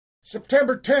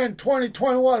September 10,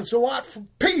 2021. It's a Watt from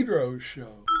Pedro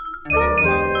Show.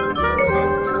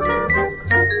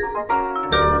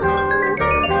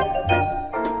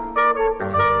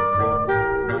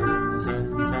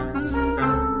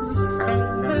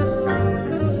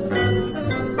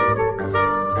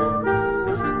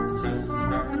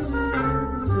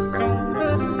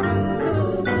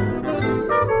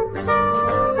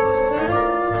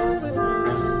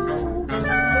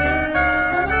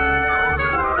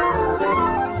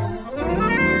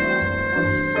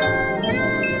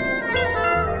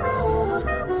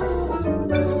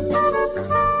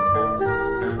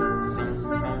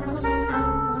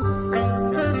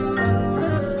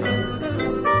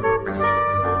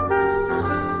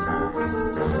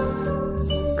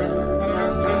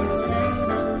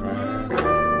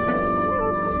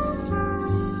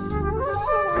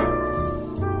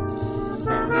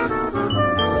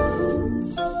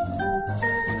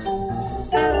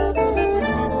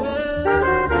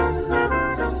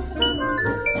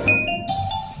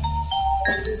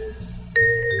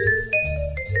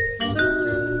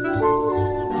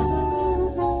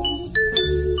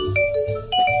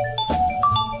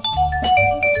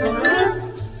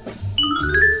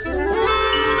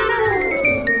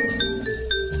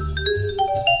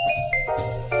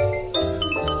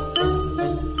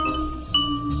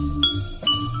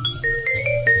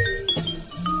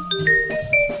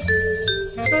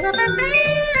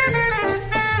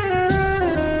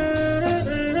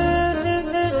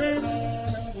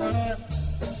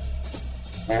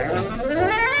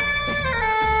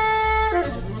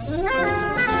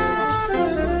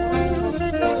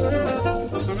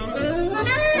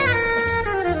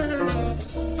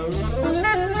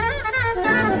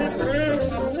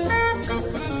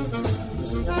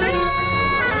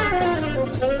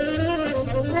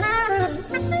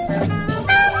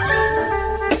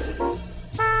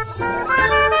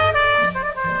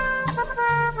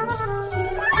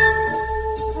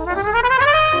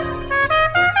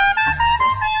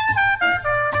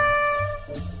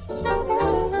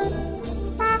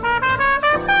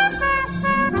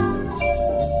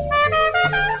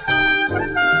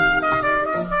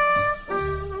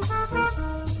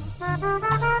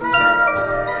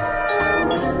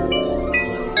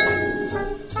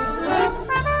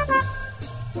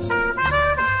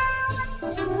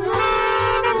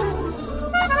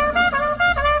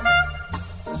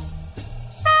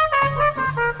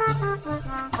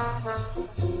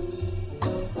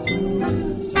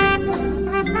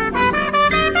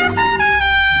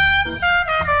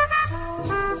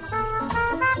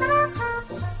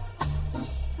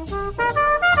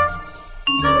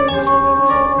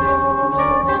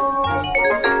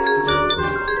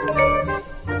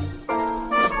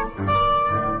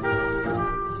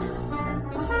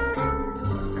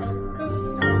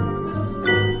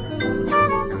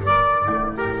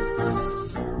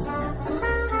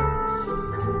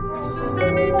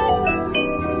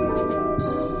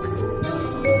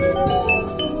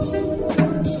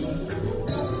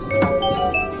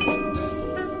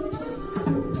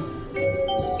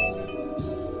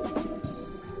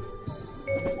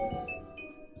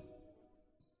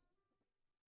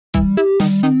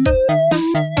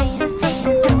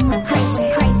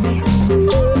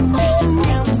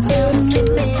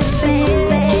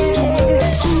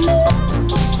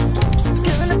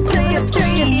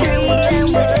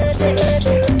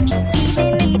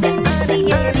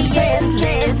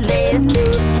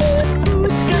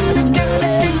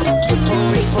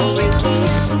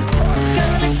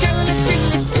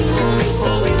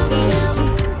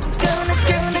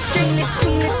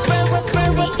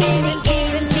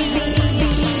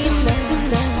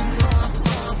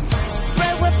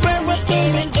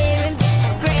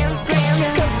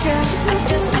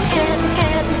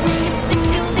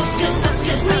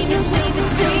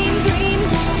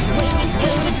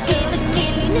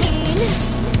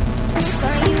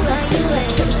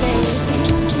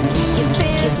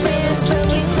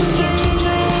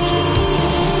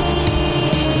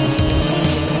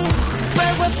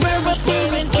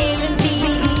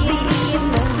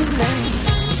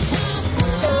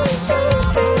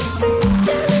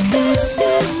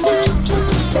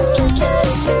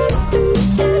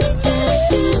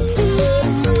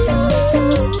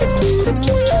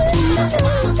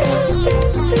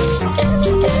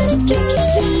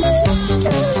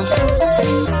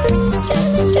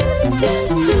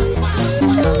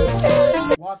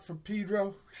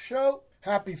 Pedro Show.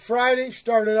 Happy Friday.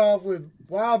 Started off with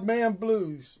Wild Man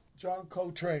Blues, John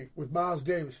Coltrane with Miles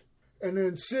Davis. And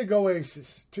then Sig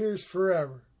Oasis, Tears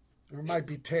Forever. Or it might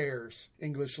be Tears.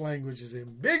 English language is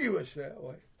ambiguous that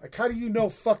way. Like, how do you know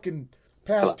fucking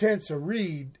Past tense of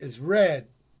read is read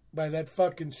by that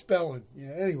fucking spelling.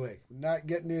 Yeah, anyway, not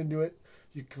getting into it.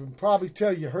 You can probably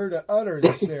tell you heard of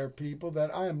utterance there, people,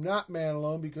 that I am not man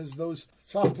alone because those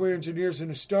software engineers in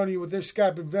Estonia with their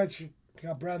Skype invention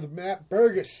got brother Matt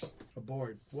Burgess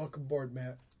aboard. Welcome aboard,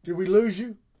 Matt. Did we lose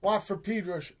you? What for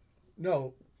Pedro?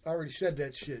 No, I already said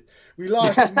that shit. We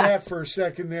lost Matt for a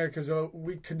second there because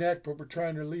we connect, but we're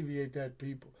trying to alleviate that,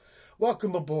 people.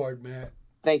 Welcome aboard, Matt.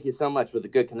 Thank you so much for the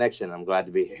good connection. I'm glad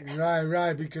to be here.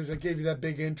 Right, because I gave you that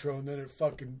big intro and then it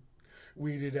fucking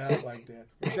weeded out like that.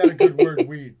 Is that a good word,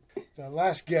 weed? The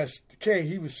last guest, Kay,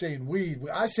 he was saying weed.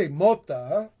 I say mota,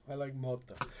 huh? I like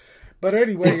mota. But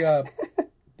anyway,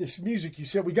 this music, you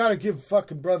said, we got to give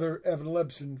fucking brother Evan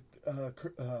Libson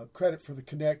credit for the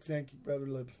connect. Thank you, brother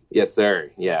Libson. Yes,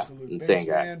 sir. Yeah, absolutely. Insane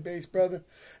guy. Man, bass brother.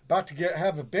 About to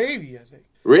have a baby, I think.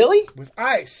 Really? With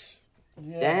ice.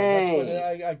 Yeah, dang.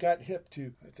 That's what I got hip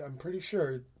to. I'm pretty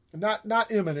sure. Not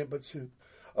imminent, but soon.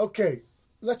 Okay,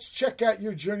 let's check out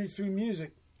your journey through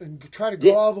music and try to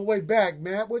go all the way back,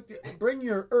 Matt. Bring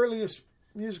your earliest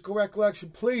musical recollection,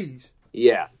 please.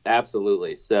 Yeah,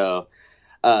 absolutely. So,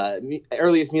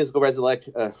 earliest musical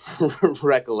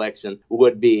recollection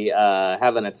would be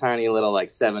having a tiny little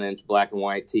 7-inch black and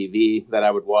white TV that I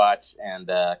would watch, and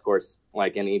of course,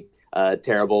 like any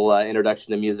terrible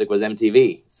introduction to music was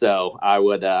MTV. So I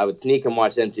would sneak and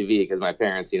watch MTV because my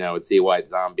parents, would see White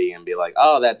Zombie and be like,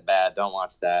 "Oh, that's bad. Don't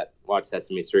watch that. Watch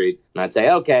Sesame Street." And I'd say,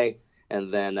 "Okay."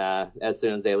 And then as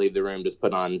soon as they leave the room, just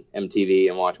put on MTV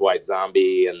and watch White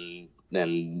Zombie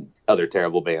and other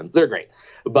terrible bands. They're great.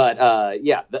 But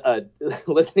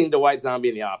listening to White Zombie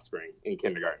and The Offspring in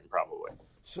kindergarten, probably.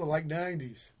 So like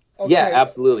 90s. Okay. Yeah,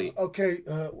 absolutely. Okay.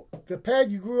 The pad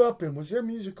you grew up in, was there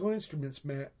musical instruments,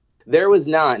 Matt? There was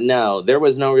not, no. There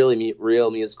was no real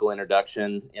musical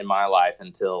introduction in my life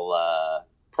until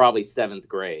probably 7th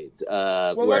grade.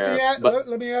 Well,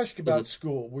 let me ask you about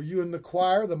school. Were you in the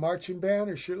choir, the marching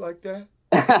band, or shit like that?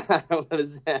 I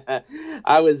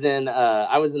was in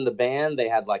the band. They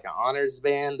had like an honors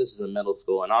band. This was in middle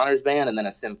school, an honors band, and then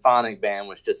a symphonic band,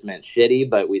 which just meant shitty,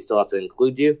 but we still have to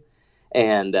include you.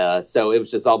 And so it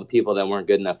was just all the people that weren't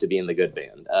good enough to be in the good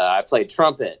band. I played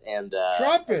trumpet and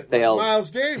failed.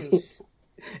 Miles Davis.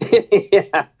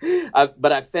 Yeah,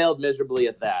 but I failed miserably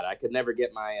at that. I could never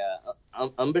get my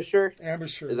embouchure.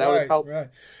 Embouchure. Is that what it's called? Right.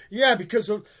 Yeah,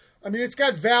 because it's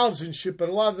got valves and shit, but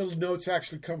a lot of the notes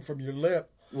actually come from your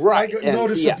lip. Right.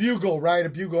 Notice a bugle, right? A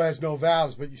bugle has no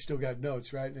valves, but you still got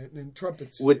notes, right? And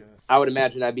trumpets. I would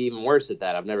imagine I'd be even worse at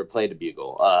that. I've never played a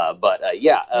bugle.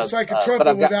 It's like a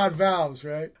trumpet without valves,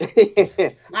 right?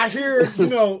 I hear,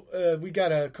 we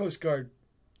got a Coast Guard.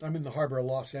 I'm in the harbor of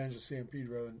Los Angeles, San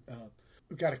Pedro, and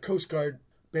we got a Coast Guard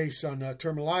base on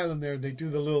Terminal Island there. And they do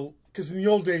the little, because in the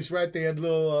old days, right, they had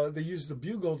they used the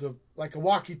bugle to like a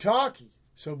walkie-talkie.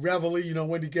 So reveille,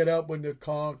 when to get up, when to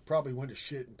conk, probably when to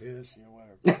shit and piss,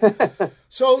 whatever.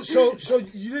 So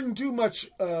you didn't do much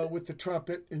with the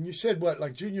trumpet, and you said what,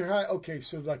 like junior high? Okay,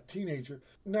 so like teenager.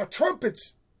 Now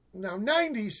trumpets,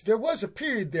 90s, there was a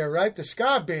period there, right? The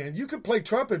ska band. You could play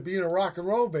trumpet being a rock and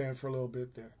roll band for a little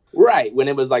bit there. Right, when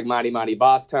it was like Mighty Mighty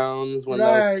Boss Tones.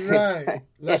 Right.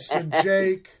 Less Than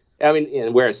Jake.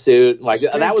 And wear a suit.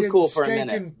 That was cool for a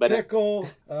minute. But pickle,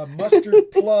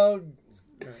 mustard plug.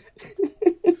 Right.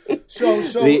 So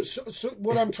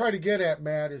what I'm trying to get at,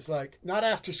 Matt, is like not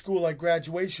after school, like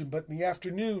graduation, but in the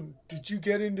afternoon. Did you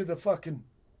get into the fucking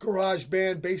garage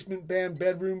band, basement band,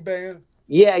 bedroom band?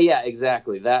 Yeah,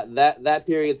 exactly. That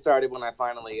period started when I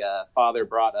finally my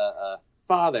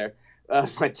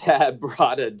dad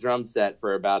brought a drum set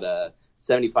for about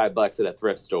 $75 at a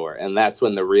thrift store, and that's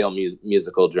when the real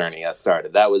musical journey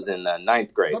started. That was in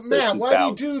 9th grade. But Matt, why did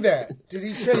he do that? Did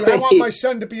he say, "I want my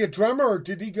son to be a drummer," or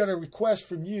did he get a request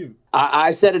from you?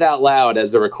 I said it out loud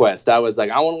as a request. I was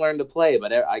like, "I want to learn to play,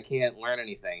 but I can't learn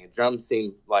anything." Drums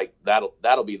seemed like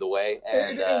that'll be the way.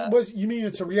 And you mean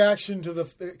it's a reaction to the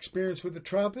experience with the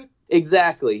trumpet?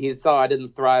 Exactly. He saw I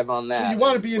didn't thrive on that. So you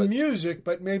want to be in music,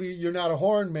 but maybe you're not a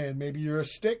horn man. Maybe you're a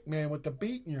stick man with the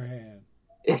beat in your hand.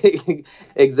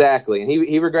 Exactly, and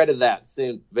he regretted that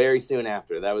very soon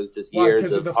after. That was just years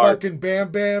because of the hard... fucking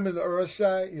bam bam and the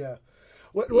Urusai. Yeah.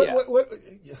 What?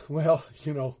 Well,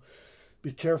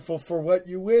 be careful for what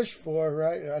you wish for,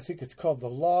 right? I think it's called the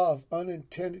law of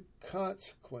unintended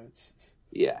consequences.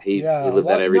 Yeah, he lived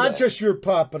that every day. Not just your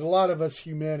pop, but a lot of us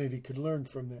humanity could learn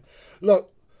from that.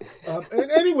 Look, and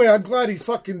anyway, I'm glad he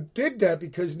fucking did that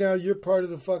because now you're part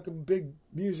of the fucking big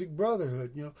music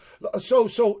brotherhood.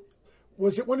 So.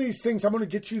 Was it one of these things, I'm going to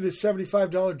get you this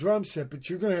 $75 drum set, but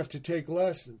you're going to have to take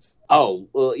lessons? Oh,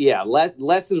 well, yeah.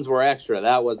 Lessons were extra.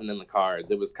 That wasn't in the cards.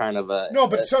 It was kind of a no.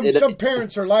 But some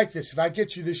parents are like this. If I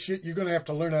get you this shit, you're going to have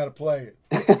to learn how to play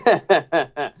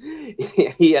it.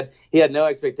 he had no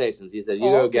expectations. He said,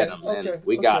 "You go get them," and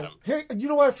we got them. Hey, you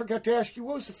know what? I forgot to ask you.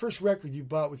 What was the first record you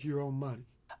bought with your own money?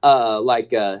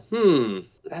 That's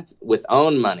with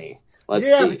own money. Let's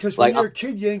see. Because when you're a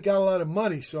kid, you ain't got a lot of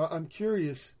money. So I'm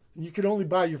curious. You could only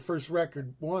buy your first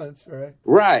record once, right?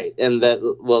 Right, and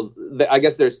I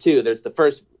guess there's two. There's the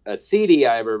first CD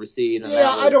I ever received. And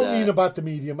I don't mean about the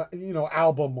medium,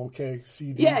 album, okay?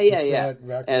 CD, cassette,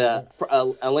 record. And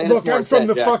Alanis look, I'm from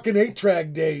the Jack. fucking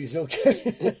 8-track days,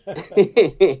 okay?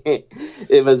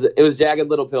 It was Jagged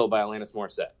Little Pill by Alanis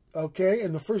Morissette. Okay,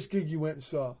 and the first gig you went and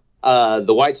saw?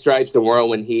 The White Stripes and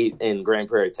Whirlwind Heat in Grand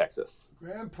Prairie, Texas.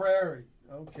 Grand Prairie,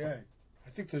 okay. I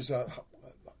think there's a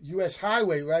U.S.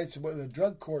 highway, right? It's the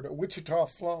drug corridor, Wichita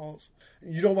Falls.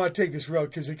 You don't want to take this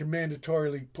road because they can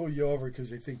mandatorily pull you over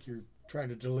because they think you're trying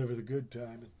to deliver the good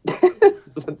time.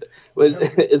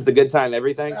 Is the good time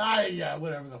everything? Yeah,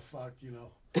 whatever the fuck,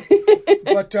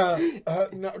 But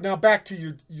now back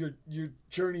to your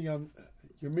journey on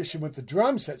your mission with the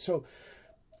drum set. So,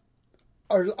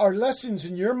 are lessons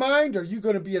in your mind? Or are you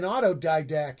going to be an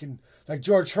autodidact and like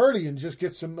George Hurley and just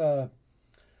get some?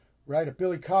 Write a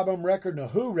Billy Cobham record and a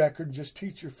Who record and just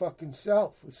teach your fucking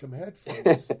self with some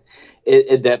headphones.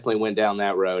 It definitely went down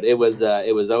that road. It was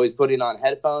always putting on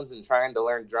headphones and trying to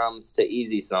learn drums to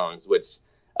easy songs, which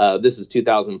this was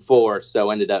 2004,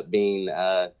 so ended up being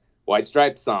White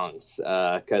Stripes songs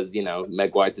because,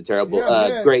 Meg White's a terrible,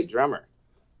 great drummer.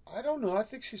 I don't know. I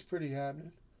think she's pretty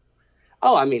happening.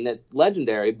 Oh, I mean, it's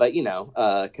legendary, but,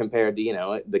 compared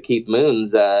to, the Keith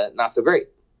Moons, not so great.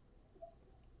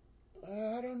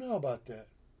 I don't know about that.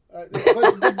 But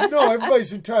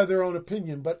everybody's entitled to their own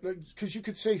opinion. But because you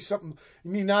could say something,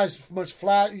 you mean not as much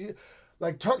flash,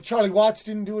 like Charlie Watts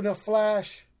didn't do enough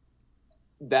flash.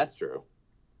 That's true.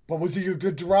 But was he a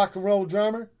good rock and roll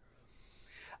drummer?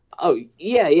 Oh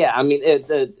yeah. I mean,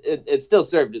 it still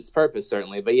served its purpose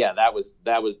certainly. But yeah, that was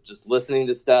just listening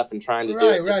to stuff and trying to do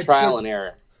it, just trial and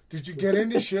error. Did you get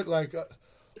into shit like,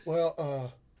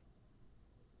 Aaron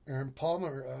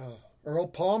Palmer? Earl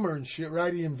Palmer and shit,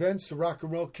 right? He invents the rock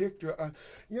and roll kick drum.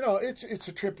 It's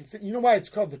a trippy thing. You know why it's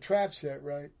called the trap set,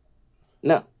 right?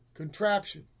 No.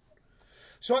 Contraption.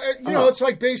 So, it's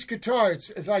like bass guitar.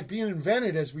 It's like being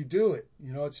invented as we do it.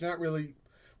 It's not really,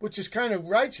 which is kind of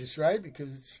righteous, right?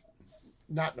 Because it's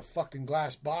not in a fucking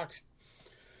glass box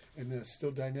and it's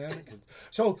still dynamic.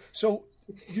 So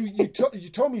you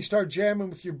told me you started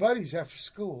jamming with your buddies after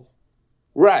school.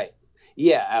 Right.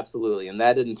 Yeah, absolutely. And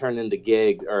that didn't turn into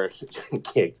gigs.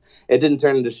 It didn't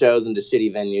turn into shows into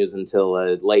shitty venues until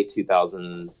late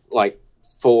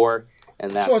 2004.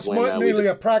 And that's so it's mainly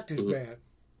a practice band.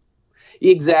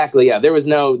 Exactly. Yeah.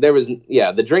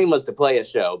 The dream was to play a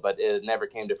show, but it never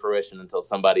came to fruition until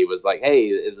somebody was like, hey,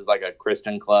 it was like a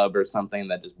Christian club or something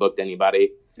that just booked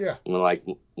anybody. Yeah. And we're like,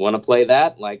 want to play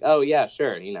that? Like, oh yeah,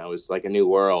 sure. It was like a new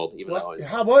world.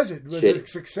 How was it? Was it a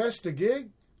success, the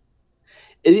gig?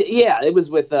 It was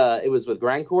with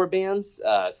grindcore bands.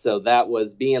 So that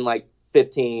was being like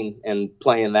 15 and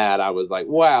playing that. I was like,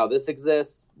 wow, this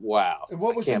exists. Wow. And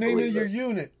what was the name of your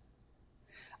unit?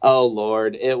 Oh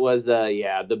Lord, it was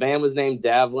the band was named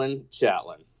Davlin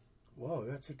Chatlin. Whoa,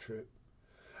 that's a trip.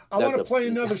 I want to play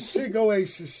another Sig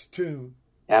Oasis tune.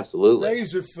 Absolutely.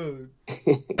 Razor Food.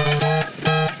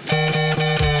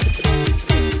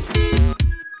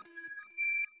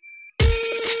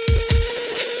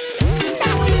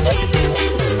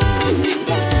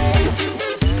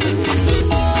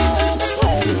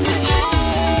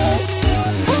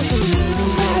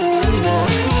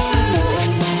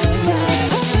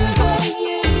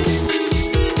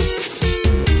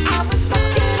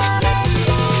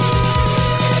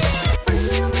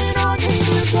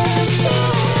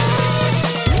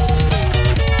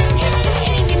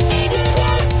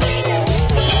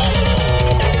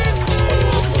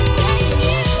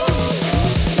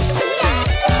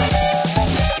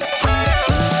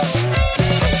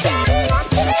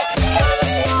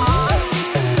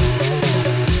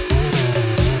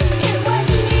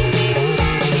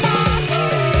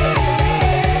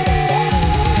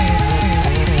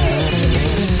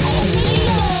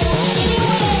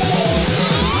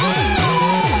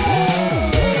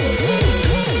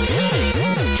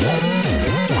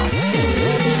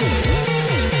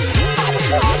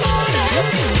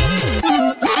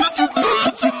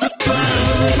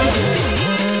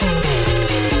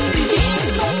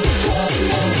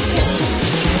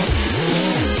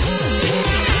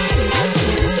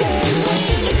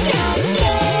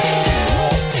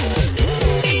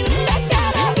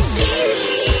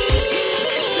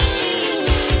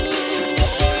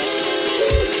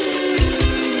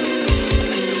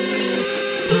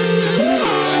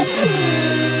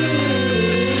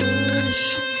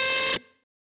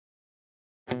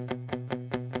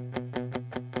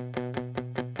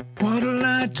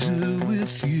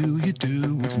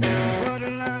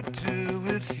 What'll I do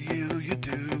with you, you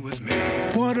do with me?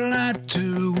 What'll I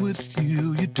do with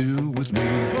you, you do with me?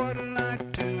 What'll I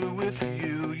do with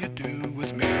you, you do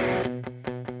with me?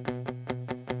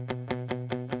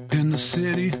 In the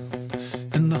city,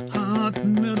 in the hot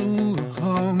middle, a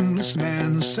homeless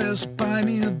man says, buy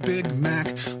me a Big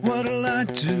Mac. What'll I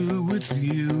do with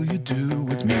you, you do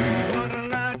with me?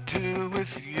 What'll I do with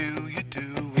you, you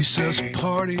do with me? He says,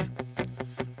 party,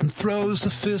 and throws a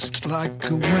fist like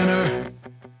a winner.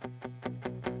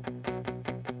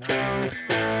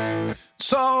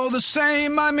 It's all the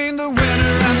same, I mean the winner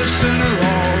and the sinner,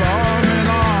 all on and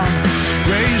on.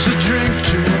 Raise a drink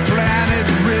to a planet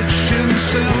rich in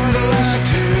symbols.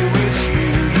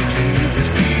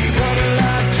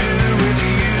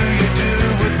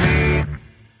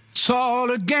 It's all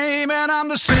a game and I'm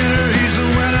the sinner, he's the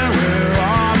winner, we're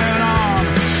on and on.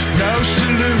 No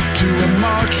salute to a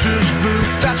marcher's boot,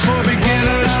 that's for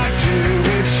beginners. What'll I do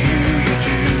with you, you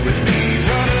do with me?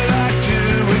 What'll I do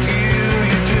with you,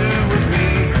 you do with me?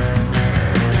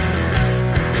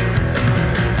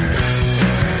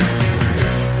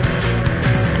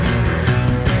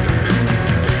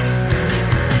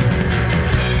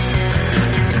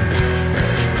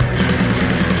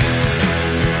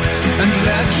 And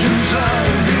legends of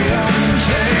the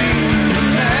untamed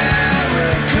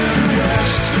American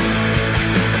West.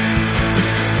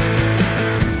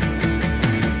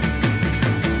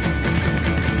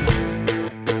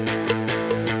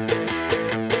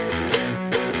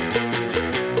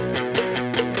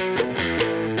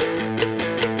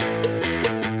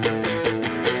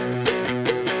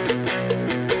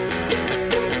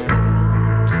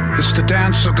 It's the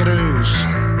dance of gurus,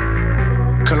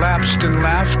 collapsed in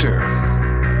laughter.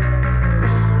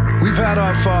 We've had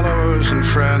our followers and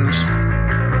friends.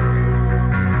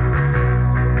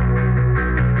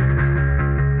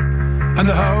 And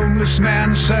the homeless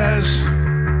man says,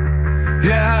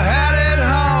 yeah, headed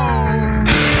home.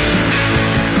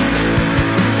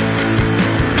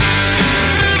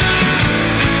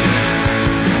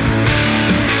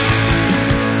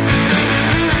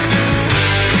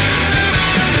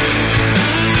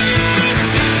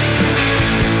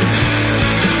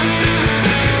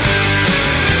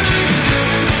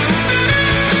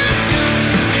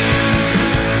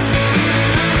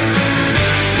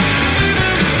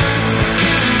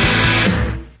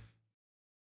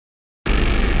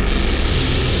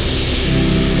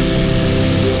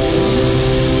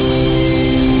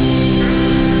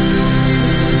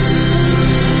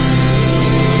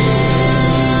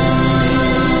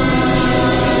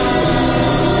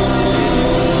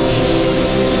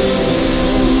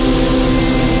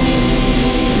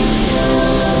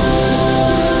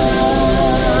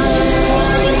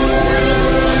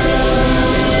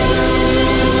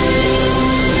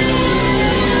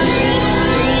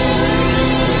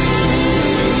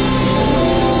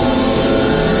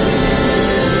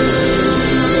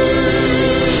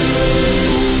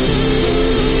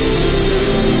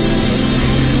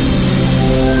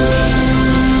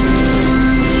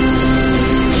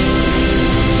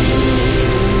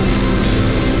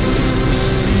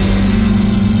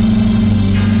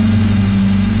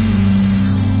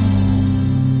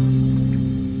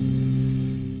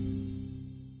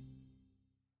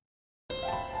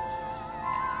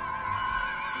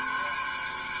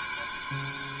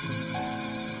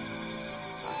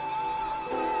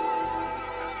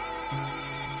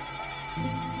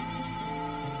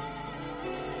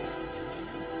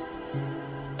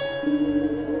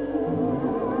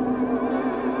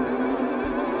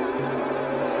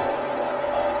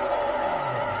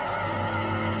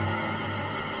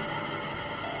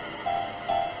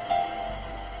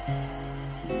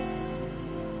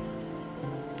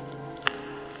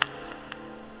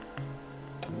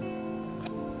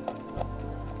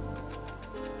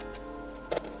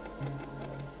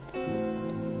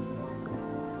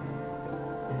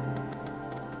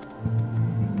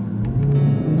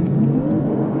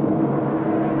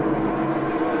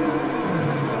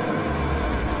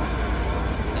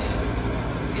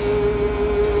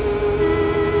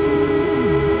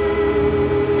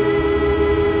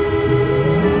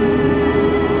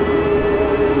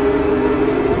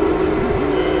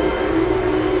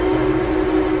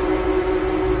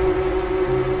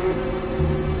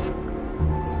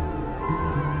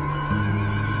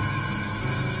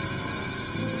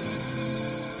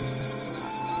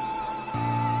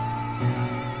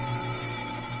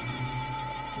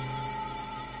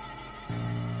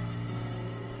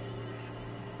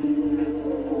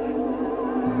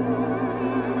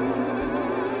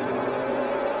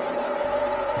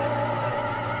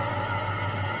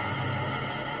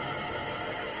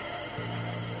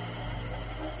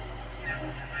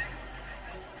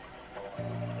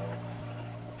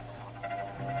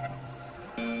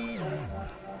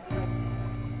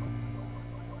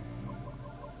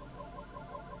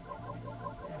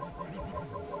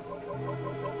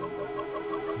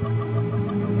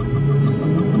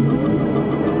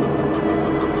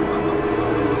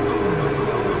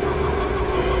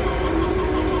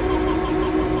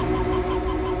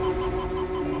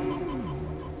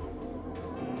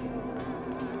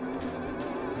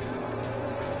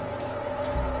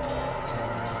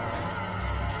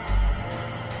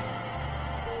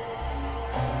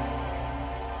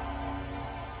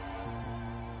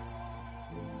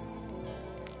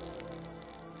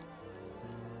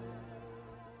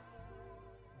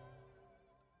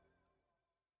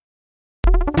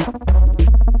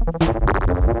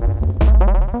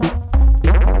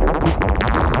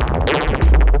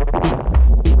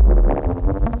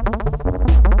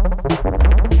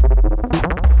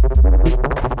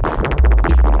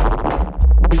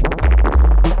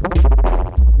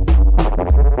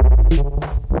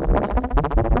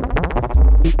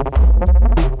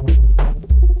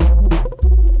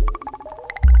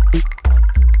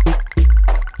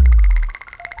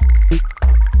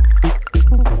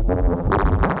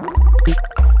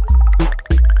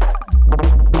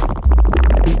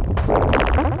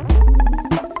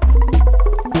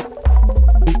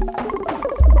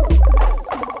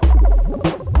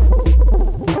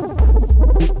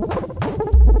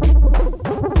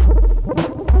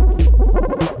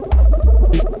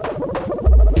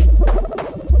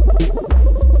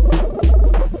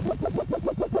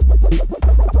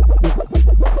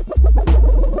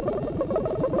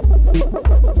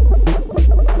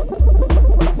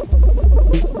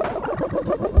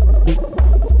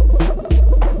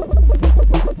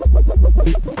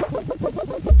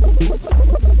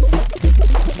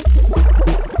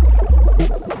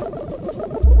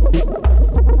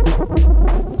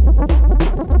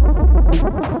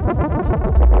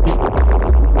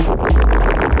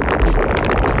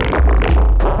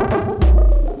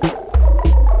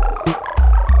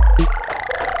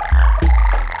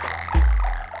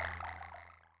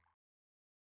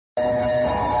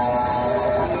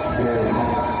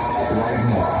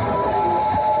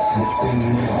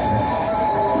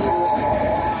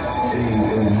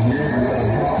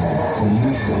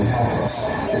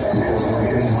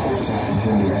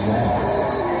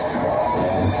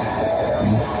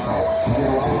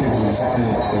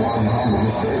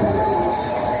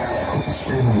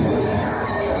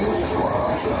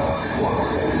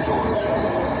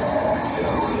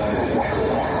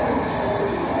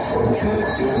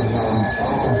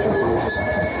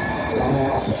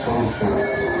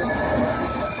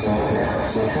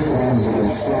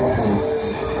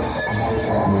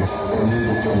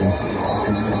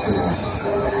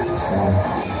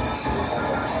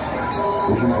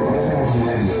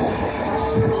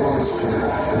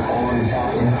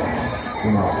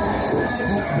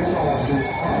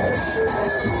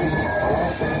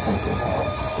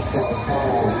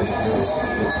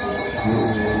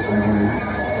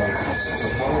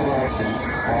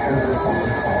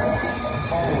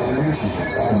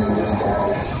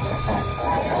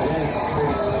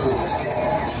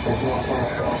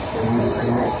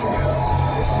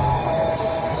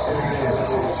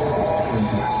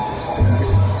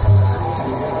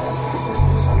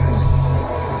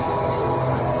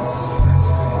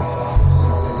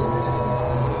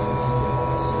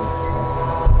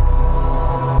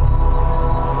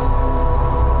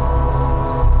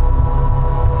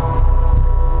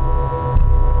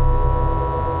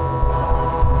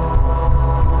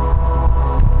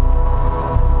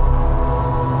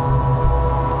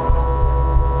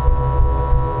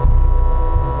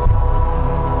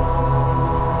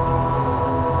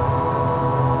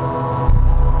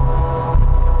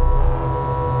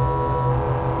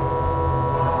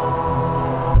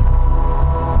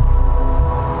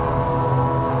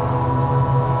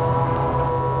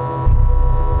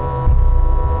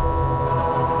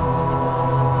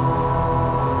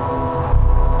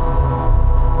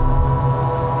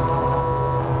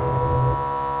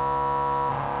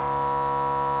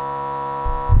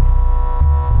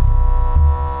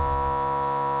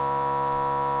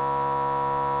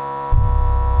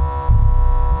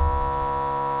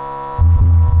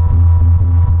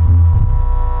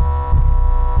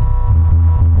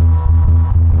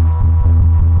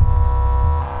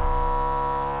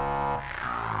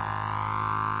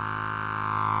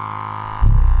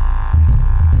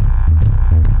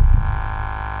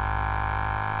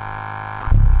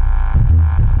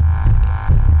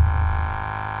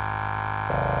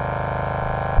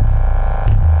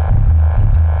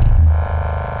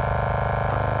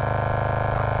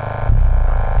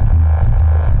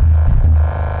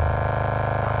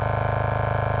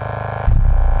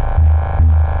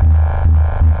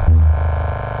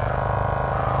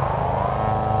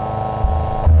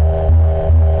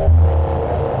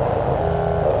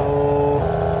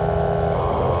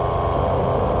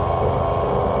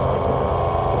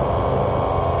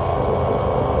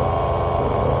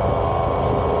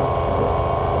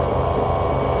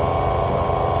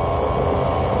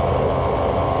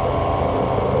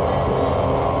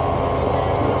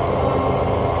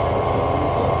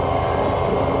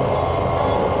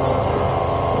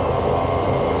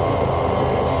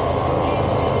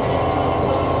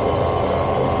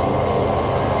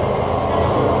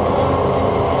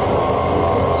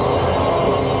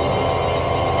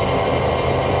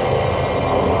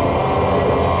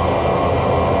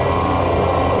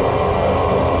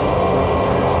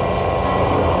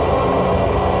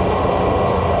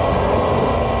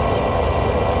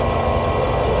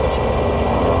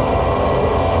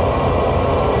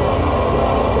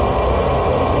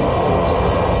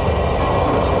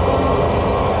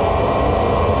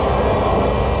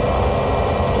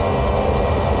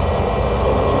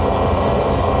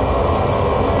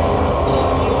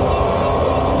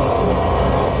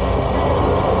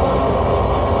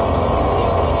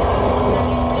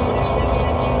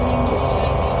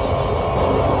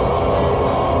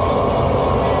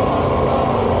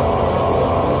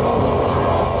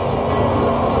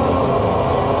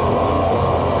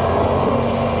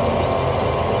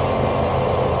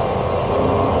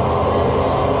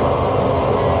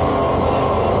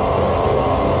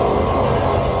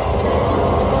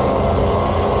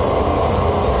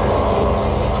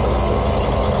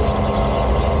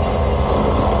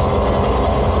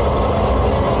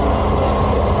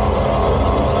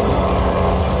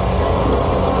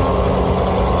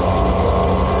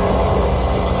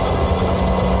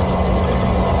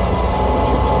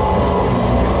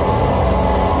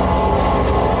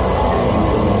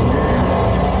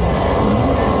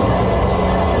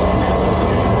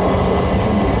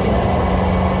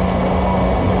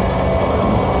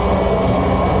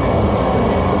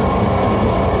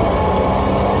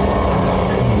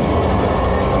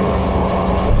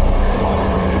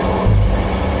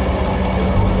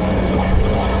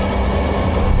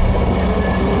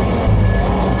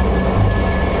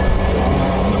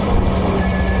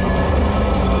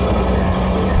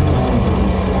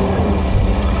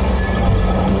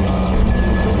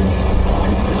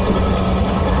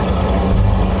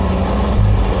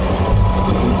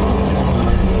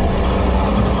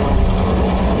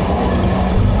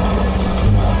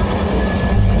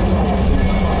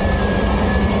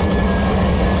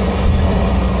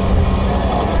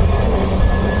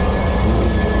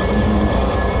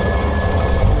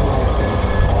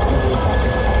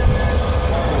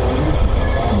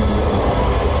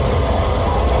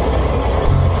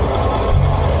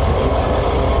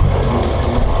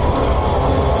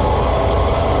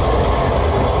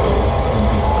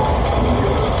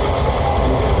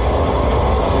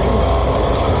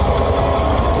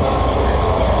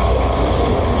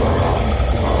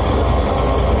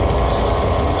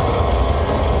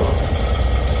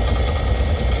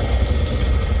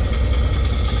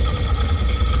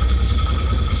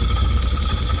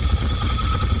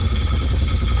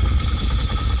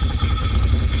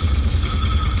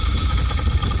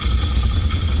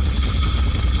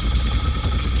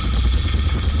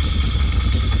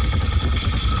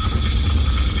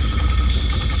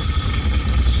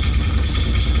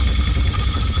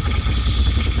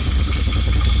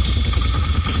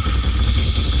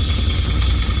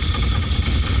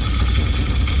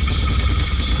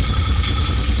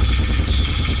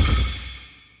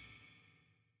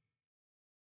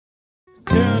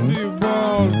 candy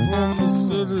bars from the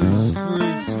city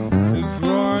streets. It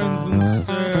grinds and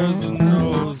stares and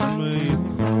knows me.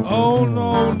 Oh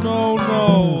no, no,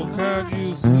 no, can't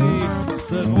you see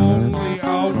that only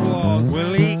outlaws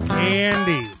will eat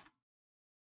candy?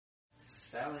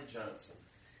 Sally Johnson.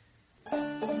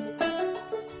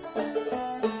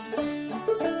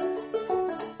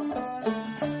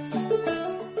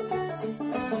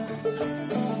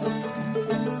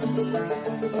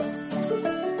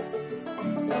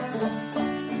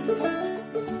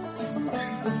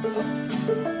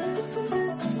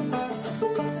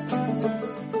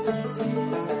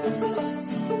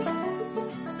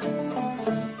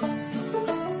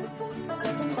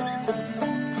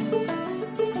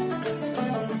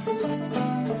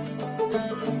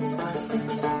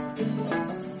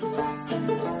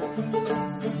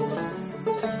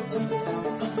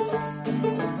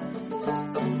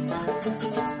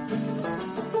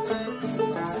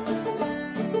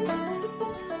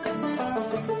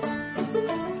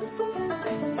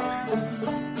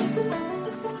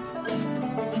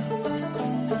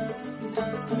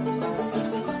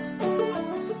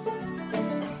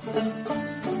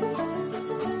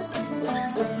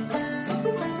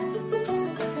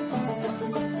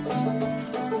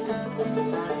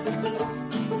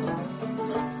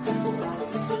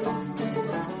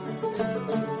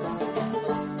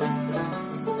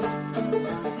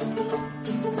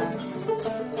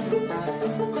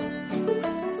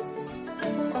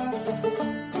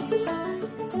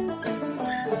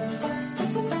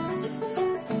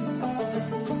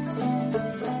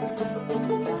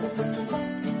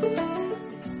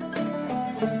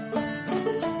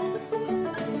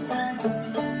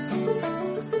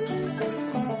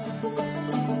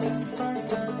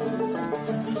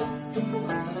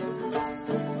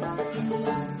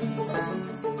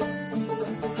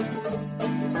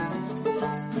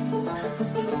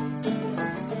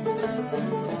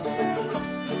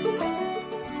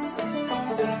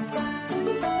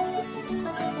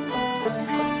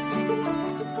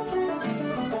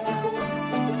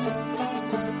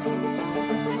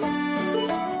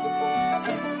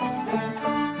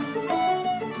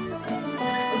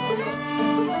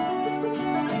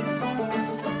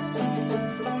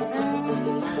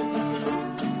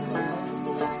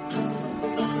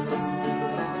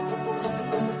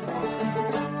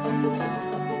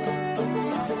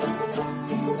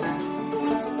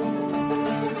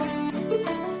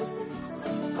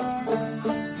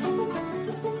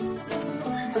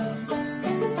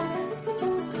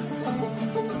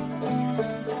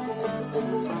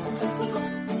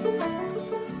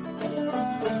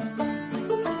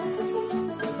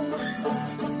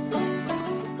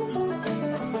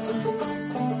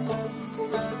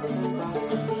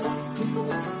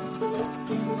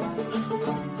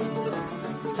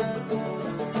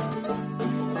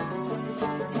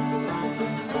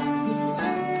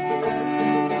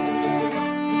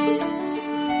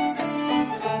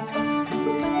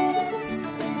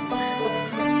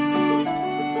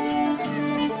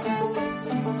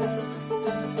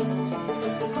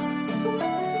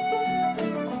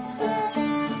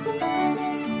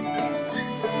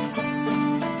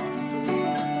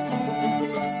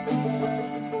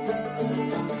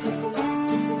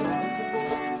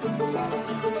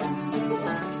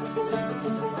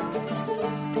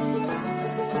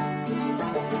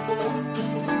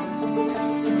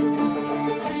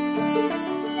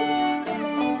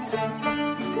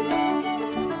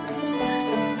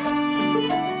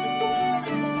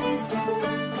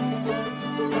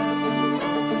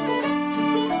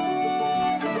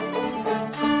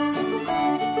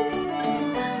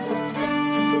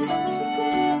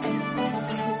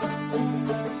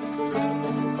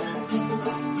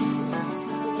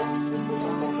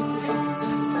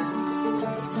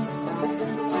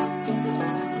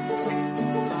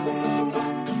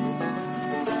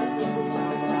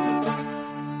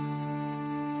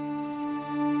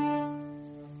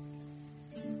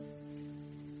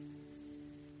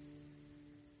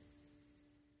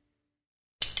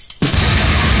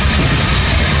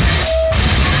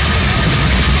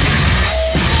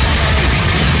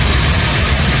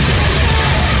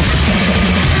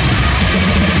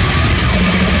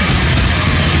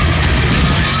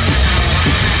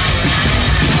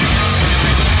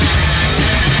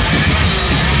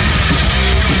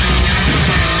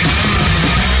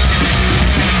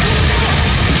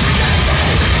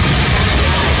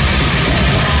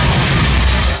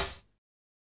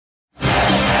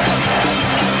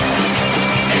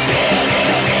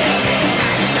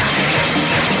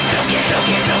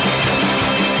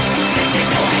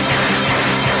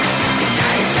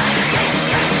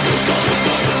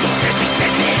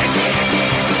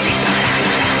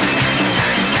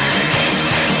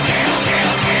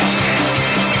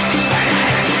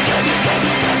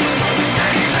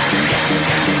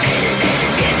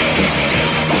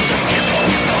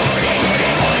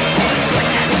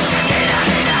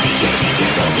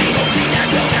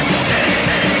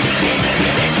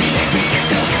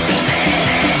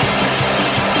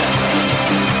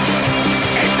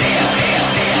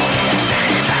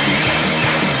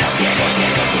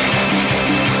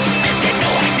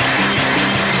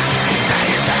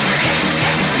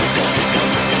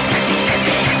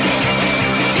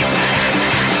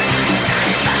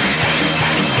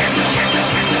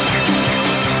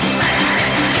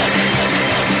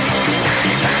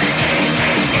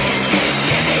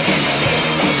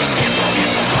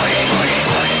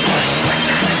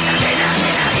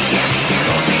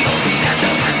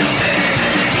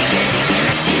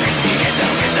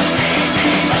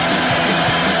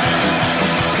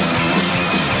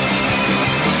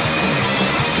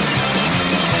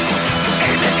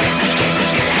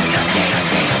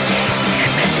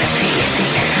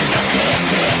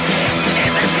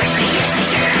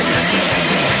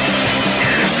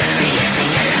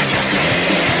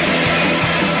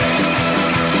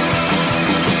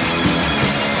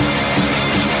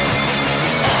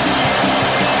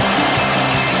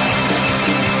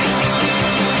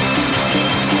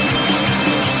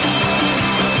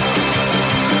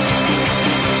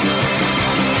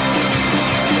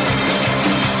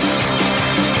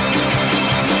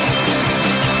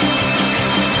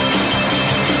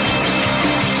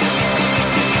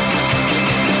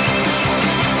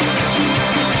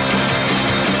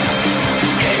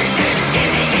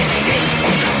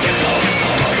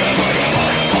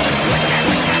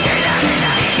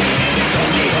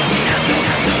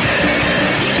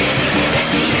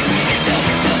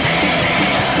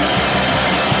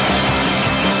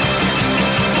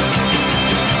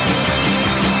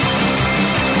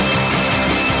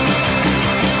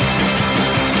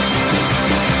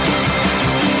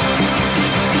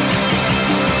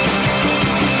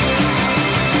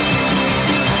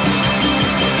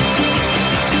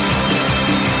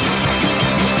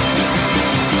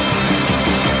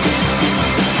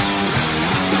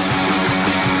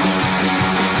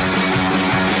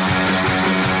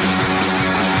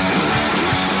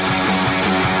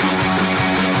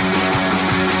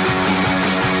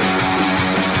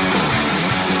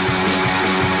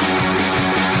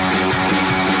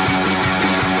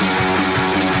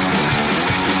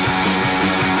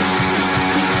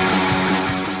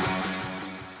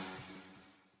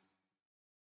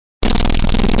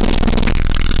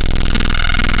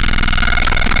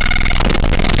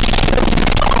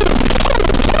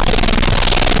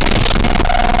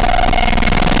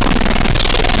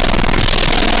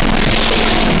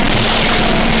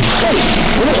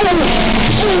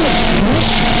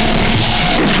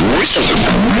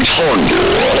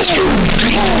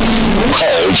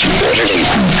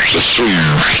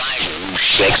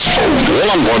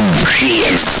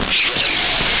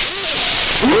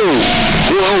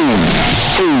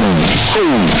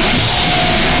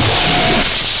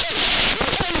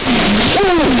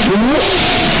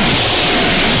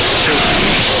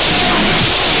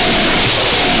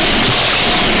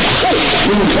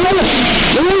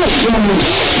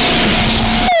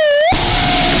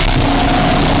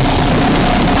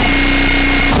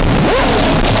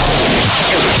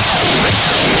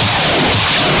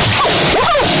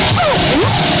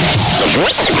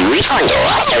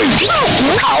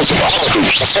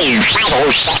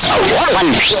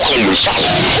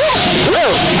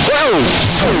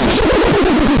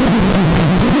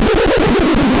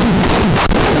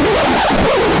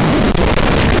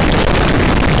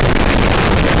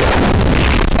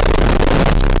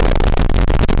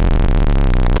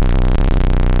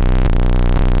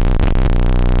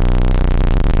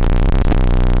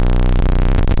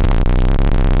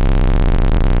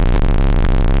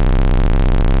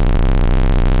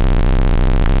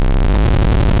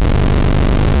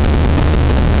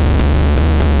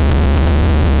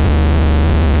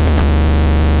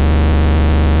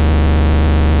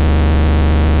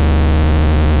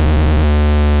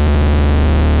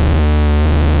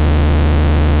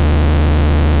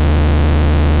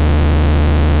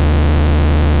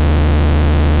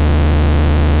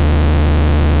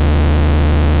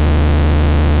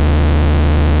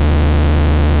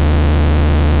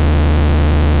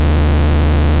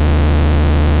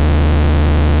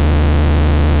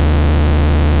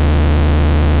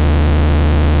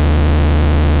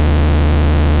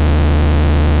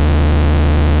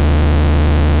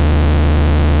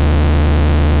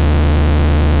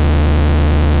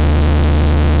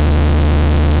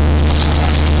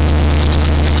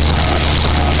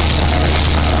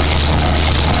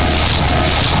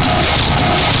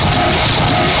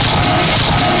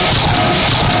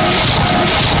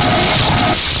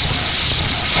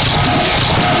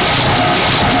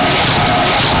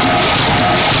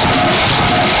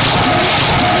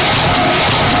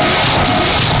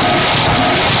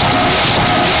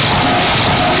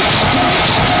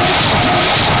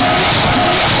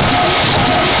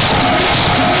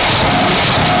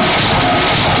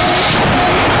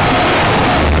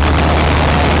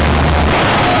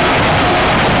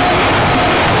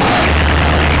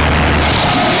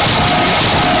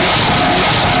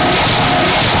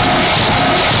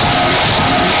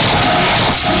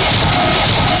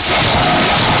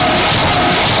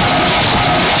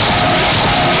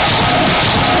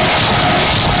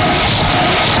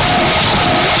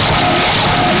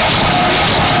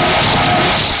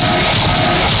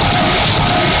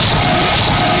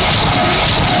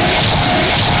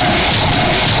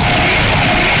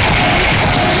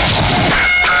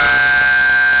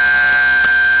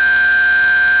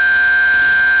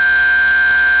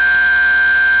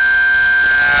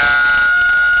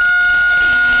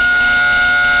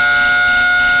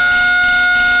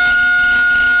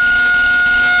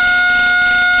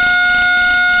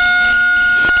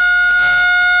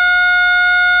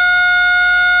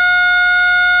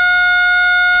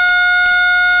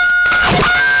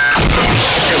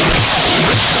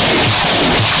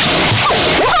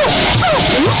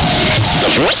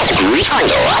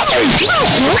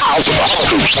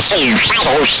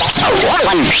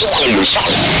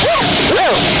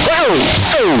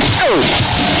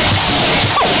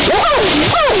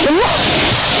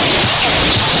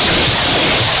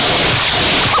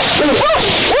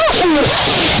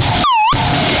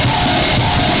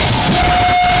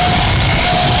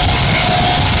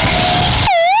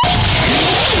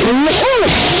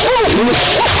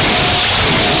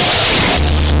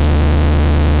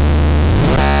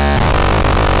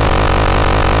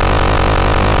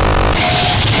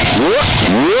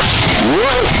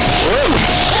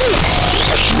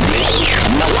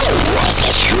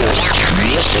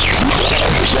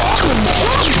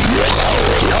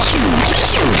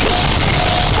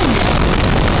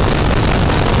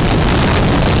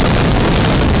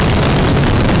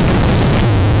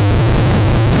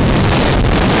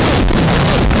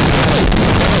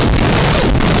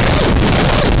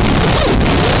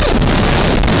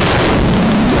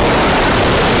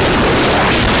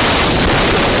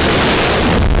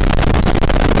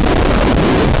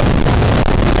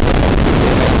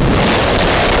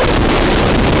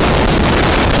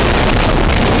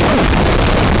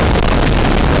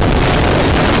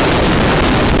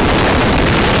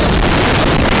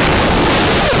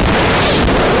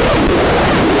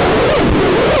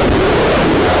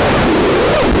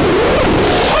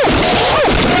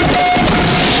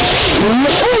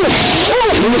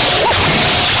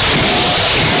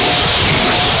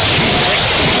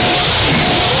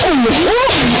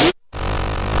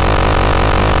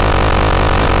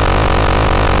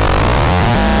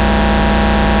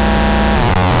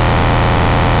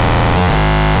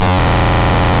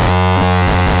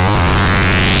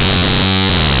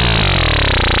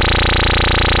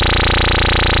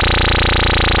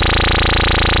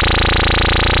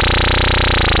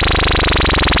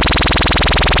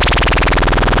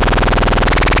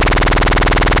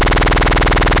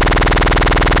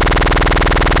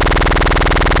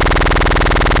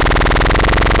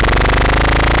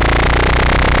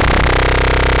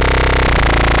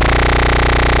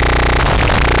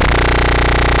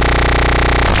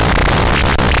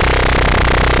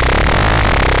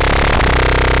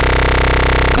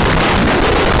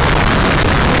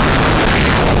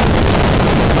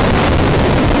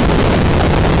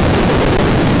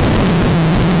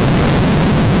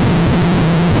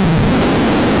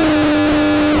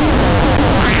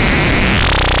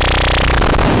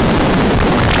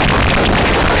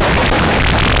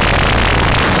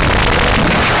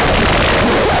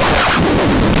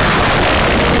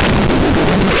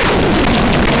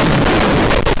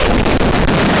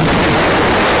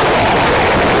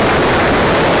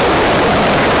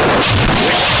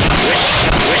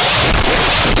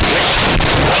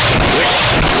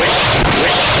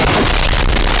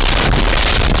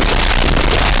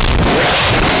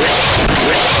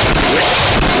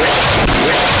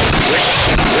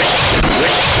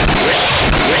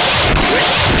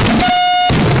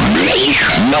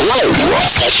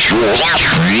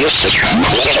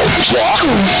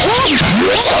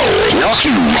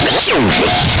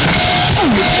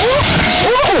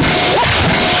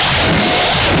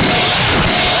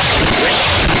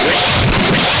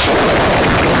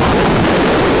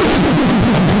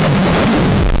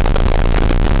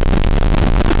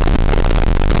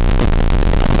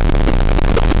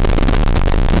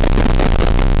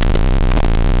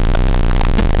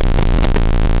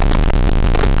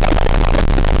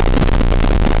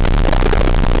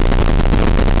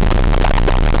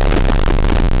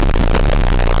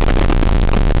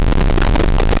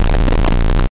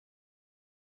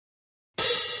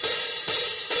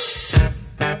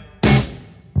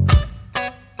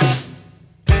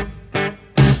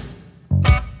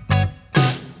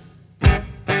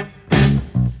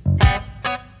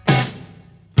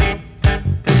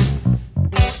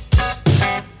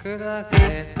 砕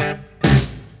け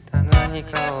た何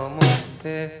かを持っ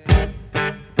て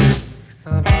くた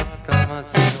ばった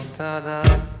街をただテ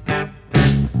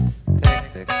ク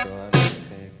テクと歩い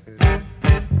ていく。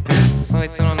そい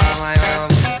つの名前を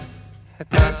下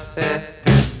手して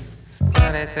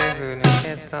廃れてふぬ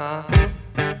けた。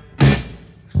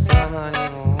草間に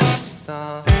も落ちた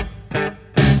カ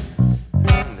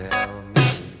ンデラを見に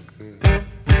行く。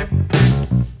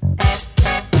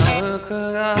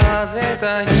服が外れ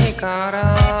た日から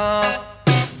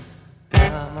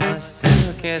騙し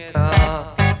続けたま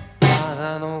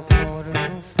だ残る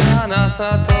幼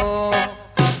さと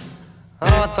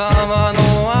頭の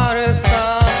悪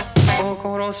さ、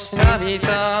心しなび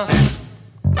たあ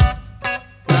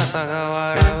なたが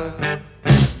笑う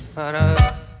笑う。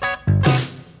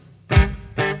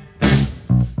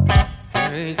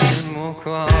古い沈黙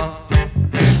は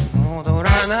戻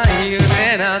らない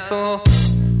夢だと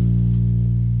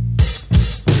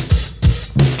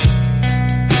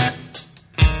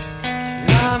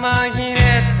紛れて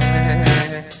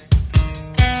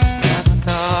しまった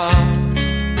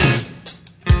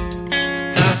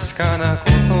確かなこ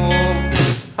とを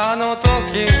あの時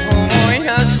思い出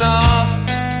した。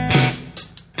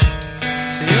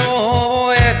詩を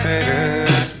覚えてる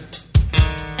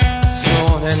少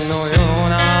年のよう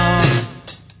な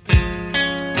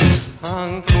ハ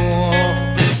ンコを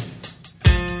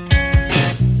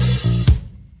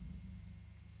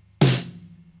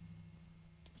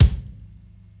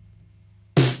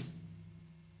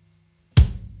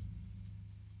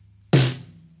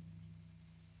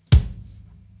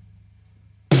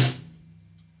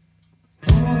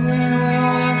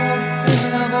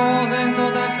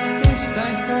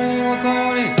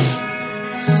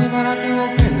しばらく動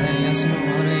けない足の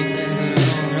悪いテーブルの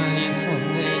裏に潜ん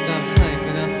でいた不細工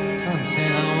な端正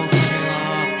なおかげは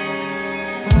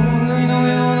共食いの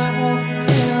ような滑稽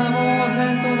な呆然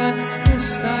と立ち尽くし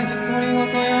た独り言よ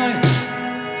り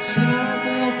しばらく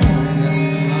動けない足の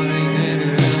悪いテーブ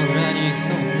ルの裏に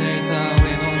潜んでいた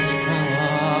俺の時間は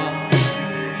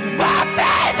待って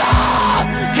いた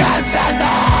完全な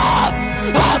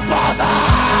八方さ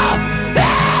で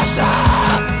した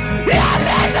やって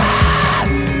きた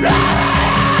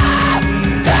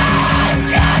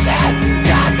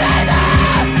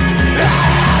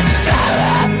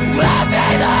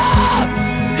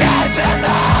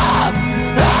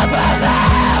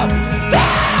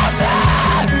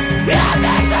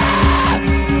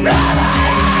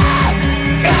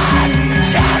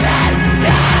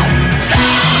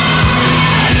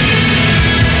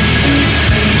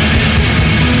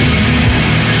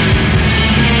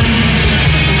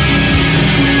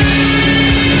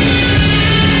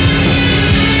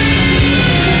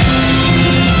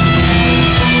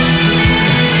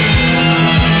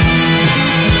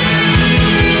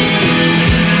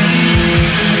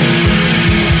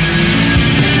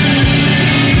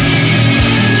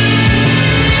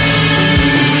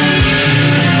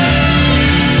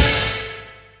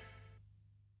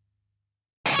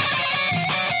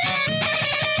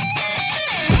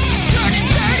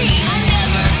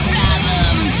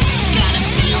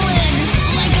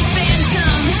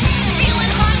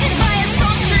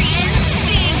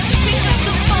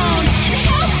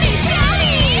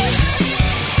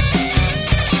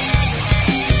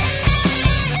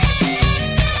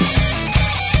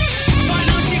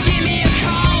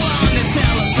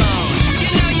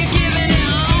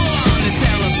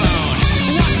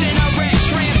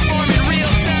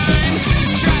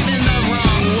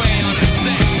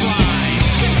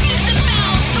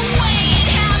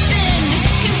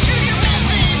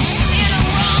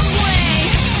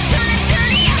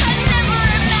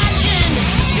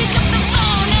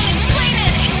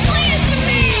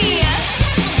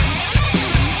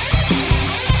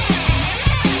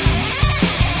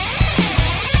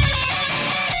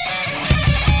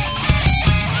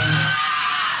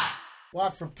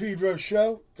from Pedro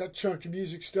Show. That chunky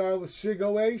music star with Sig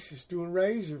Oasis doing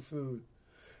Razor Food.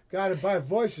 Guided by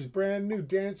Voices, brand new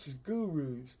Dances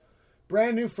Gurus.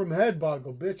 Brand new from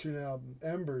Headboggle, Bitchin' album,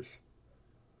 Embers.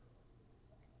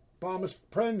 Bomis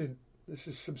Prendin. This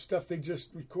is some stuff they just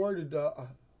recorded,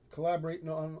 collaborating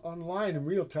online in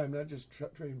real time, not just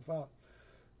trading files.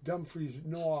 Dumfries,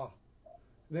 Noir.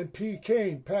 Then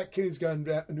Cain. Pat Cain's got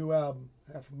a new album,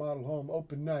 Half a Model Home,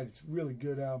 Open Night. It's a really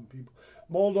good album, people.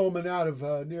 Mold Omen out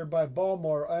of nearby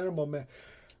Baltimore, Animal Man.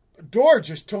 Dor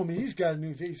just told me he's got a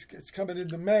new thing. It's coming in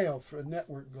the mail for a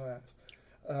network glass.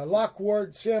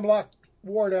 Sam Locke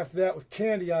Ward after that with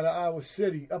Candy out of Iowa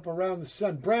City, Up Around the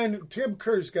Sun. Brand new. Tim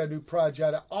Kerr's got a new project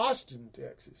out of Austin,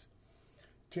 Texas.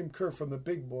 Tim Kerr from the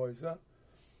Big Boys, huh?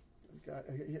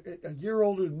 A year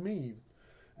older than me.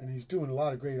 And he's doing a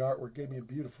lot of great artwork. Gave me a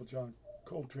beautiful John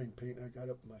Coltrane painting I got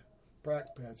up in my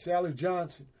practice pad. Sally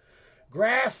Johnson.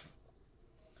 Graf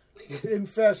with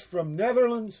Infest from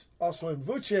Netherlands. Also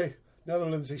invunche,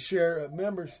 Netherlands. They share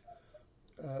members.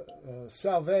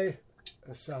 Salvaje.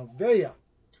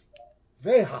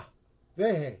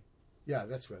 Vehe. Yeah,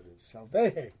 that's what it is.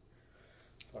 Salvaje.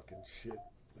 Fucking shit.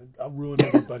 I'll ruin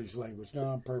everybody's language. Not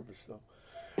on purpose, though.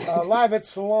 Live at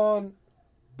Salon,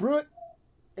 Bruit.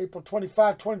 April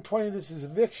 25, 2020, this is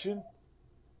Evicshen.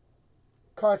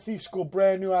 Carthiefschool,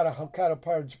 brand new out of Hokkaido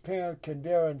part of Japan,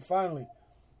 Kandera, and finally,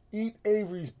 Eat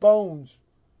Avery's Bones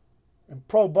and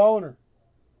Proboner.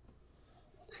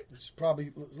 It's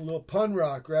probably a little pun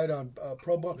rock, right, on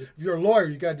Proboner. If you're a lawyer,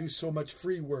 you got to do so much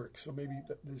free work, so maybe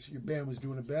your band was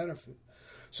doing a benefit.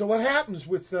 So what happens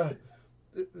with the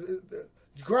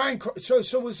grind? So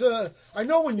was I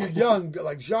know when you're young,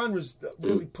 like genres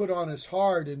really put on us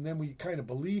hard, and then we kind of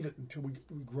believe it until we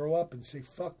grow up and say,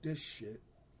 "Fuck this shit."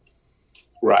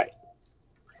 Right.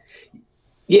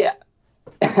 Yeah.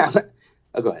 Oh,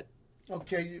 go ahead.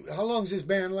 Okay. How long does this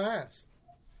band last?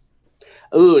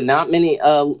 Ooh, not many.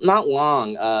 Not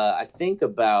long. I think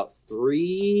about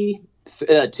 2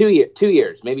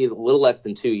 years, maybe a little less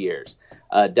than 2 years.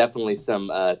 Definitely some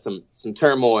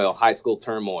turmoil, high school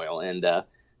turmoil, and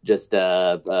just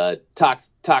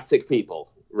toxic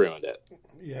people ruined it.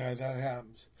 Yeah, that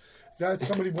happens. That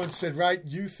somebody once said, right?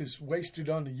 Youth is wasted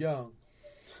on the young.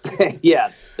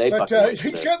 Yeah, but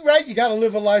right, you got to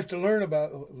live a life to learn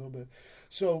about a little bit.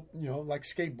 So like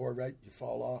skateboard, right? You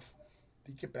fall off,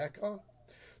 you get back on.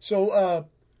 So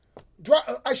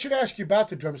I should ask you about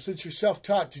the drummer since you're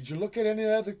self-taught. Did you look at any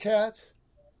other cats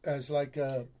as like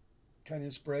a kind of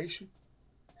inspiration?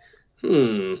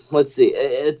 Let's see.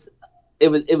 It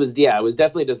was I was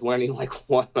definitely just learning like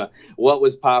what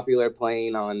was popular,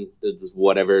 playing on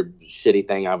whatever shitty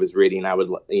thing I was reading. I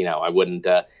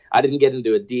didn't get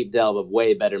into a deep delve of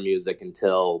way better music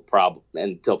until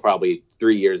probably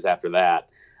 3 years after that.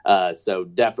 So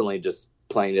definitely just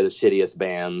playing to the shittiest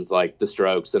bands like the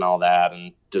Strokes and all that,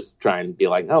 and just trying to be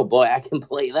like, oh boy, I can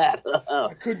play that.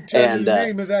 I couldn't tell you the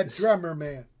name of that drummer,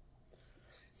 man.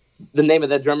 The name of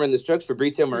that drummer in the Strokes,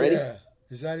 Fabrizio Moretti? Yeah.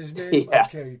 Is that his name? Yeah.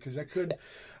 Okay, because I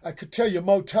could tell you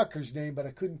Mo Tucker's name, but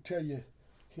I couldn't tell you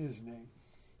his name.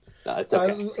 No, it's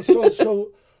okay.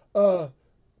 So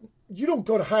you don't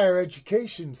go to higher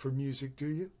education for music, do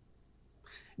you?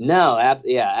 No,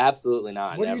 absolutely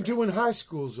not. What do you do when high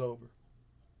school's over?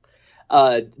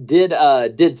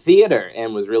 Did theater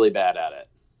and was really bad at it.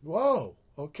 Whoa,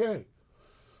 okay.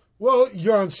 Well,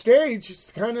 you're on stage. It's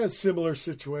kind of a similar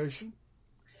situation.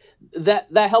 That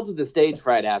helped with the stage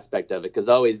fright aspect of it, because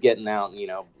always getting out,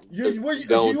 You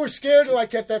were scared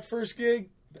like at that first gig,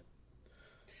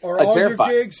 or all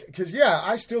terrified. Your gigs? Because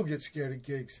I still get scared at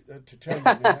gigs. To tell you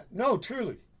that, no,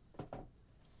 truly.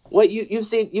 What you've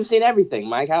seen everything,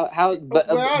 Mike?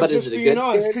 But is it a good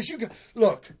honest? Because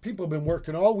look, people have been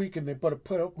working all week and they put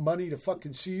up money to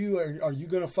fucking see you. Are you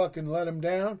going to fucking let them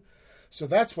down? So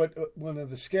that's one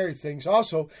of the scary things.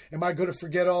 Also, am I going to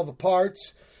forget all the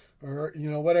parts? Or,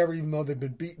 whatever, even though they've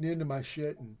been beaten into my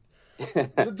shit. And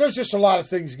there's just a lot of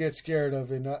things to get scared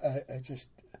of. And I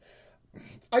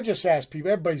just ask people,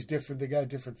 everybody's different. They got a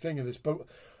different thing in this. But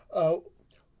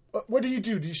what do you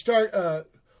do? Do you start,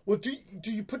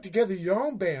 do you put together your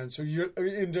own bands, or you're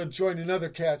into joining other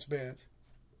cats' bands?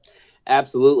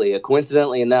 Absolutely.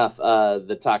 Coincidentally enough,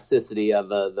 the toxicity of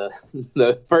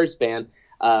the first band,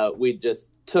 we just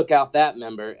took out that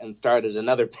member and started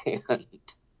another band.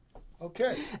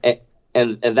 Okay.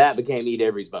 And that became Eat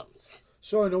Avery's Bones.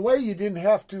 So in a way, you didn't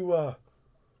have to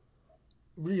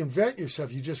reinvent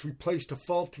yourself. You just replaced a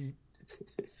faulty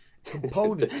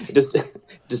component.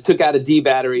 just took out a D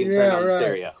battery and turned on the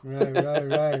stereo.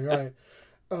 Right.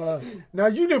 Now,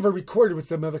 you never recorded with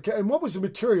them other cats. And what was the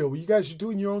material? Were you guys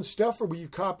doing your own stuff, or were you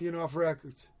copying off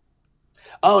records?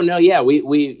 Oh no, yeah, we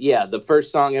the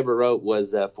first song I ever wrote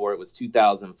was it was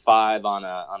 2005 on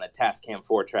a Tascam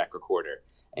 4-track recorder,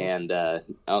 and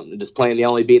just playing the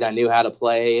only beat I knew how to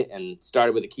play, and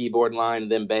started with a keyboard line,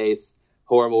 then bass,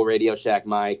 horrible Radio Shack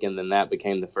mic, and then that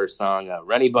became the first song,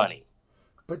 Runny Bunny.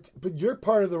 But you're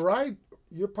part of the ride.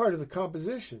 You're part of the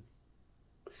composition.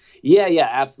 Yeah,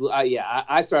 absolutely.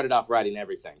 I started off writing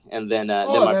everything, and then my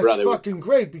brother. That's fucking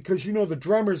great, because the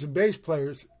drummers and bass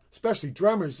players, especially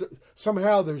drummers,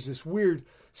 somehow there's this weird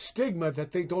stigma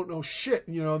that they don't know shit.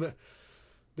 That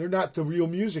they're not the real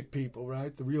music people,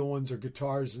 right? The real ones are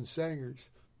guitars and singers.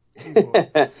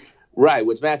 Right,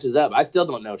 which matches up. I still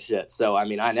don't know shit, so I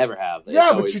never have.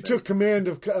 Yeah, but you took command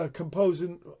of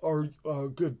composing, or a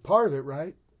good part of it,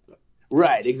 right?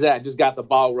 Right, exactly. Just got the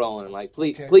ball rolling. Like,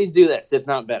 please do this, if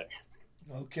not better.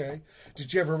 Okay.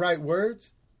 Did you ever write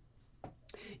words?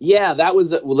 Yeah, that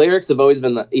was lyrics have always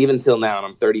been even till now, and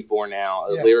I'm 34 now.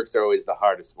 Yeah. Lyrics are always the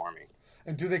hardest for me.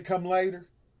 And do they come later?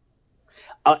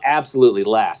 Absolutely,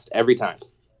 last every time.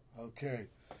 Okay.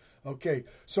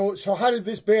 So how did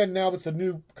this band, now with the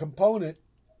new component,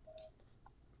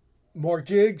 more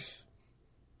gigs?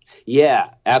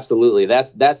 Yeah, absolutely.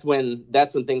 That's when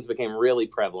things became really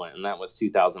prevalent, and that was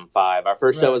 2005. Our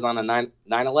first show was on a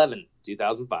 9/11,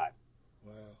 2005.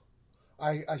 Wow.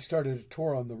 I started a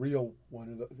tour on the real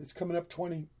one. It's coming up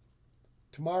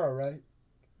tomorrow, right?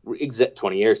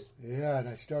 20 years. Yeah, and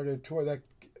I started a tour that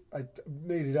I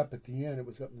made it up at the end. It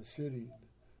was up in the city.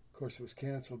 Of course, it was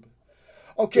canceled.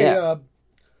 But, okay, yeah.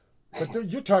 But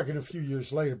you're talking a few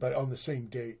years later, but on the same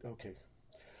date. Okay.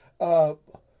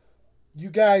 You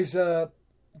guys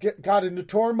got into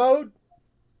tour mode?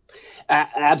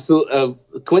 Absolutely.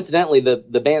 Coincidentally,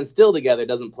 the band's still together.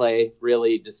 Doesn't play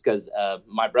really, just because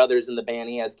my brother's in the band.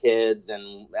 He has kids,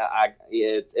 and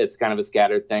it's kind of a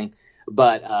scattered thing.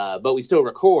 But we still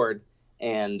record,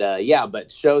 and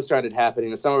but shows started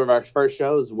happening. Some of our first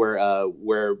shows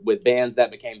were with bands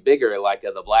that became bigger, like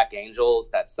the Black Angels,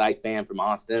 that psych band from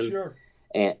Austin. Sure.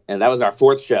 And that was our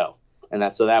fourth show.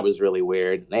 And so that was really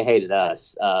weird. They hated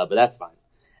us, but that's fine.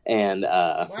 And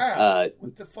wow,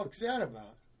 what the fuck's that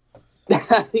about?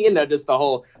 Just the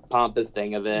whole pompous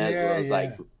thing of it. Yeah, it was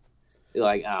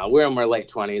like, we're in our late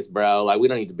 20s, bro. Like, we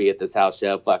don't need to be at this house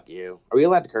show. Fuck you. Are we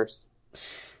allowed to curse?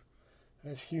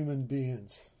 As human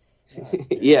beings.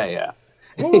 Yeah.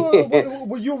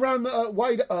 Were you around the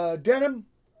white denim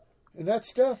and that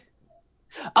stuff?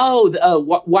 Oh,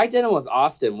 White Denim was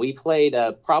Austin. We played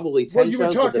probably 10 shows. Well, you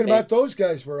were talking about those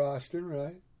guys were Austin,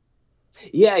 right?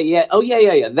 Yeah. Oh,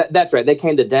 yeah. That's right. They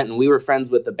came to Denton. We were friends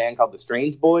with a band called the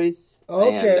Strange Boys.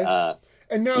 Okay.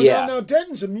 And now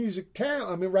Denton's a music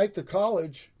town. Right? The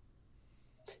college.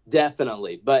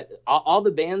 Definitely. But all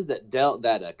the bands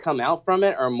that come out from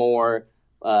it are more,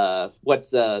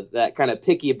 that kind of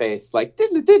picky bass, like,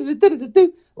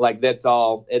 like that's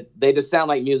all. They just sound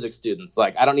like music students.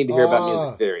 Like, I don't need to hear about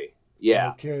music theory.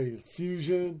 Yeah. Okay.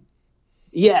 Fusion.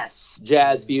 Yes.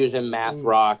 Jazz, fusion, math,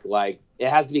 rock. Like, it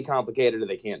has to be complicated or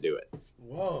they can't do it.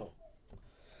 Whoa.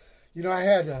 I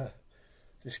had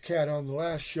this cat on the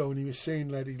last show, and he was saying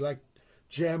that he liked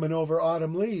jamming over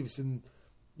Autumn Leaves, and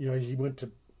he went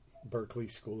to Berkeley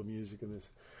School of Music and this.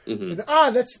 Mm-hmm.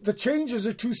 And that's the changes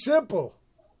are too simple.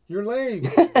 You're lame.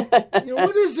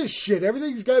 What is this shit?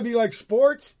 Everything's got to be like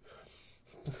sports.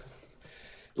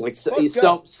 Like so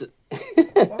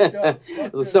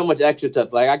much extra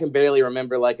stuff. Like, I can barely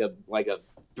remember like a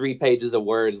 3 pages of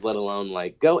words, let alone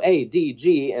like go A D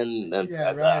G and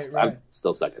right. I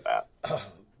still suck at that.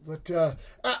 But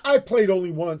I played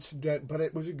only once, but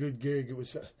it was a good gig. It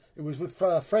was with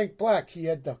Frank Black. He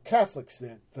had the Catholics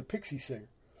then, the Pixie singer.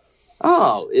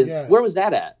 Oh, where was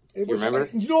that at? You was, remember?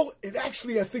 It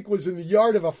actually, I think, was in the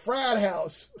yard of a frat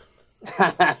house.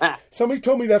 Somebody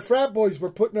told me that frat boys were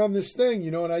putting on this thing,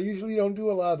 and I usually don't do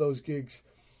a lot of those gigs.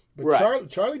 But right.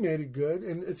 Charlie made it good,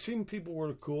 and it seemed people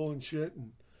were cool and shit,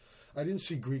 and I didn't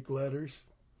see Greek letters.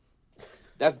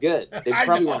 That's good. They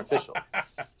probably weren't official.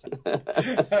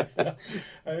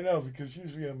 I know, because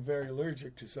usually I'm very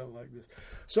allergic to something like this.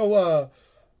 So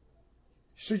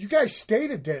you guys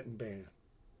stayed a Denton band.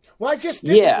 Well, I guess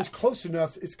Denton was close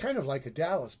enough. It's kind of like a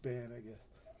Dallas band, I guess.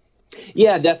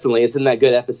 Yeah, definitely. It's in that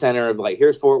good epicenter of like,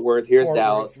 here's Fort Worth, here's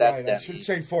Dallas, that's right. Denton. I should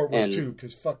say Fort Worth too,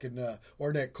 because fucking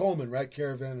Ornette Coleman, right?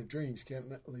 Caravan of Dreams, can't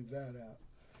leave that out.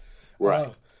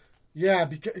 Right. Yeah,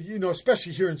 because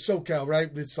especially here in SoCal,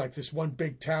 right? It's like this one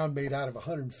big town made out of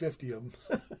 150 of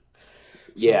them.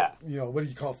 Yeah. What do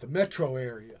you call it? The metro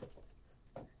area.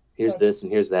 Here's this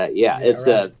and here's that. Yeah, it's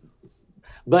right.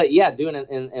 but yeah, doing it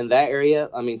in that area.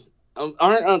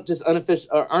 aren't just unofficial,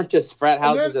 aren't just frat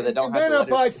houses that don't have then the up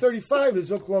by letters? 35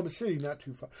 is Oklahoma City, not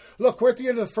too far. Look, we're at the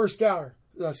end of the first hour.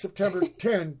 September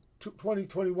 10,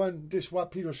 2021, Dish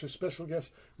Watt Pedro Show, special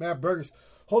guest, Matt Burgess.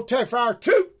 Hold tight for hour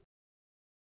 2.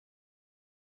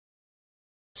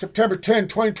 September 10,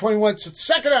 2021, it's the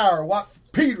second hour, Watt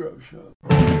Pedro Show.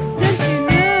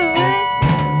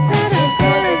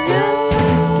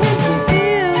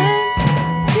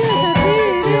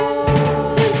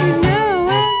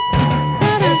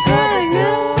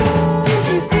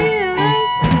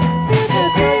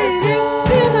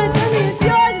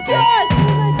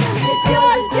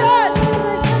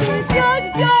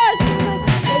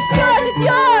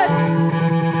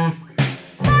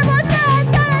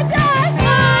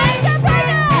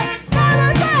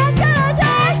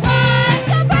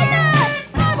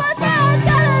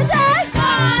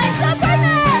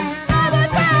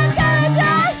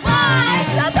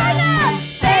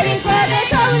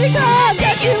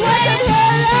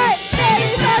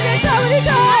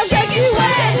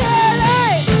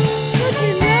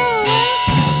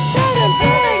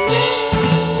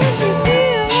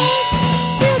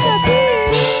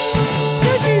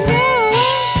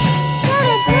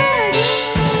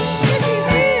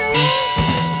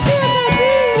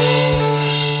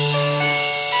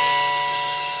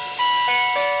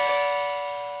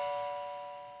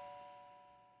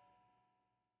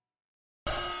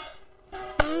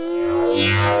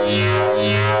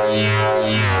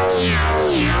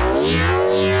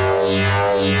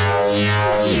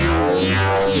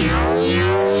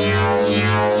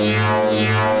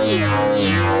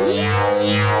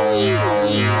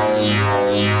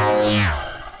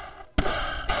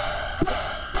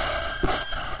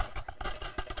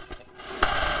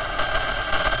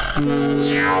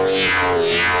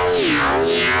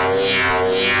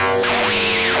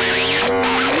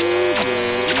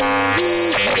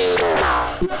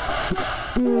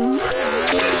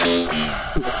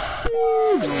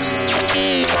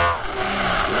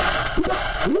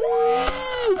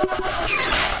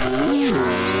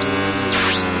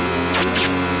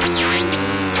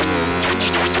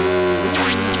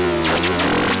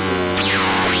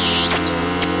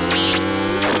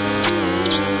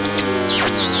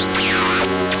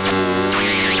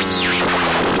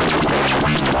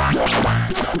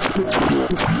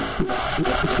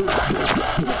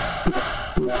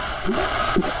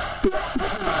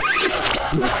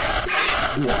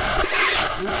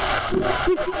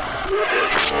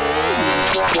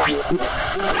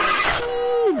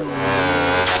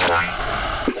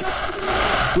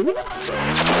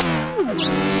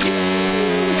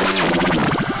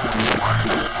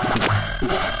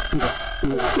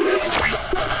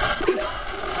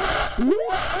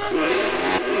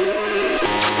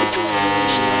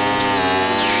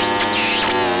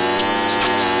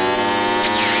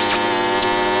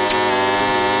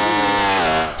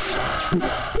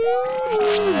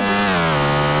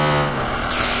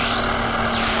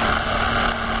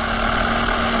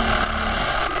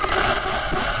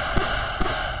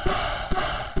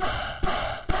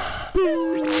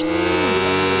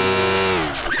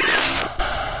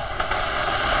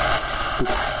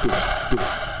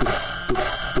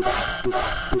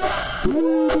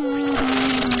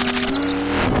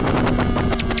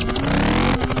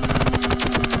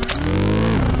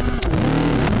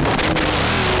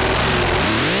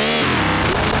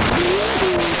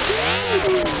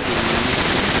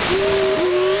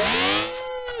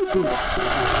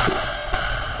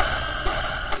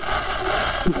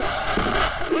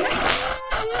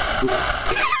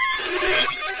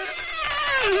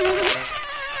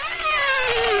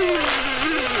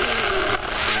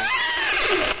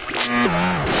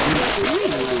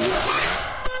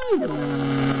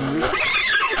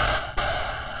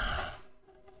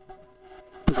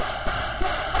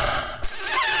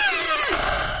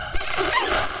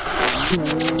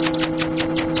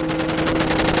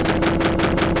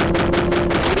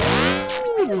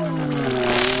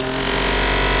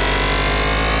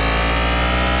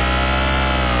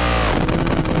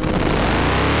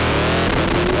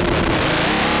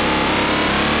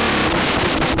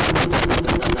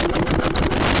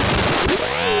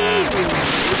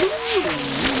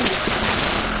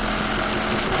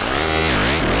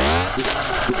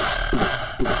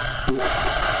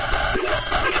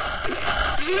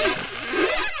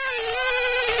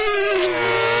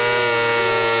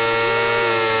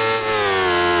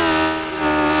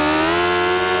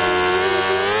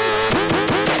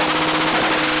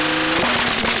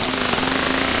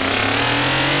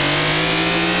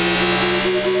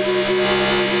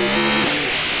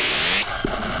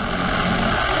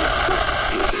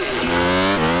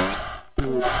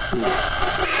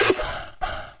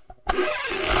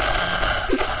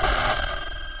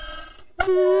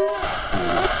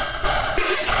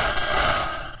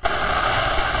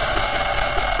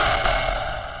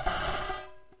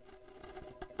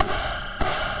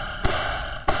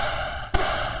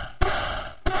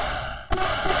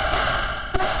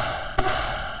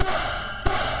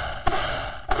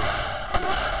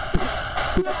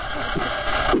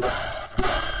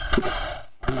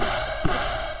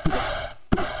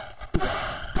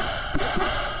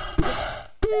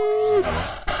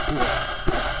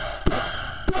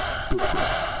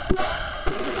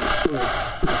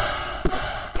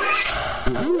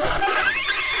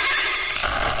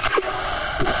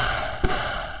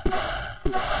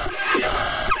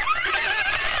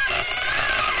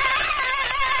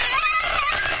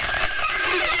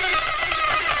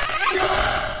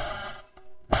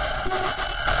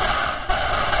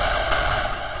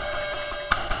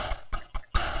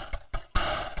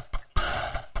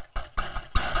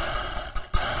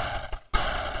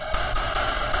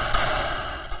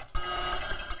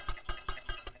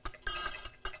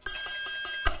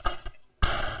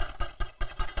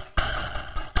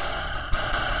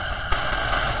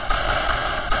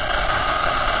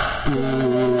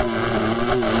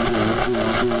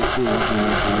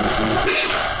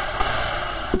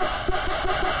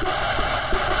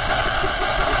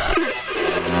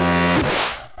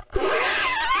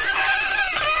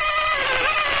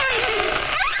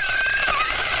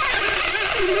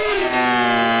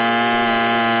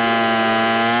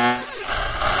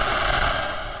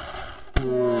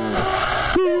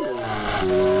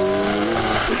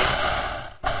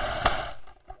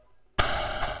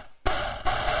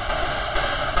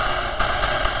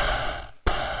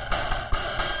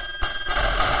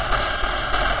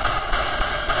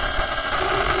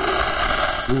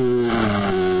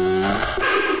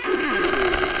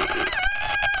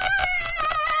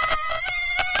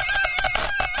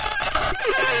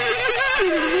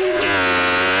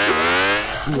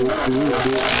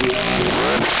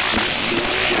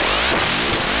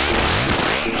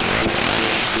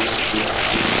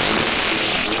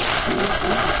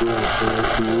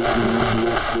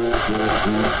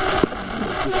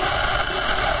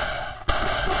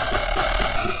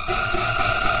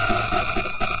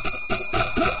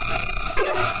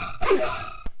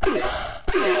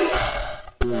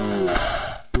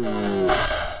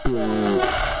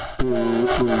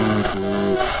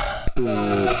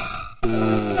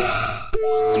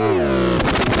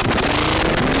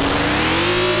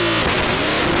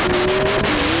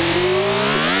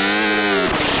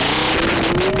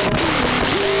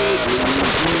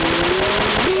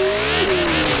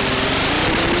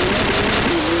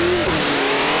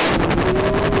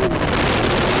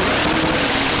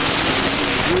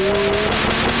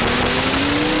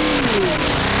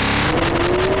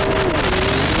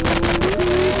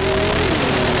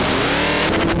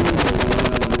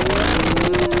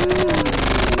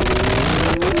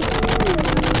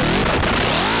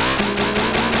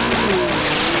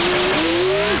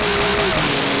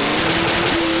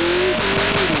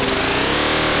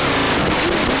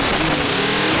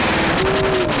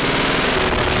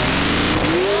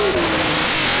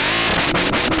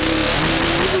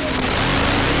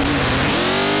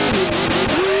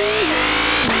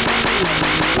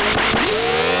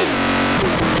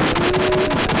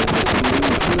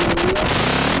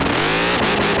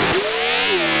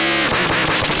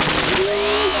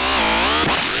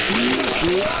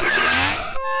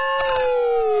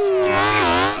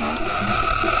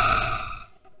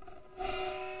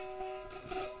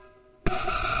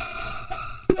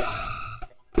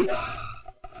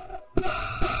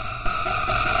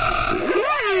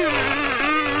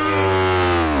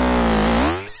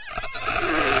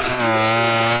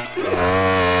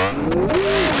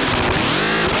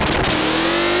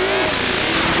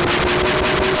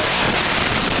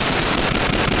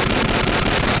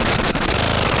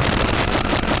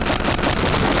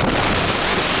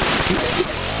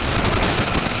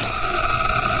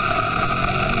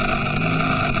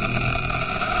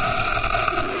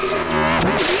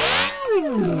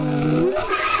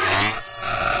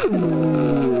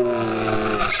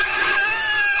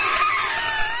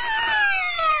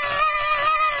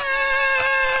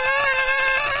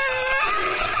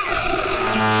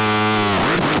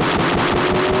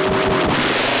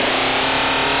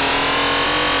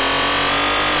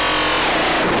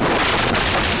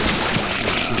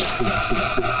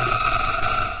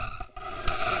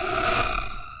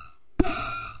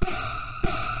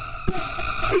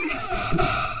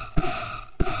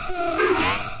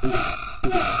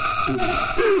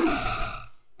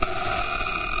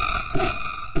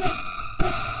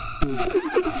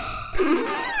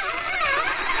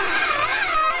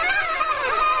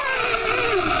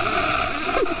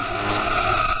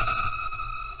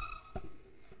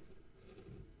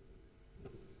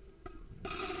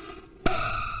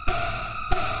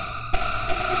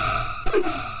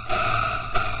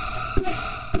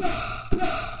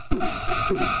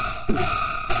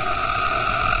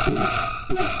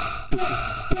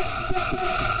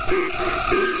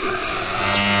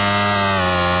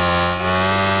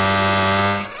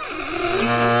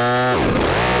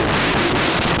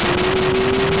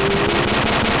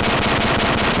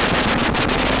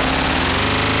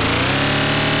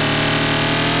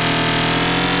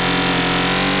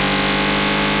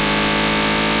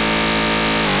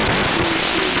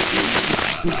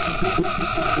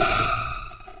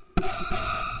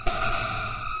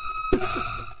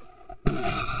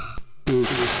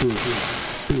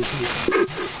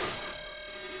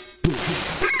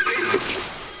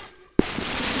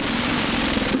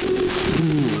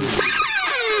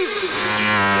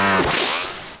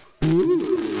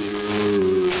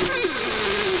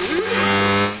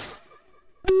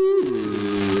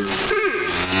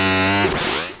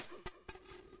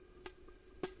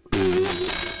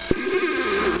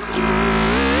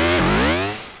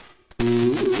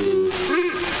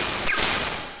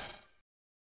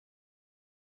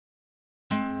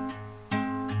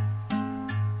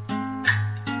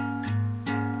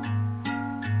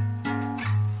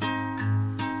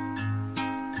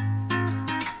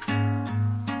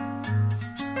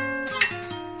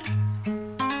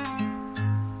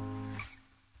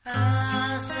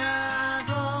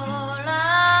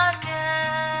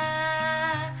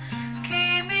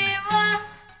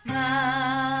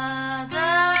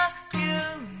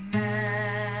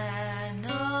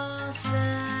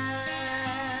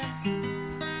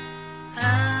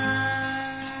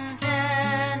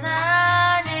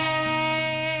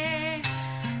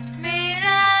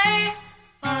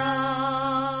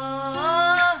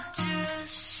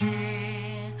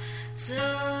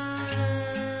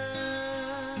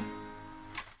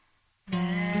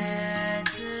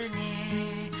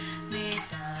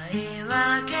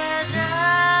 じ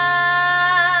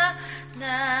ゃ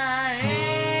ない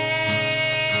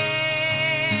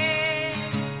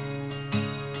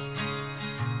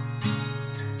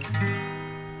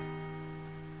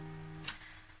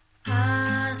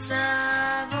朝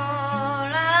ぼ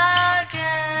らけ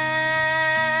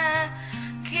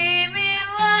君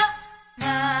はま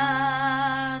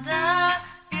だ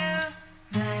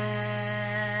夢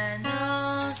の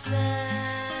せ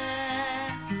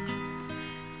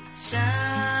シャ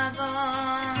ボン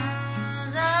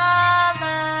玉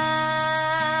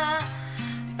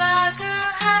爆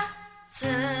発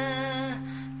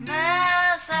目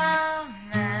覚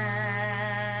め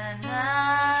な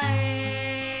い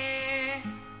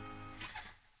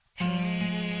光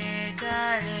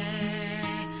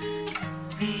飛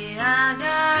び上が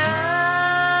る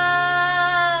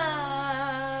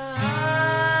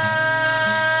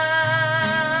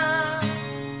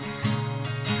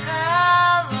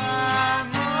川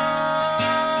も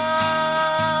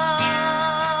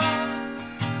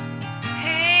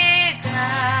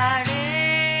光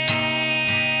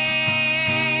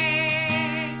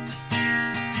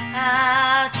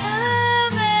集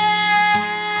め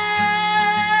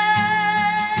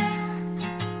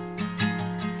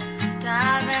溜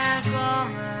め込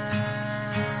む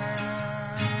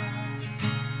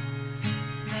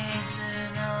水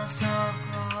の底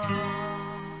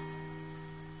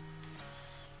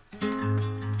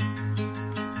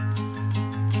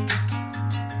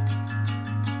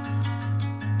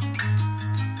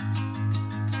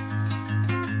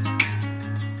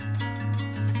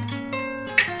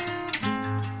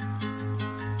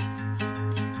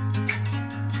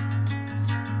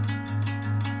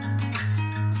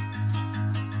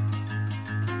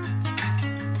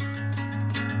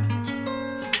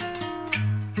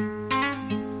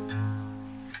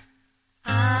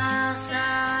朝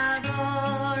ぼ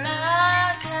ら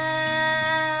け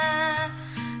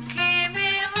君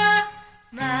は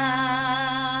ま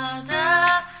だ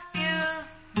夢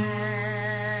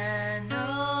の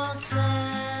せ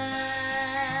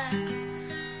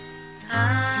ア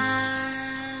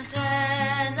ンテ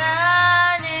ナ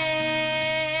に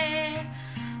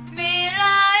未来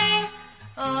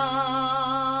を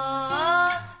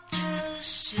注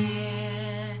視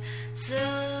する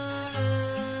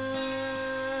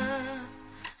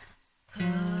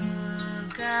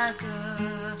深く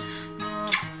潜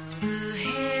る秘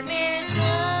密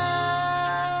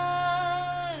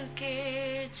基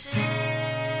地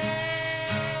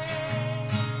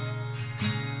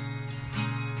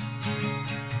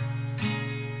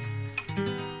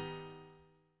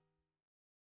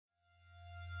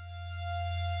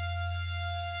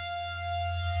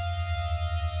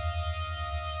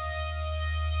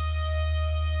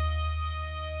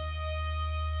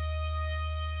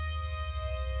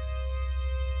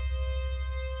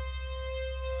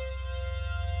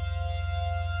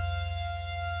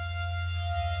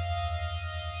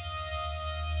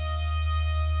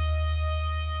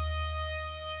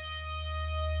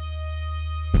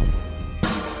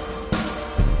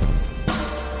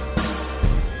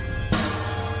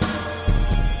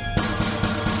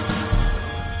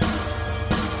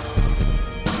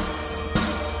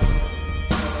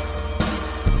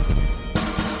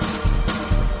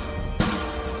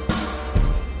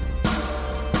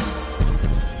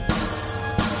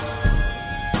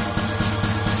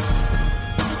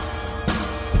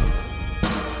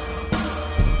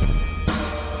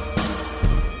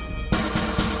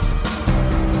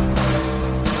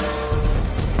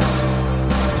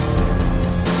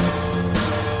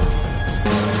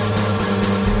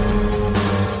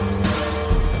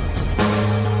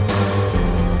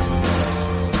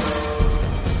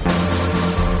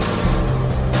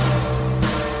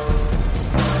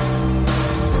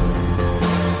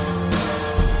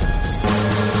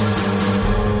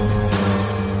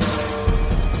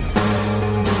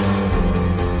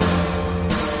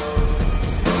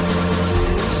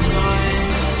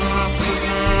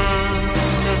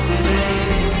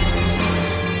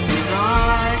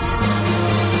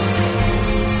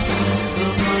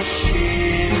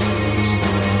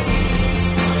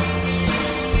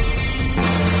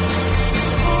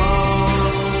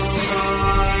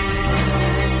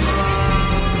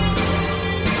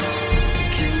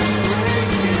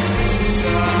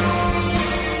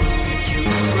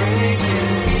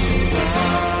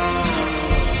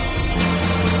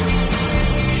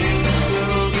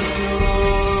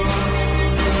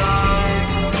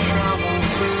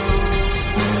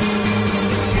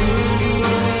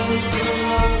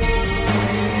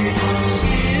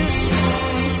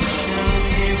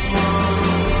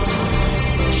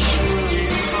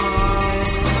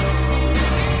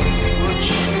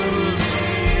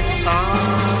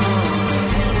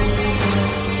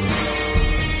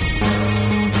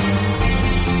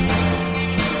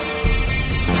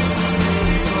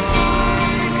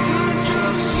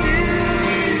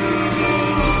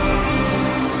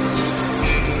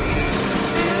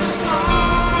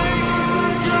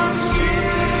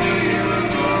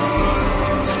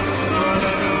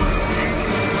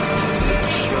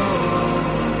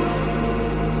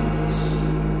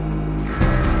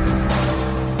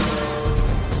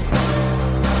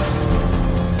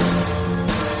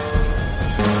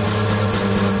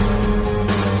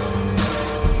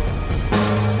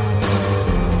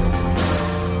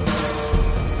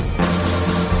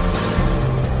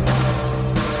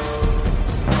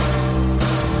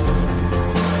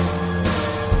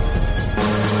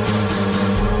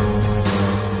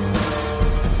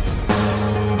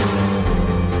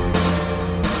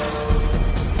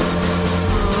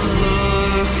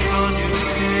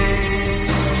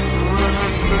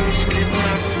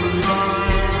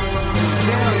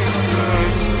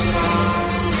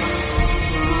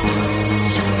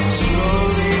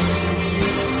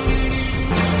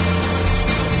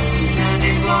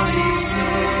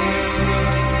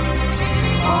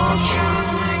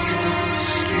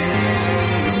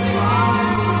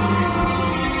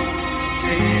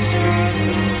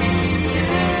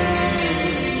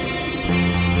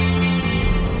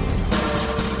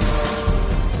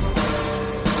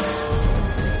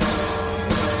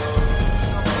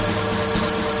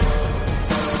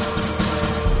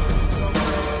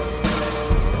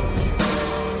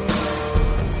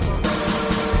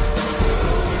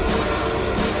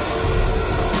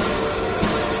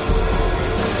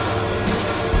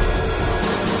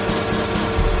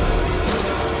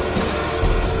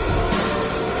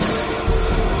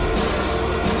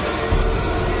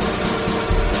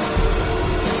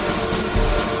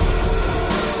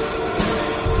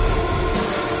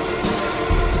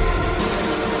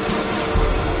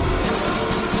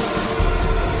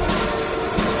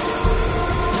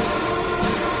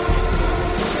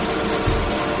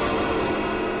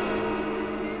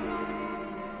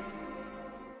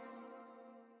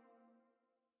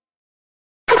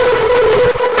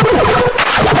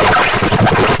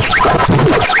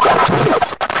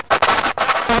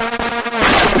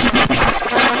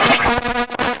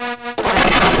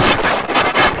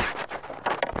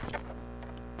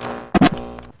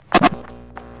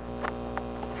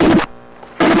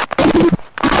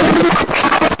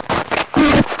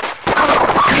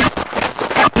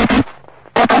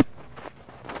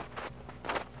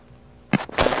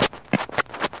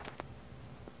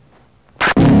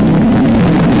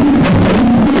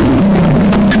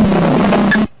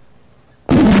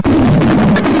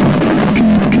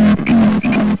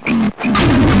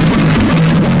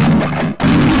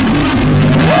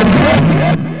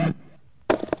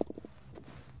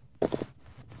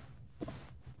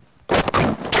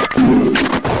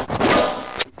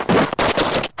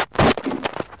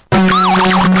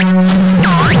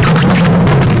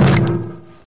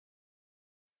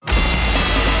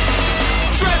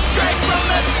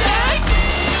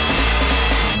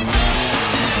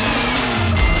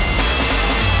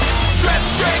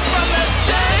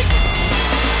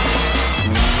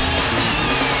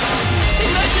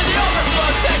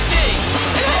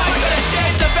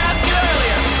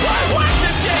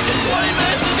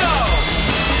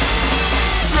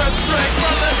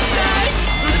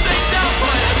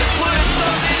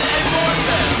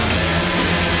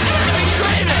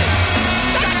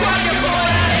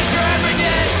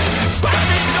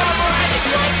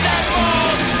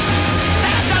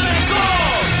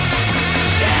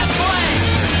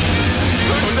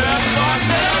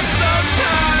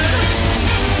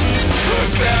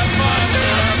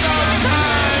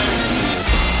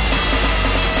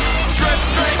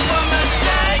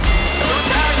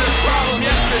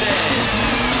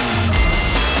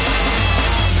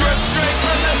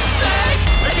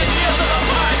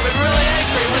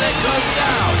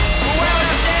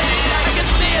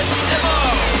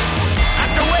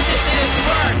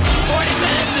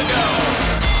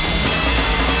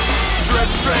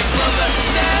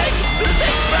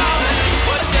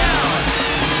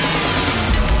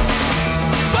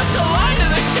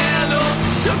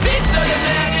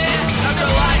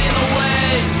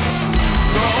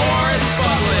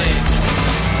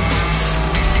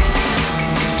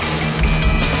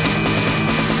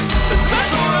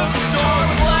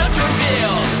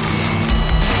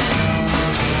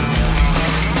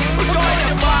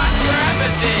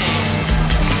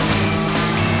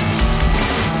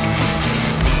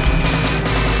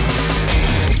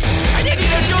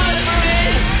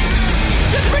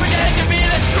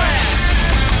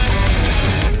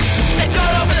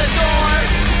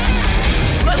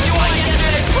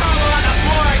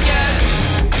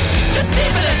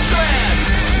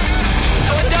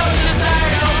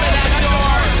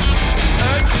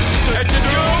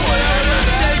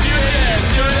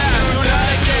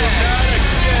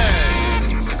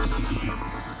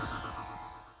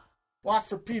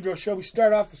For Pedro Show, we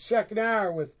start off the second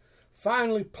hour with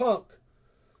Finally Punk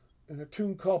and a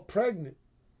tune called Pregnant,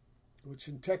 which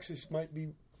in Texas might be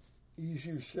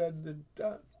easier said than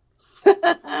done.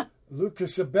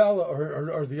 Lucas Abela,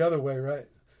 or the other way, right?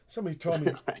 Somebody told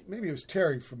me, maybe it was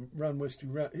Terry from Run Westy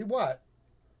Run. What?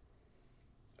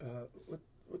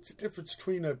 What's the difference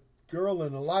between a girl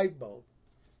and a light bulb?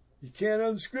 You can't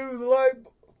unscrew the light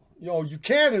bulb. You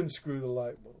can't unscrew the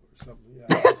light bulb. Something,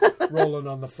 yeah, rolling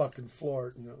on the fucking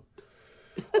floor,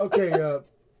 Okay,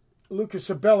 Lucas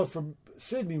Abela from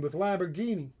Sydney with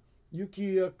Lamborghini,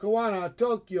 Yuki Kawana,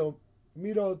 Tokyo,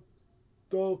 mitodokete,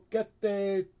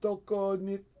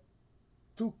 tokonituku.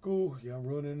 Yeah, I'm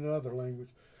ruining another language.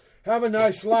 Have a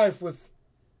Nice Life with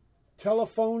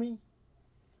Telefony,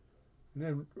 and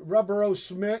then Rubber O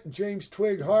Smith and James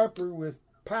Twig Harper with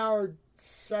Powered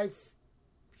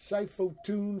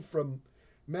Syphotooth from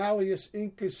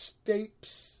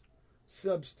malleus-incus-stapes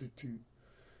substitute.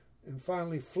 and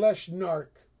finally flesh narc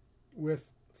with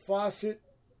faucet/cham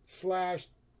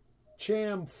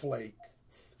flake.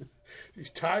 These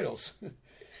titles.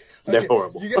 They're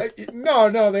horrible.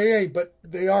 No, they ain't, but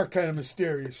they are kind of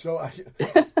mysterious. So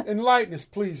enlighten us,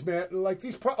 please, man. Like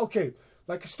these, okay,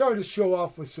 like I started to show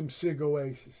off with some Sig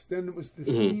Oasis. Then it was the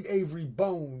Sweet Avery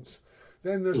Bones.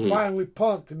 Then there's finally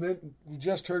Punk, and then we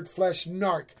just heard Flesh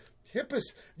Narc.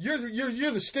 Hippus, you're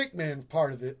the stick man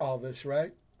part of all this,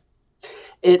 right?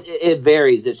 It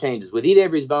varies. It changes. With Eat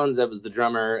Avery's Bones, I was the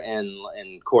drummer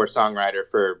and core songwriter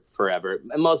for forever,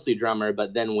 mostly drummer.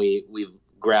 But then we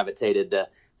gravitated to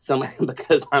someone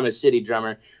because I'm a shitty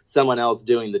drummer, someone else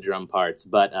doing the drum parts.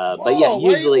 But yeah,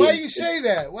 usually. Why you say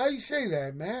that? Why you say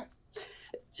that, Matt?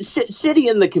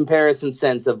 Shitty in the comparison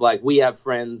sense of like we have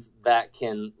friends that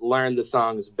can learn the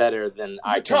songs better than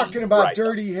I can. You're talking about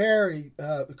Dirty Harry,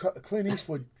 Clint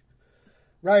Eastwood,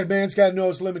 right? Man's got no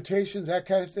limitations, that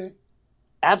kind of thing.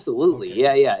 Absolutely,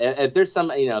 okay. Yeah. If there's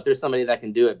somebody that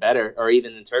can do it better or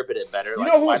even interpret it better, you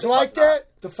know who was like that?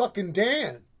 The fucking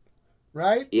Dan,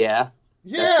 right? Yeah.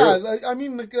 Yeah, I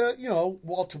mean,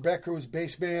 Walter Becker was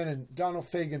bass man and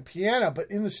Donald Fagen piano,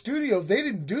 but in the studio, they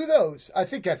didn't do those. I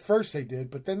think at first they did,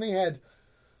 but then they'd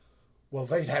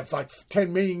have like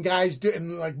 10 million guys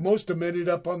doing, like most of them ended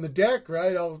up on the deck,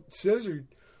 right? All scissored.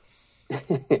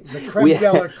 The creme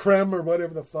de la creme or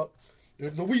whatever the fuck.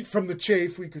 The wheat from the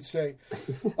chaff, we could say.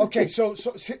 Okay, so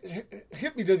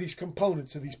hit me to these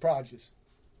components of these projects.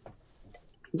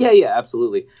 Yeah,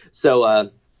 absolutely. So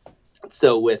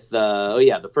with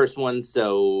the first one,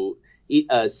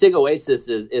 Sig Oasis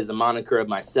is a moniker of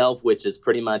myself, which is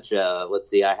pretty much let's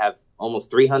see, I have almost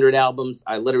 300 albums.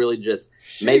 I literally just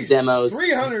make demos.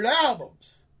 300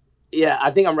 albums. Yeah,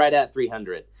 I think I'm right at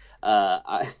 300.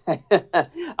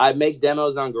 I make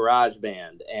demos on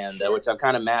GarageBand, and which I've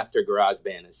kind of mastered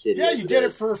GarageBand as shitty. Yeah, you get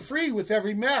it for free with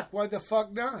every Mac. Why the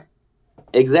fuck not?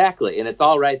 Exactly, and it's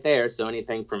all right there. So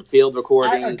anything from field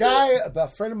recording. A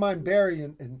friend of mine, Barry,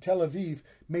 in Tel Aviv,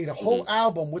 made a whole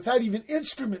album without even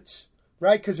instruments,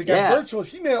 right? Because it got virtual.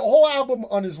 He made a whole album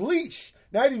on his leash,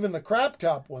 not even the crap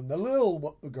top one, the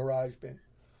little GarageBand.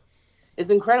 It's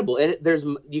incredible.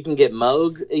 You can get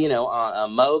Moog, a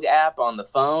Moog app on the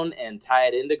phone and tie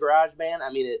it into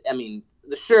GarageBand.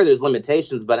 Sure, there's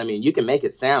limitations, but you can make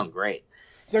it sound great.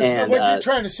 What you're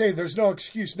trying to say, there's no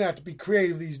excuse not to be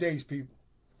creative these days, people.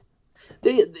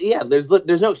 There's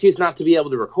no excuse not to be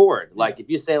able to record. Like if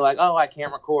you say like, oh, I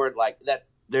can't record like that,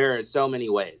 there are so many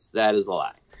ways. That is a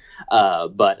lie.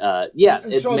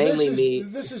 It's mainly me.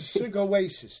 This is Sig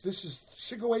Oasis.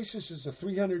 Sig Oasis is a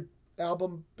 300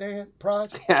 album band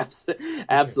project.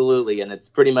 Absolutely, okay. And it's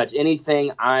pretty much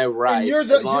anything I write. And you're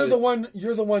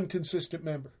the one consistent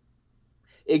member.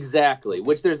 Exactly,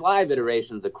 which there's live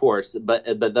iterations, of course, but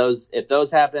if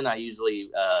those happen, I usually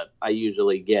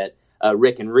get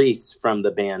Rick and Reese from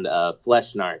the band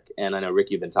Flesh Narc, and I know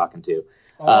Rick you've been talking to.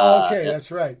 Oh, okay,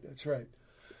 that's right.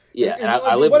 Yeah, and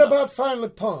I live. What about Finally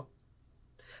Punk?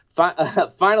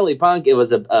 Finally Punk, it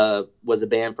was a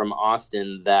band from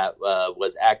Austin that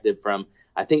was active from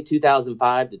I think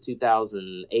 2005 to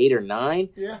 2008 or 9.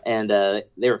 Yeah. And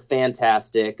they were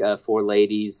fantastic, 4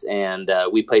 ladies, and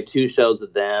we played 2 shows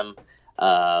with them,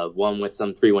 one with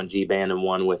some 3-1G band and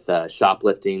one with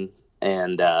Shoplifting.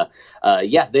 And they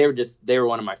were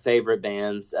one of my favorite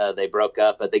bands. They broke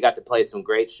up, but they got to play some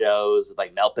great shows with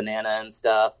like Mel Banana and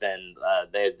stuff, and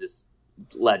they're just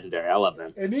legendary. I love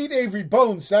them. And Eat Avery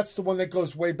Bones, that's the one that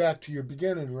goes way back to your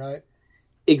beginning, right?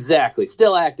 Exactly.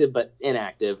 Still active, but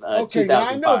inactive. Okay, now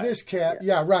I know this cat.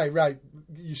 Yeah, right.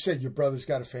 You said your brother's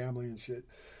got a family and shit.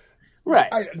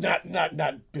 Right. Not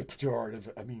pejorative.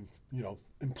 I mean,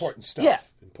 important stuff. Yeah.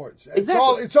 Important.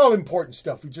 Exactly. It's all important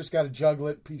stuff. We just got to juggle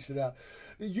it, piece it out.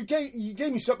 You gave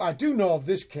me something. I do know of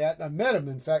this cat. I met him.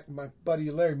 In fact, my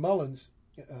buddy Larry Mullins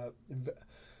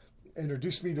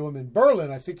introduced me to him in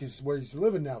Berlin. I think is where he's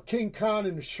living now. King Khan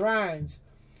in the Shrines.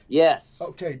 Yes.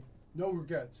 Okay. No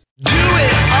regrets. Do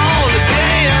it all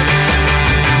again.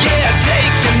 Yeah,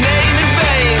 take your name in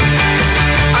vain.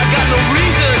 I got no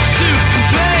reason to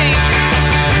complain,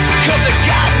 'cause I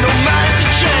got no mind to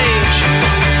change.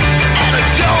 And I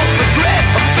don't regret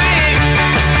a thing.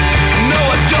 No,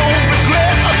 I don't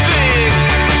regret a thing.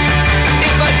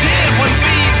 If I did, wouldn't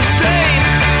be the same.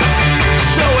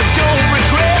 So I don't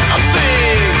regret a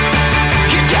thing.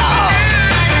 Guitar.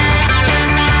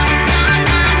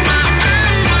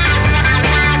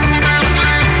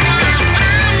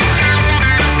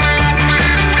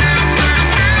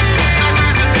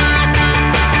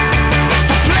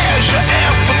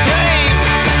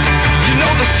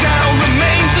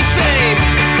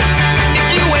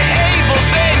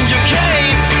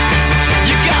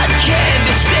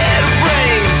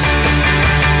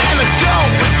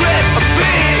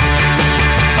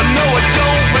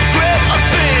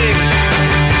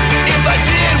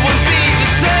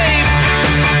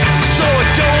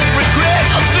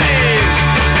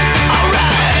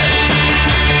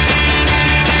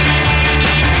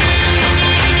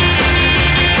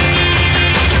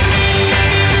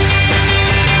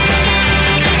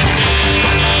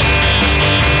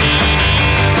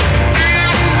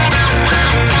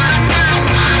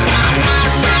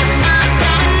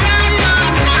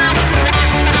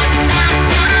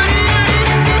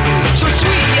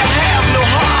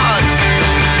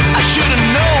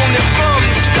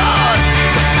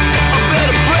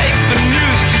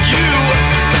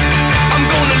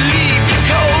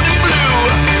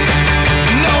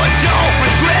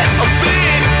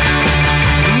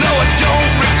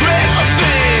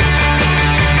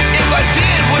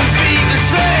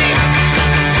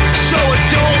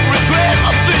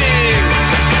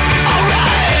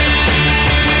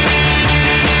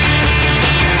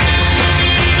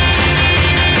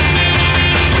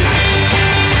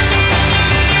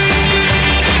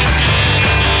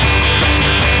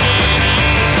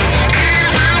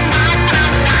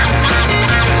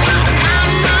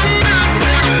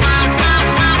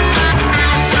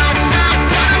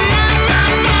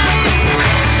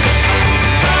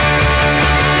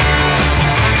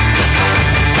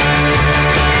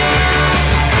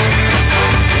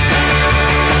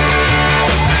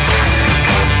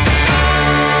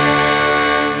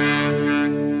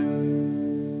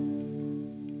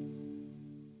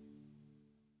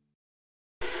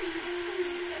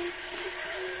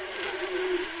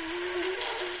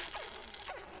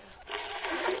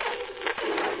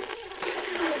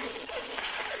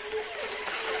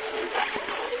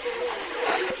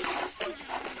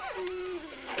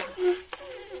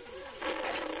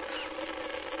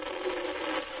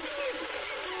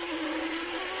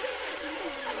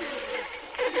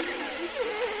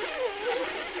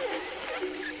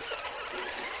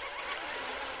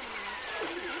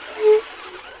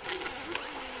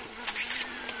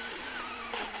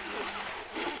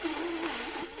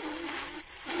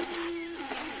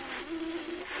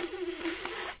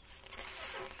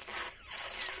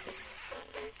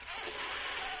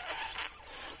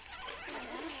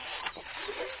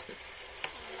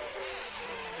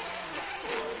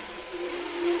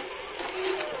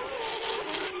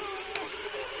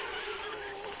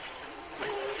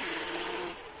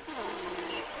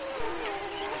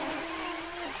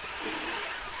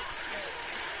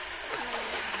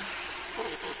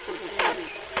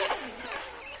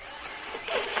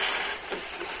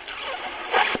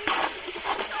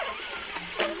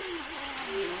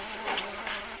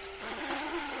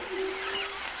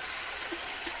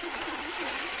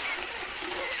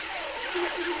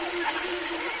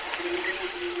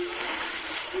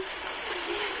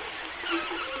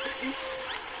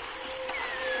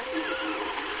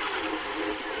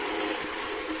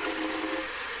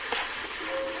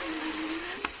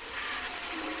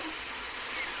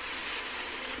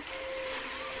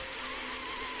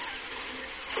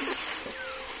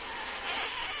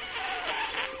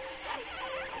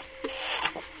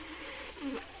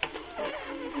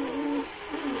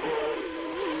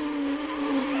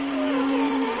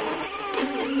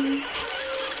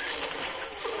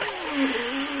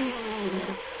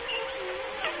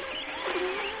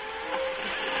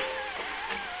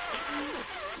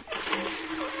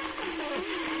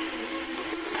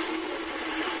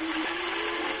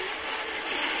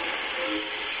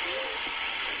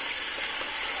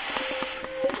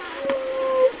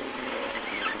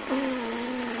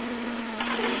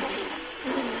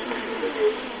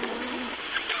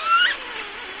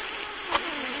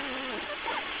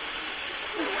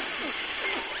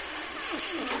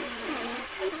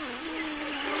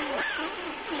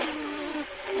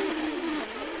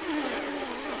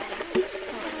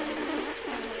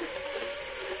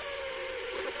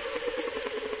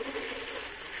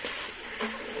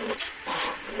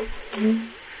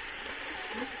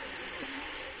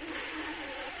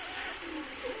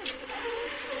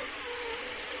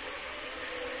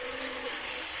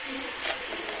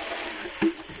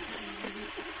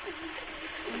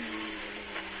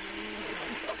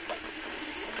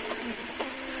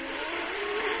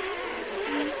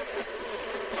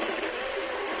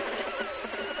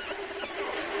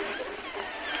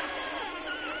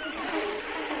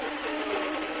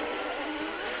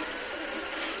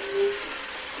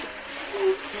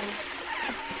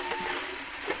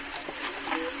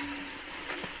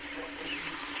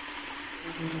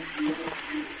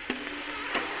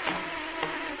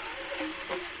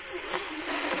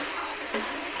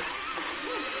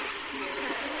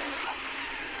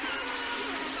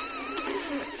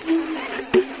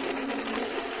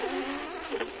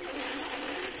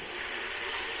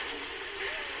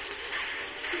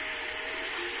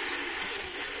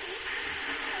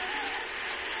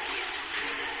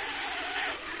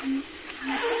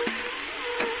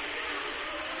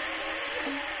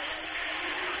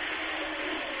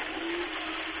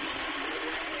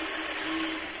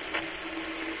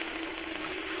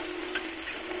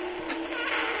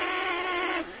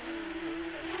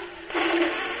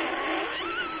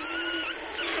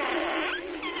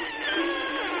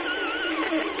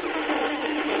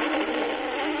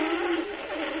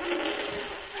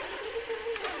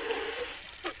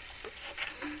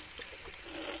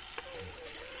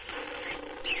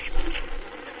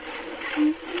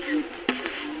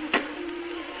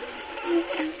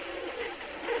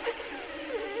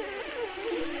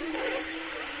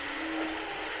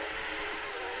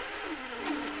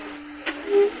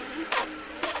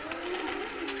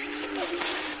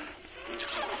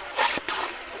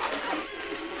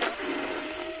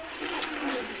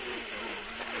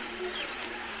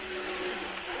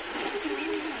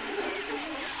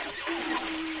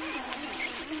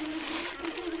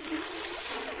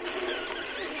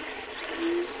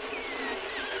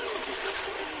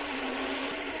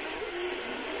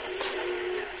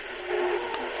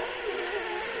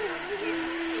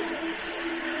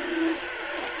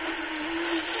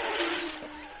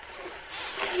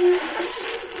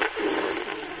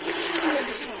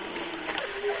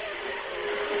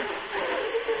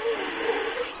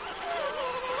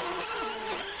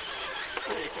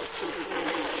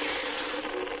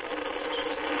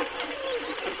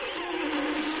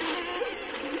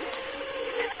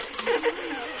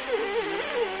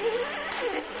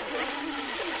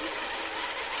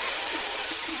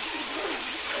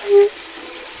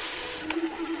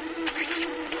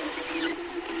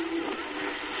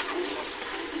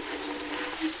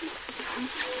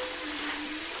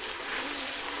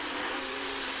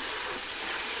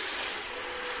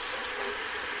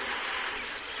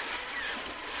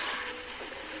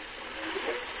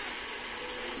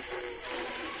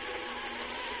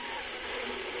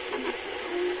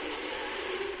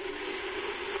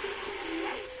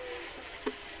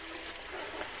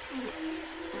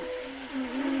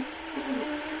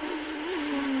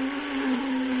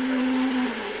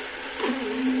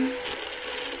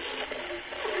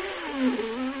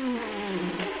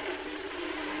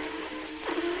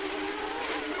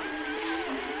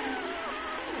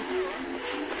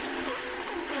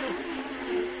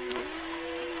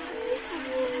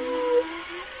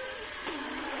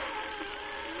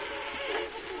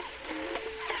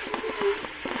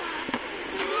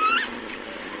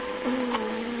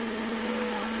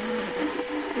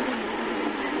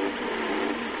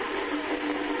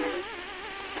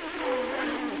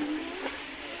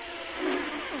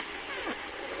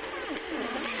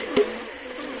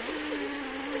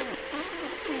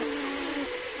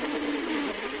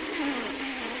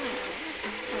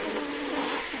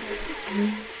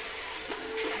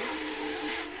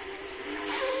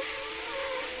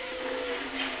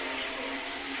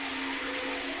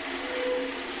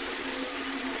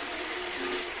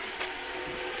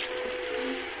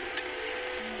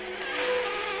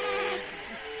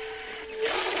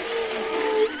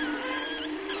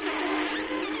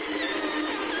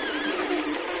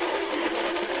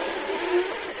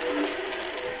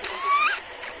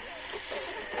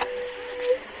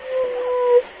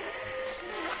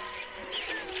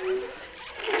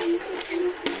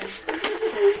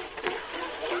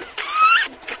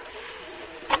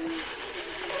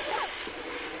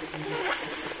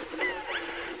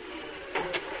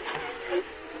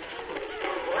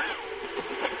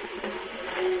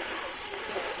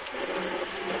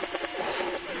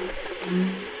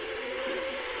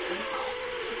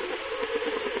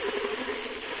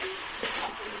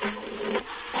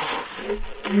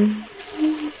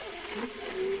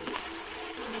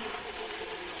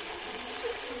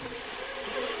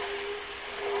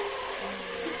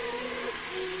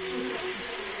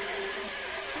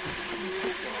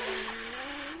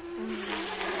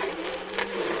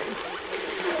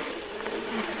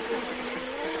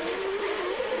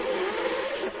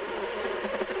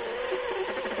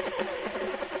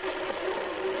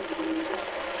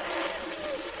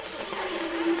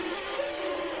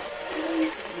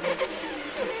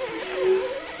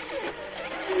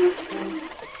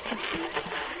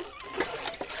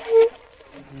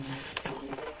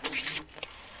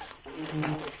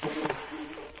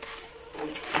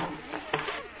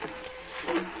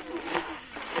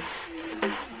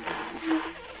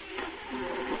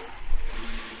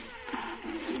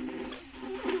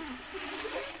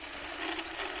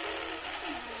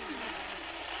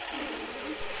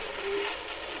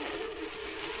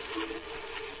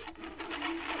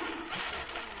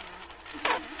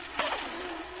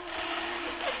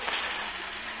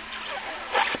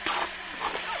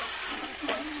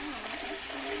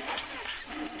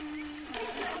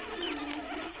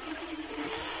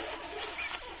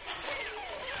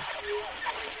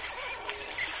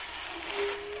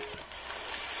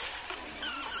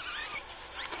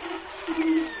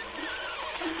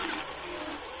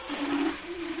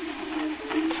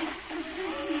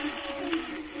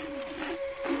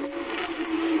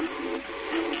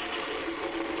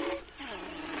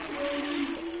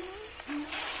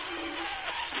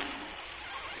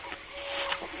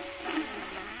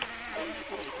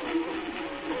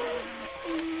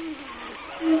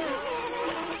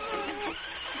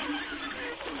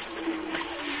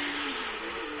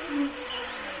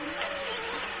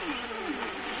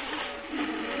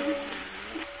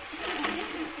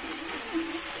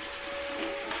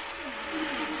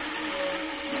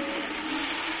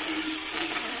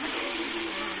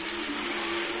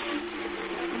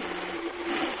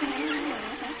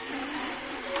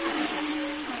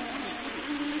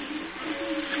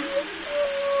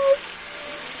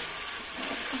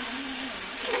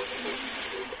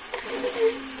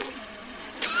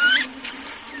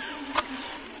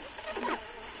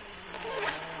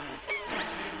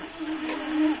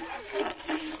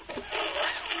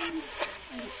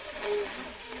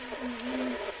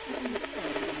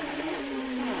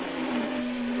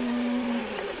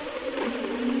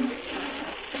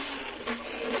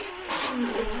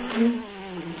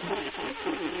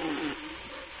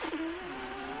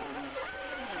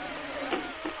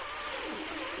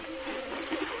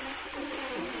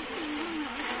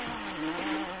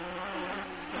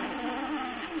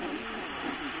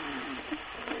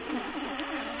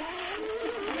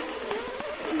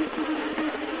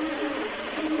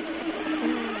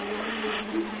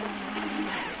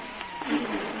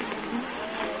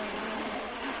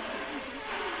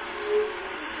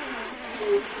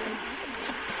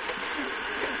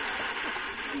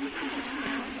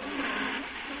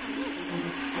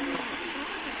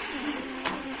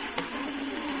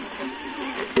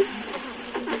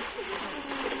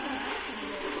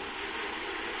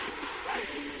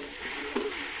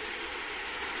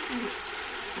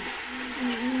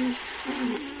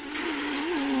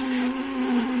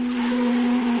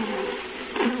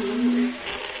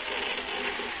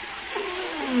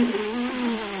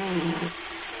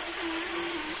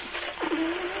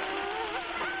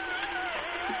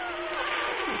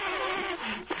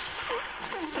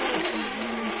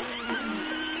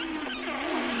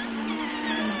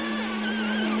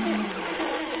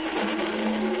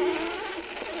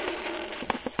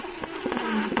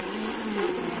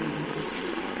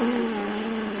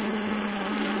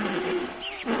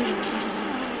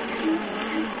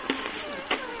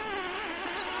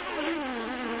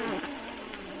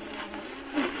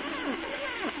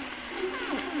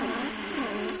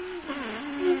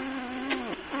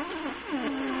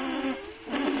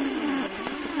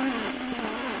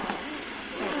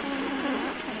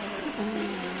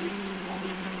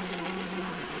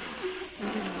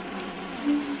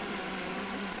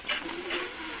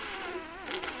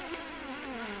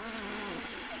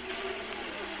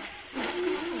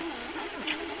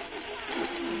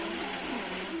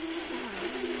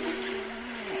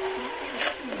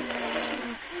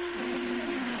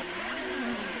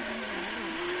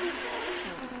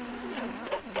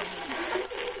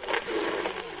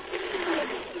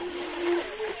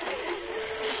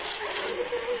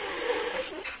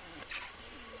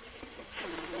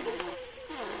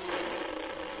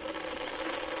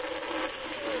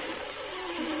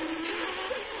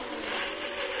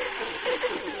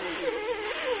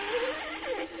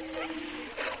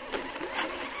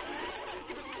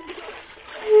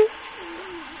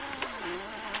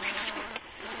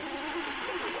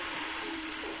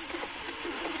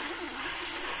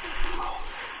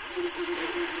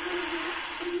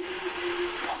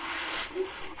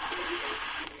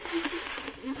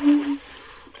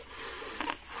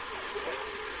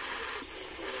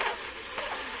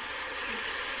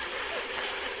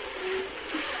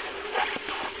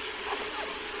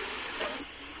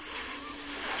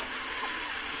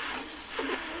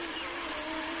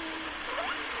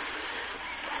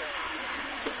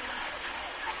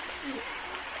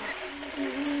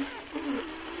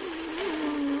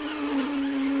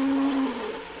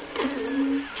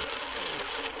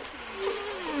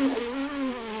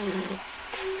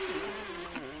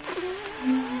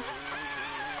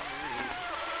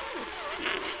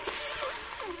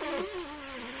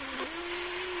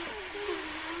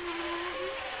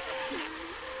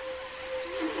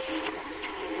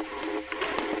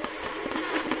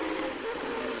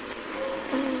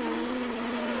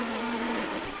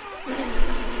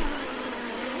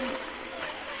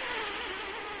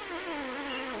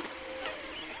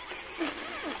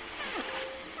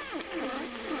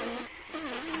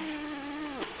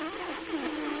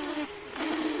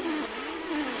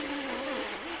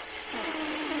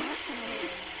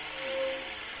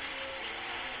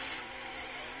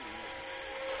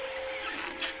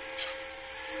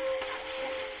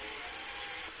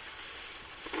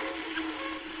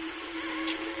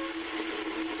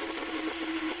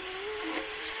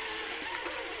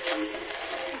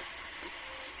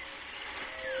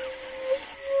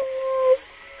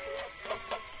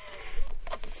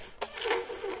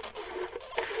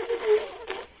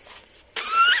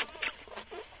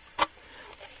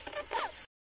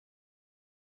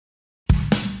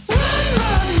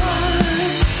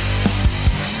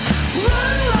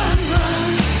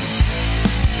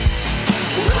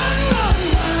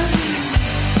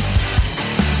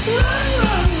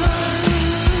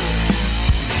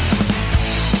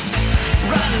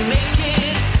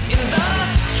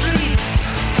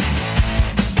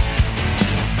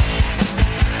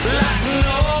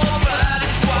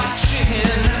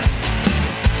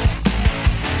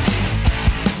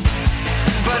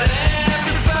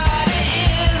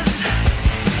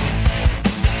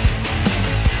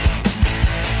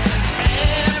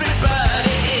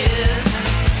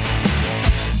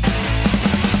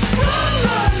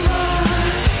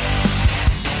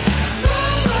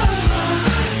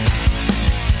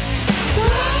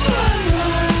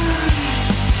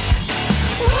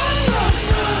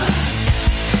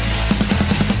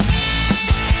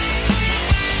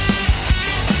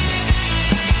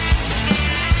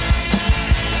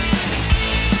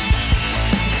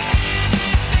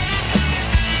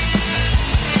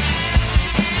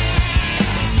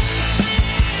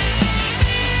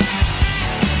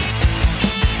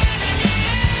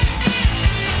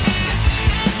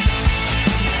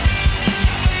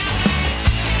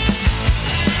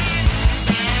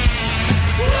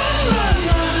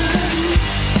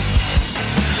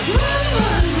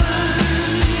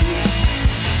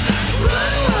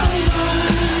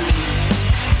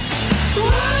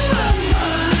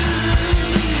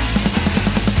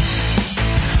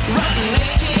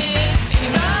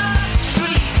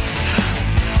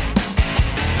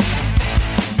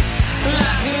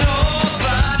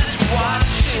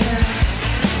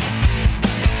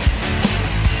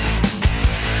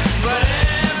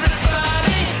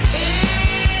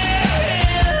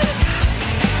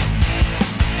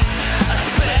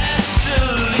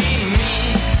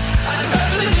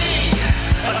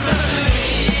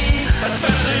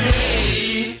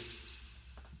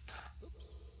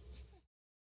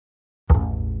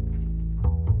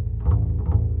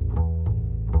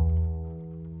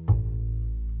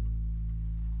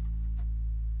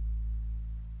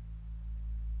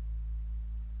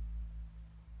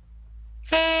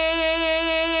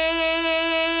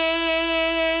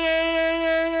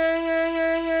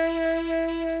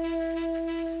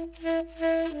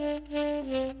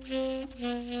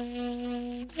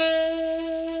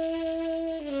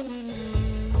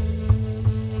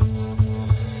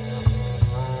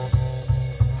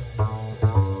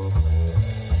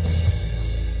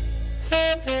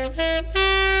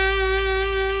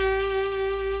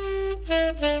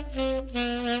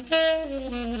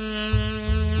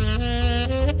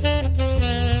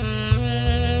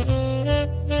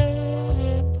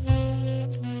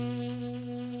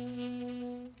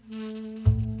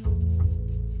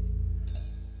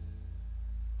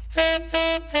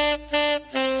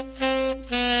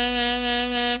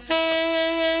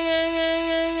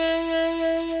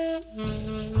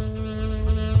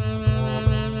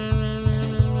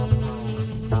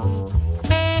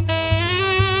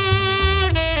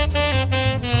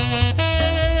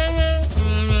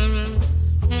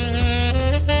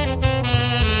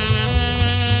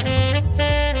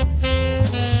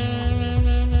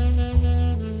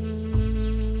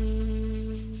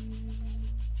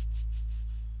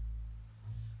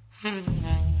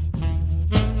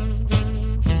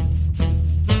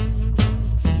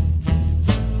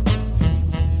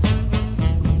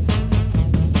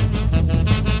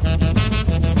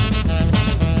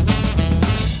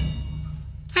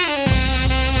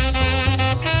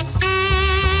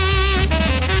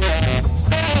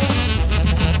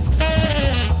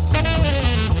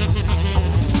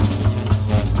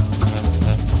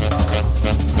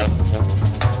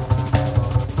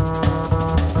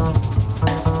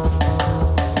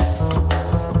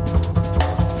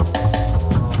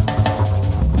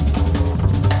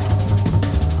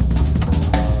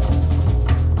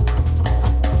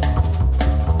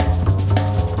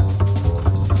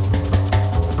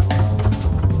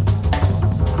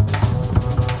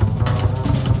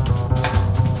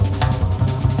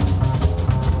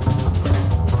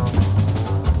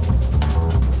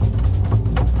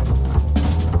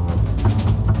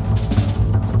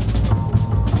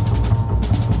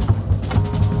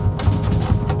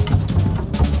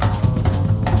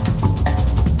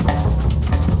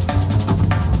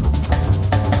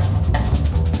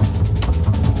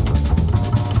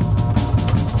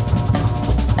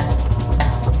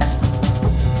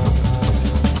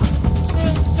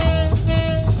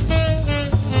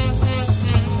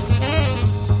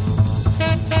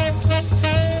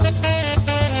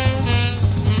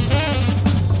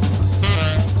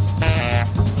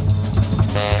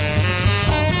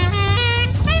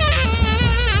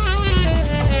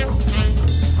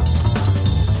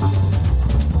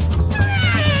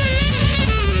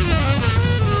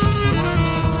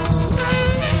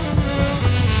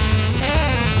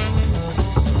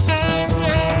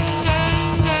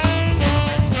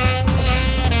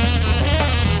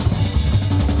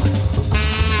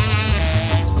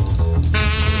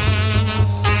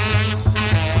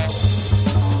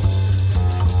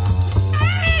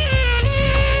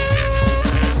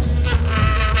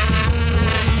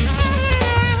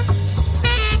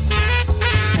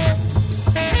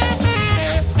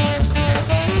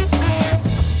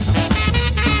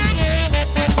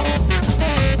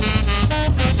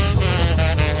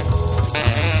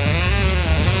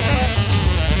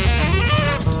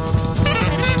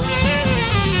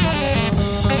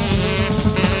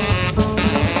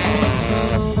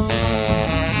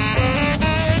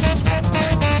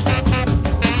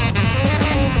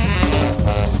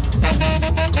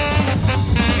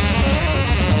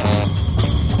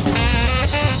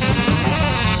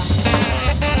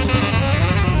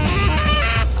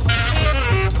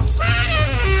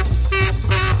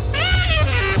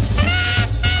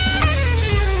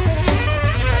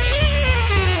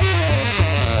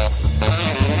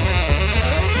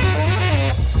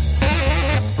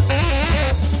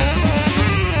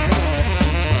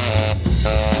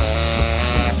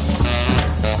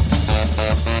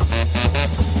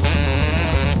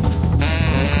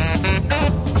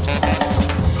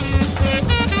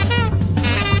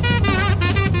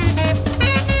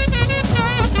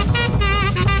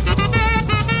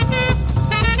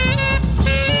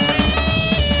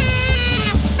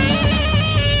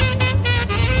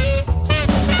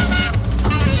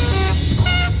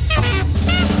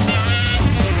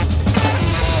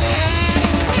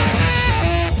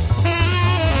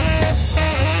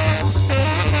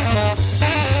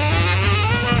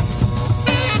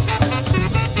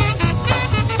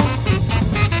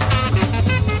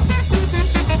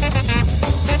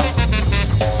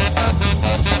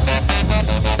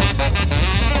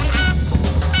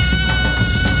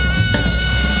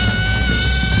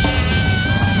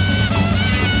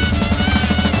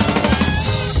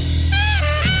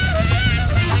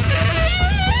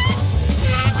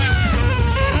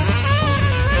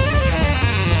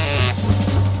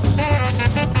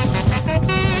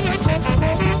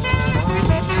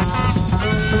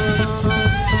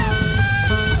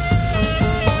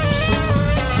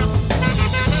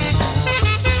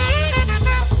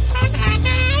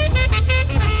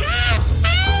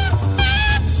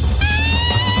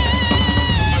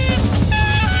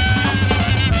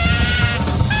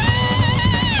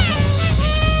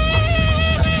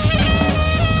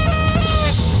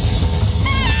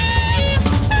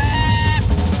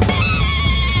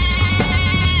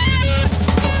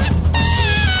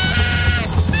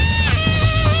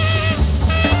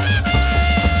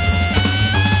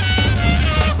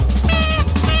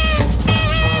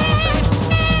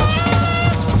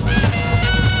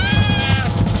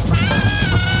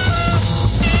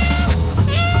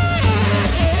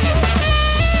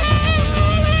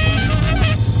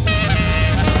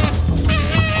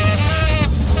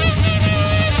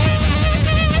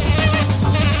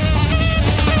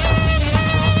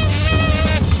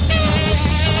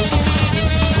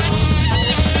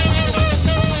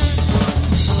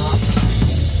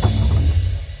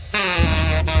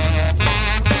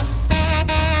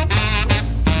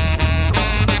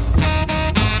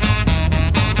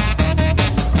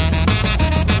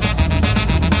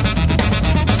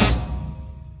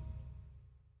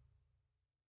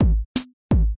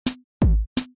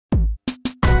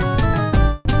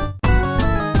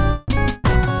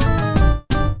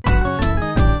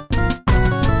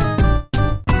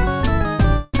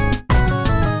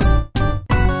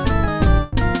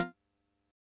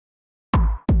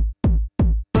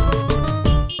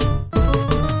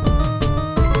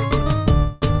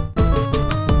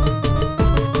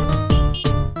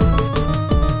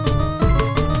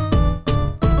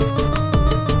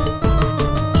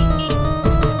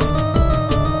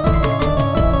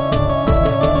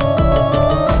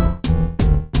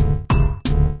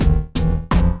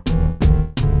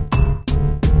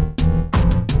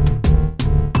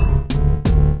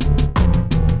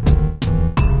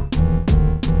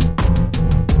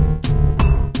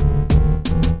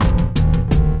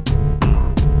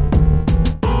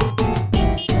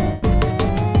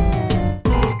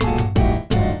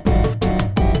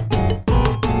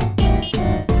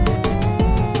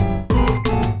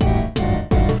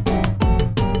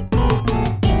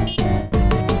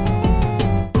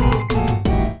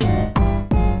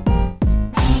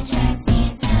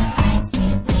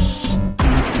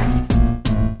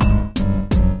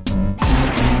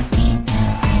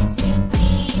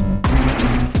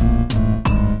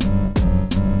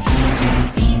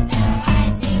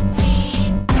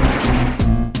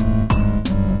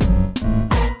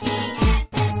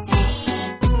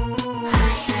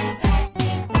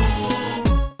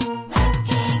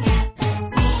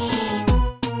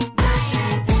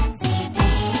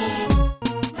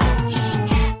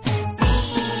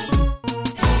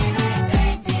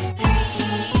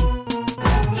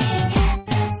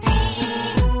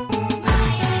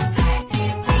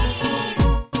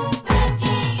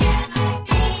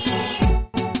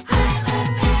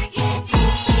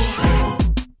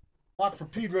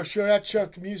 Pedro Show. That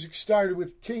chunk of music started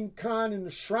with King Khan and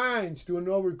the Shrines doing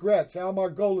No Regrets. Al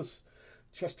Margolis,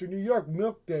 Chester, New York,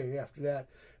 Milk Day after that.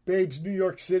 Babes, New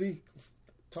York City.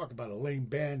 Talk about a lame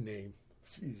band name.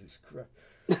 Jesus Christ.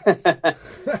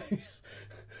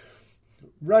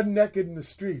 Run Naked in the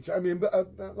Streets. I mean,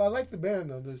 I like the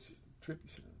band on this trippy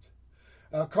sounds.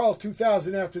 Carl,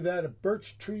 2000 after that. A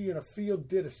birch tree in a field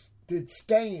did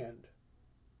stand.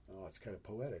 Oh, it's kind of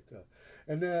poetic.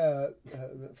 And the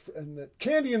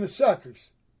Candy and the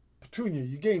Suckers. Petunia,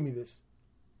 you gave me this.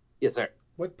 Yes, sir.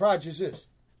 What project is this?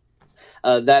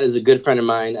 That is a good friend of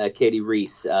mine, Katie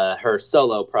Reese, her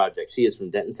solo project. She is from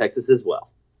Denton, Texas as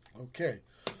well. Okay.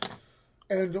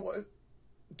 And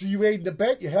do you aid and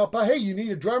abet? You help out? Hey, you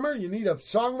need a drummer? You need a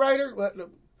songwriter?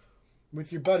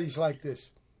 With your buddies like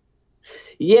this.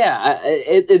 Yeah,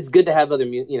 it's good to have other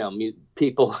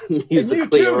people musically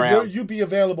and you too, around. You be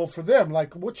available for them.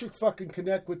 Like, what's your fucking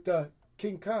connect with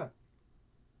King Khan?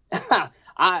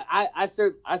 I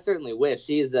certainly wish.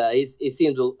 He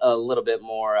seems a little bit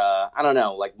more. I don't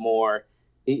know, like more.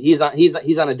 He's on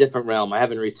a different realm. I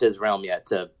haven't reached his realm yet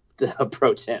to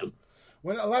approach him.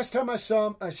 When last time I saw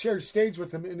him, I shared a stage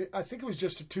with him, and I think it was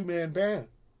just a 2-man band.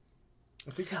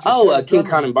 I think King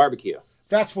Khan and Barbecue.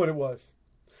 That's what it was.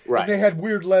 Right. And they had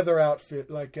weird leather outfit,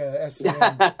 like S&M,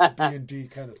 B&D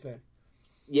kind of thing.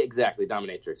 Yeah, exactly.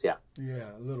 Dominatrix, yeah.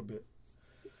 Yeah, a little bit.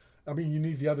 I mean, you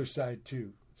need the other side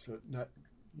too. So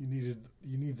you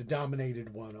need the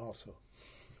dominated one also.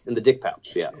 And the dick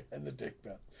pouch, yeah. And the dick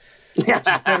pouch. Which is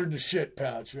better than the shit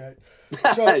pouch, right?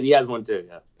 So, he has one too,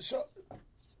 yeah.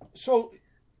 So,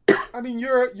 I mean,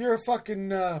 you're a fucking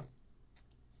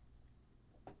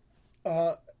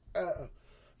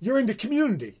you're into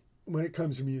community when it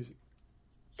comes to music.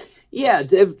 Yeah,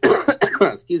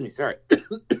 excuse me, sorry.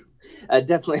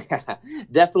 Definitely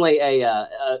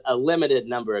a limited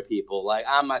number of people. Like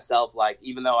I myself, like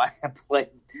even though I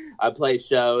play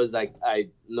shows, I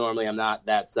normally am not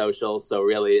that social. So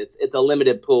really, it's a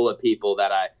limited pool of people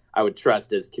that I would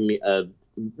trust as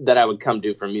that I would come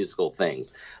to for musical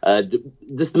things.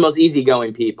 Just the most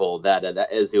easygoing people that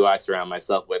is who I surround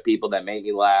myself with. People that make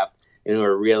me laugh and who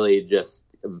are really just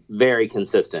very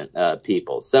consistent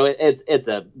people. So it's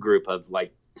a group of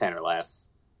like 10 or less.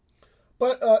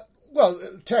 But well,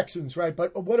 Texans, right?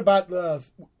 But what about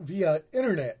via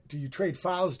internet? Do you trade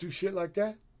files, do shit like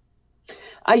that?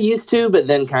 I used to, but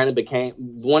then kind of became,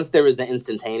 once there was the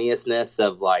instantaneousness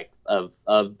of like of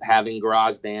having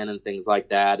GarageBand and things like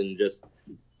that, and just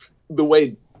the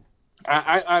way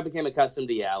I became accustomed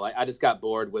to, like I just got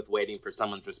bored with waiting for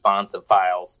someone's response of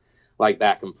files like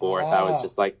back and forth. I was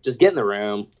just like, just get in the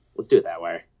room. Let's do it that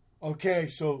way. Okay,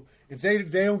 so if they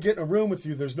don't get in a room with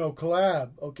you, there's no collab.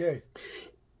 Okay.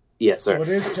 Yes, sir. So it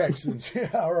is Texans,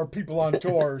 yeah, or people on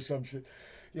tour or some shit.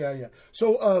 Yeah.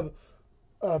 So,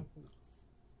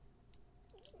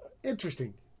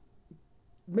 interesting.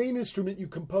 Main instrument you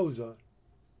compose on?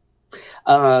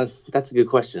 That's a good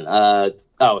question. Bass.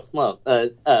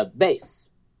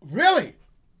 Really?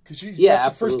 Because that's absolutely.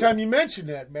 The first time you mentioned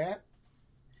that, Matt.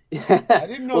 I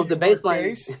didn't know the bass line.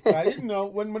 Bass. I didn't know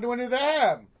when did that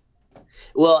happen?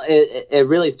 Well, it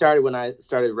really started when I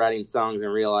started writing songs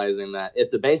and realizing that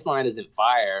if the bass line isn't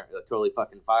fire, totally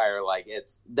fucking fire, like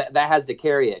it's that has to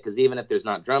carry it. Because even if there's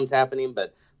not drums happening,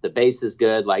 but the bass is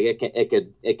good, like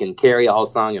it can carry a whole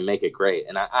song and make it great.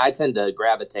 And I tend to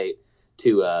gravitate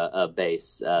to a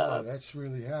bass. That's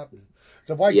really happening.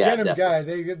 The White Denim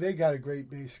definitely. Guy, they got a great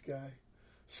bass guy,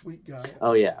 sweet guy.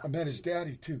 Oh yeah, I met his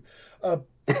daddy too.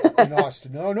 In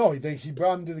Austin. No, he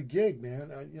brought him to the gig,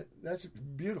 man. That's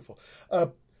beautiful.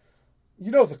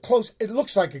 It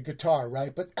looks like a guitar,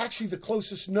 right? But actually the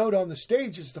closest note on the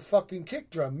stage is the fucking kick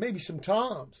drum, maybe some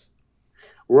toms.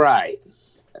 Right.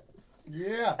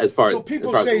 Yeah. As far so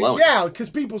people as say, yeah, because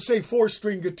people say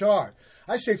 4-string guitar.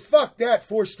 I say, fuck that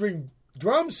 4-string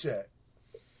drum set.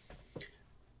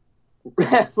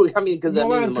 I mean, because you know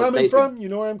where I'm coming from? You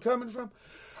know where I'm coming from?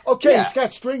 Okay, yeah. It's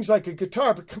got strings like a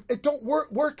guitar, but it don't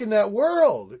work in that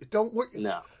world. It don't work.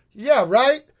 No. Yeah,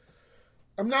 right?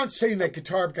 I'm not saying that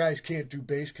guitar guys can't do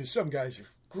bass, because some guys are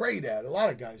great at it. A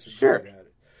lot of guys are great at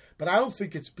it. But I don't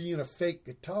think it's being a fake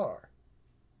guitar.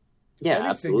 Yeah, anything,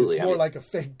 absolutely. It's more like a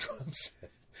fake drum set.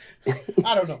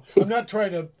 I don't know. I'm not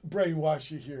trying to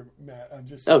brainwash you here, Matt. I'm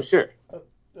just... Oh, sure.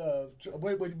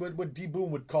 What D.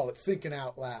 Boon would call it, thinking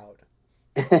out loud.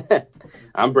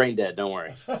 I'm brain dead, don't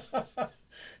worry.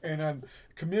 And I'm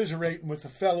commiserating with the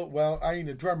fellow. Well, I ain't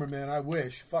a drummer, man. I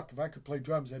wish. Fuck, if I could play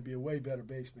drums, I'd be a way better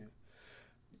bass man.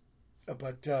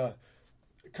 But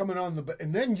coming on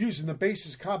and then using the bass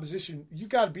as composition, you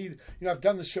got to be. I've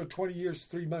done the show 20 years,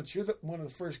 3 months. You're one of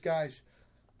the first guys,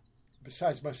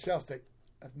 besides myself, that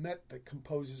I've met the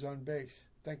composers on bass.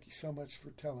 Thank you so much for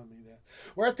telling me that.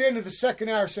 We're at the end of the second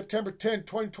hour, September 10,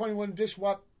 2021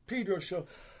 Dishwap Pedro Show.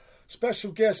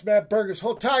 Special guest, Matt Burgers.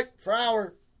 Hold tight for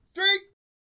hour 3.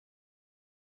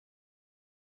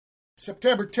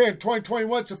 September 10,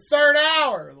 2021. It's the third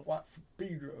hour of the Watt from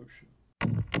Pedro Show.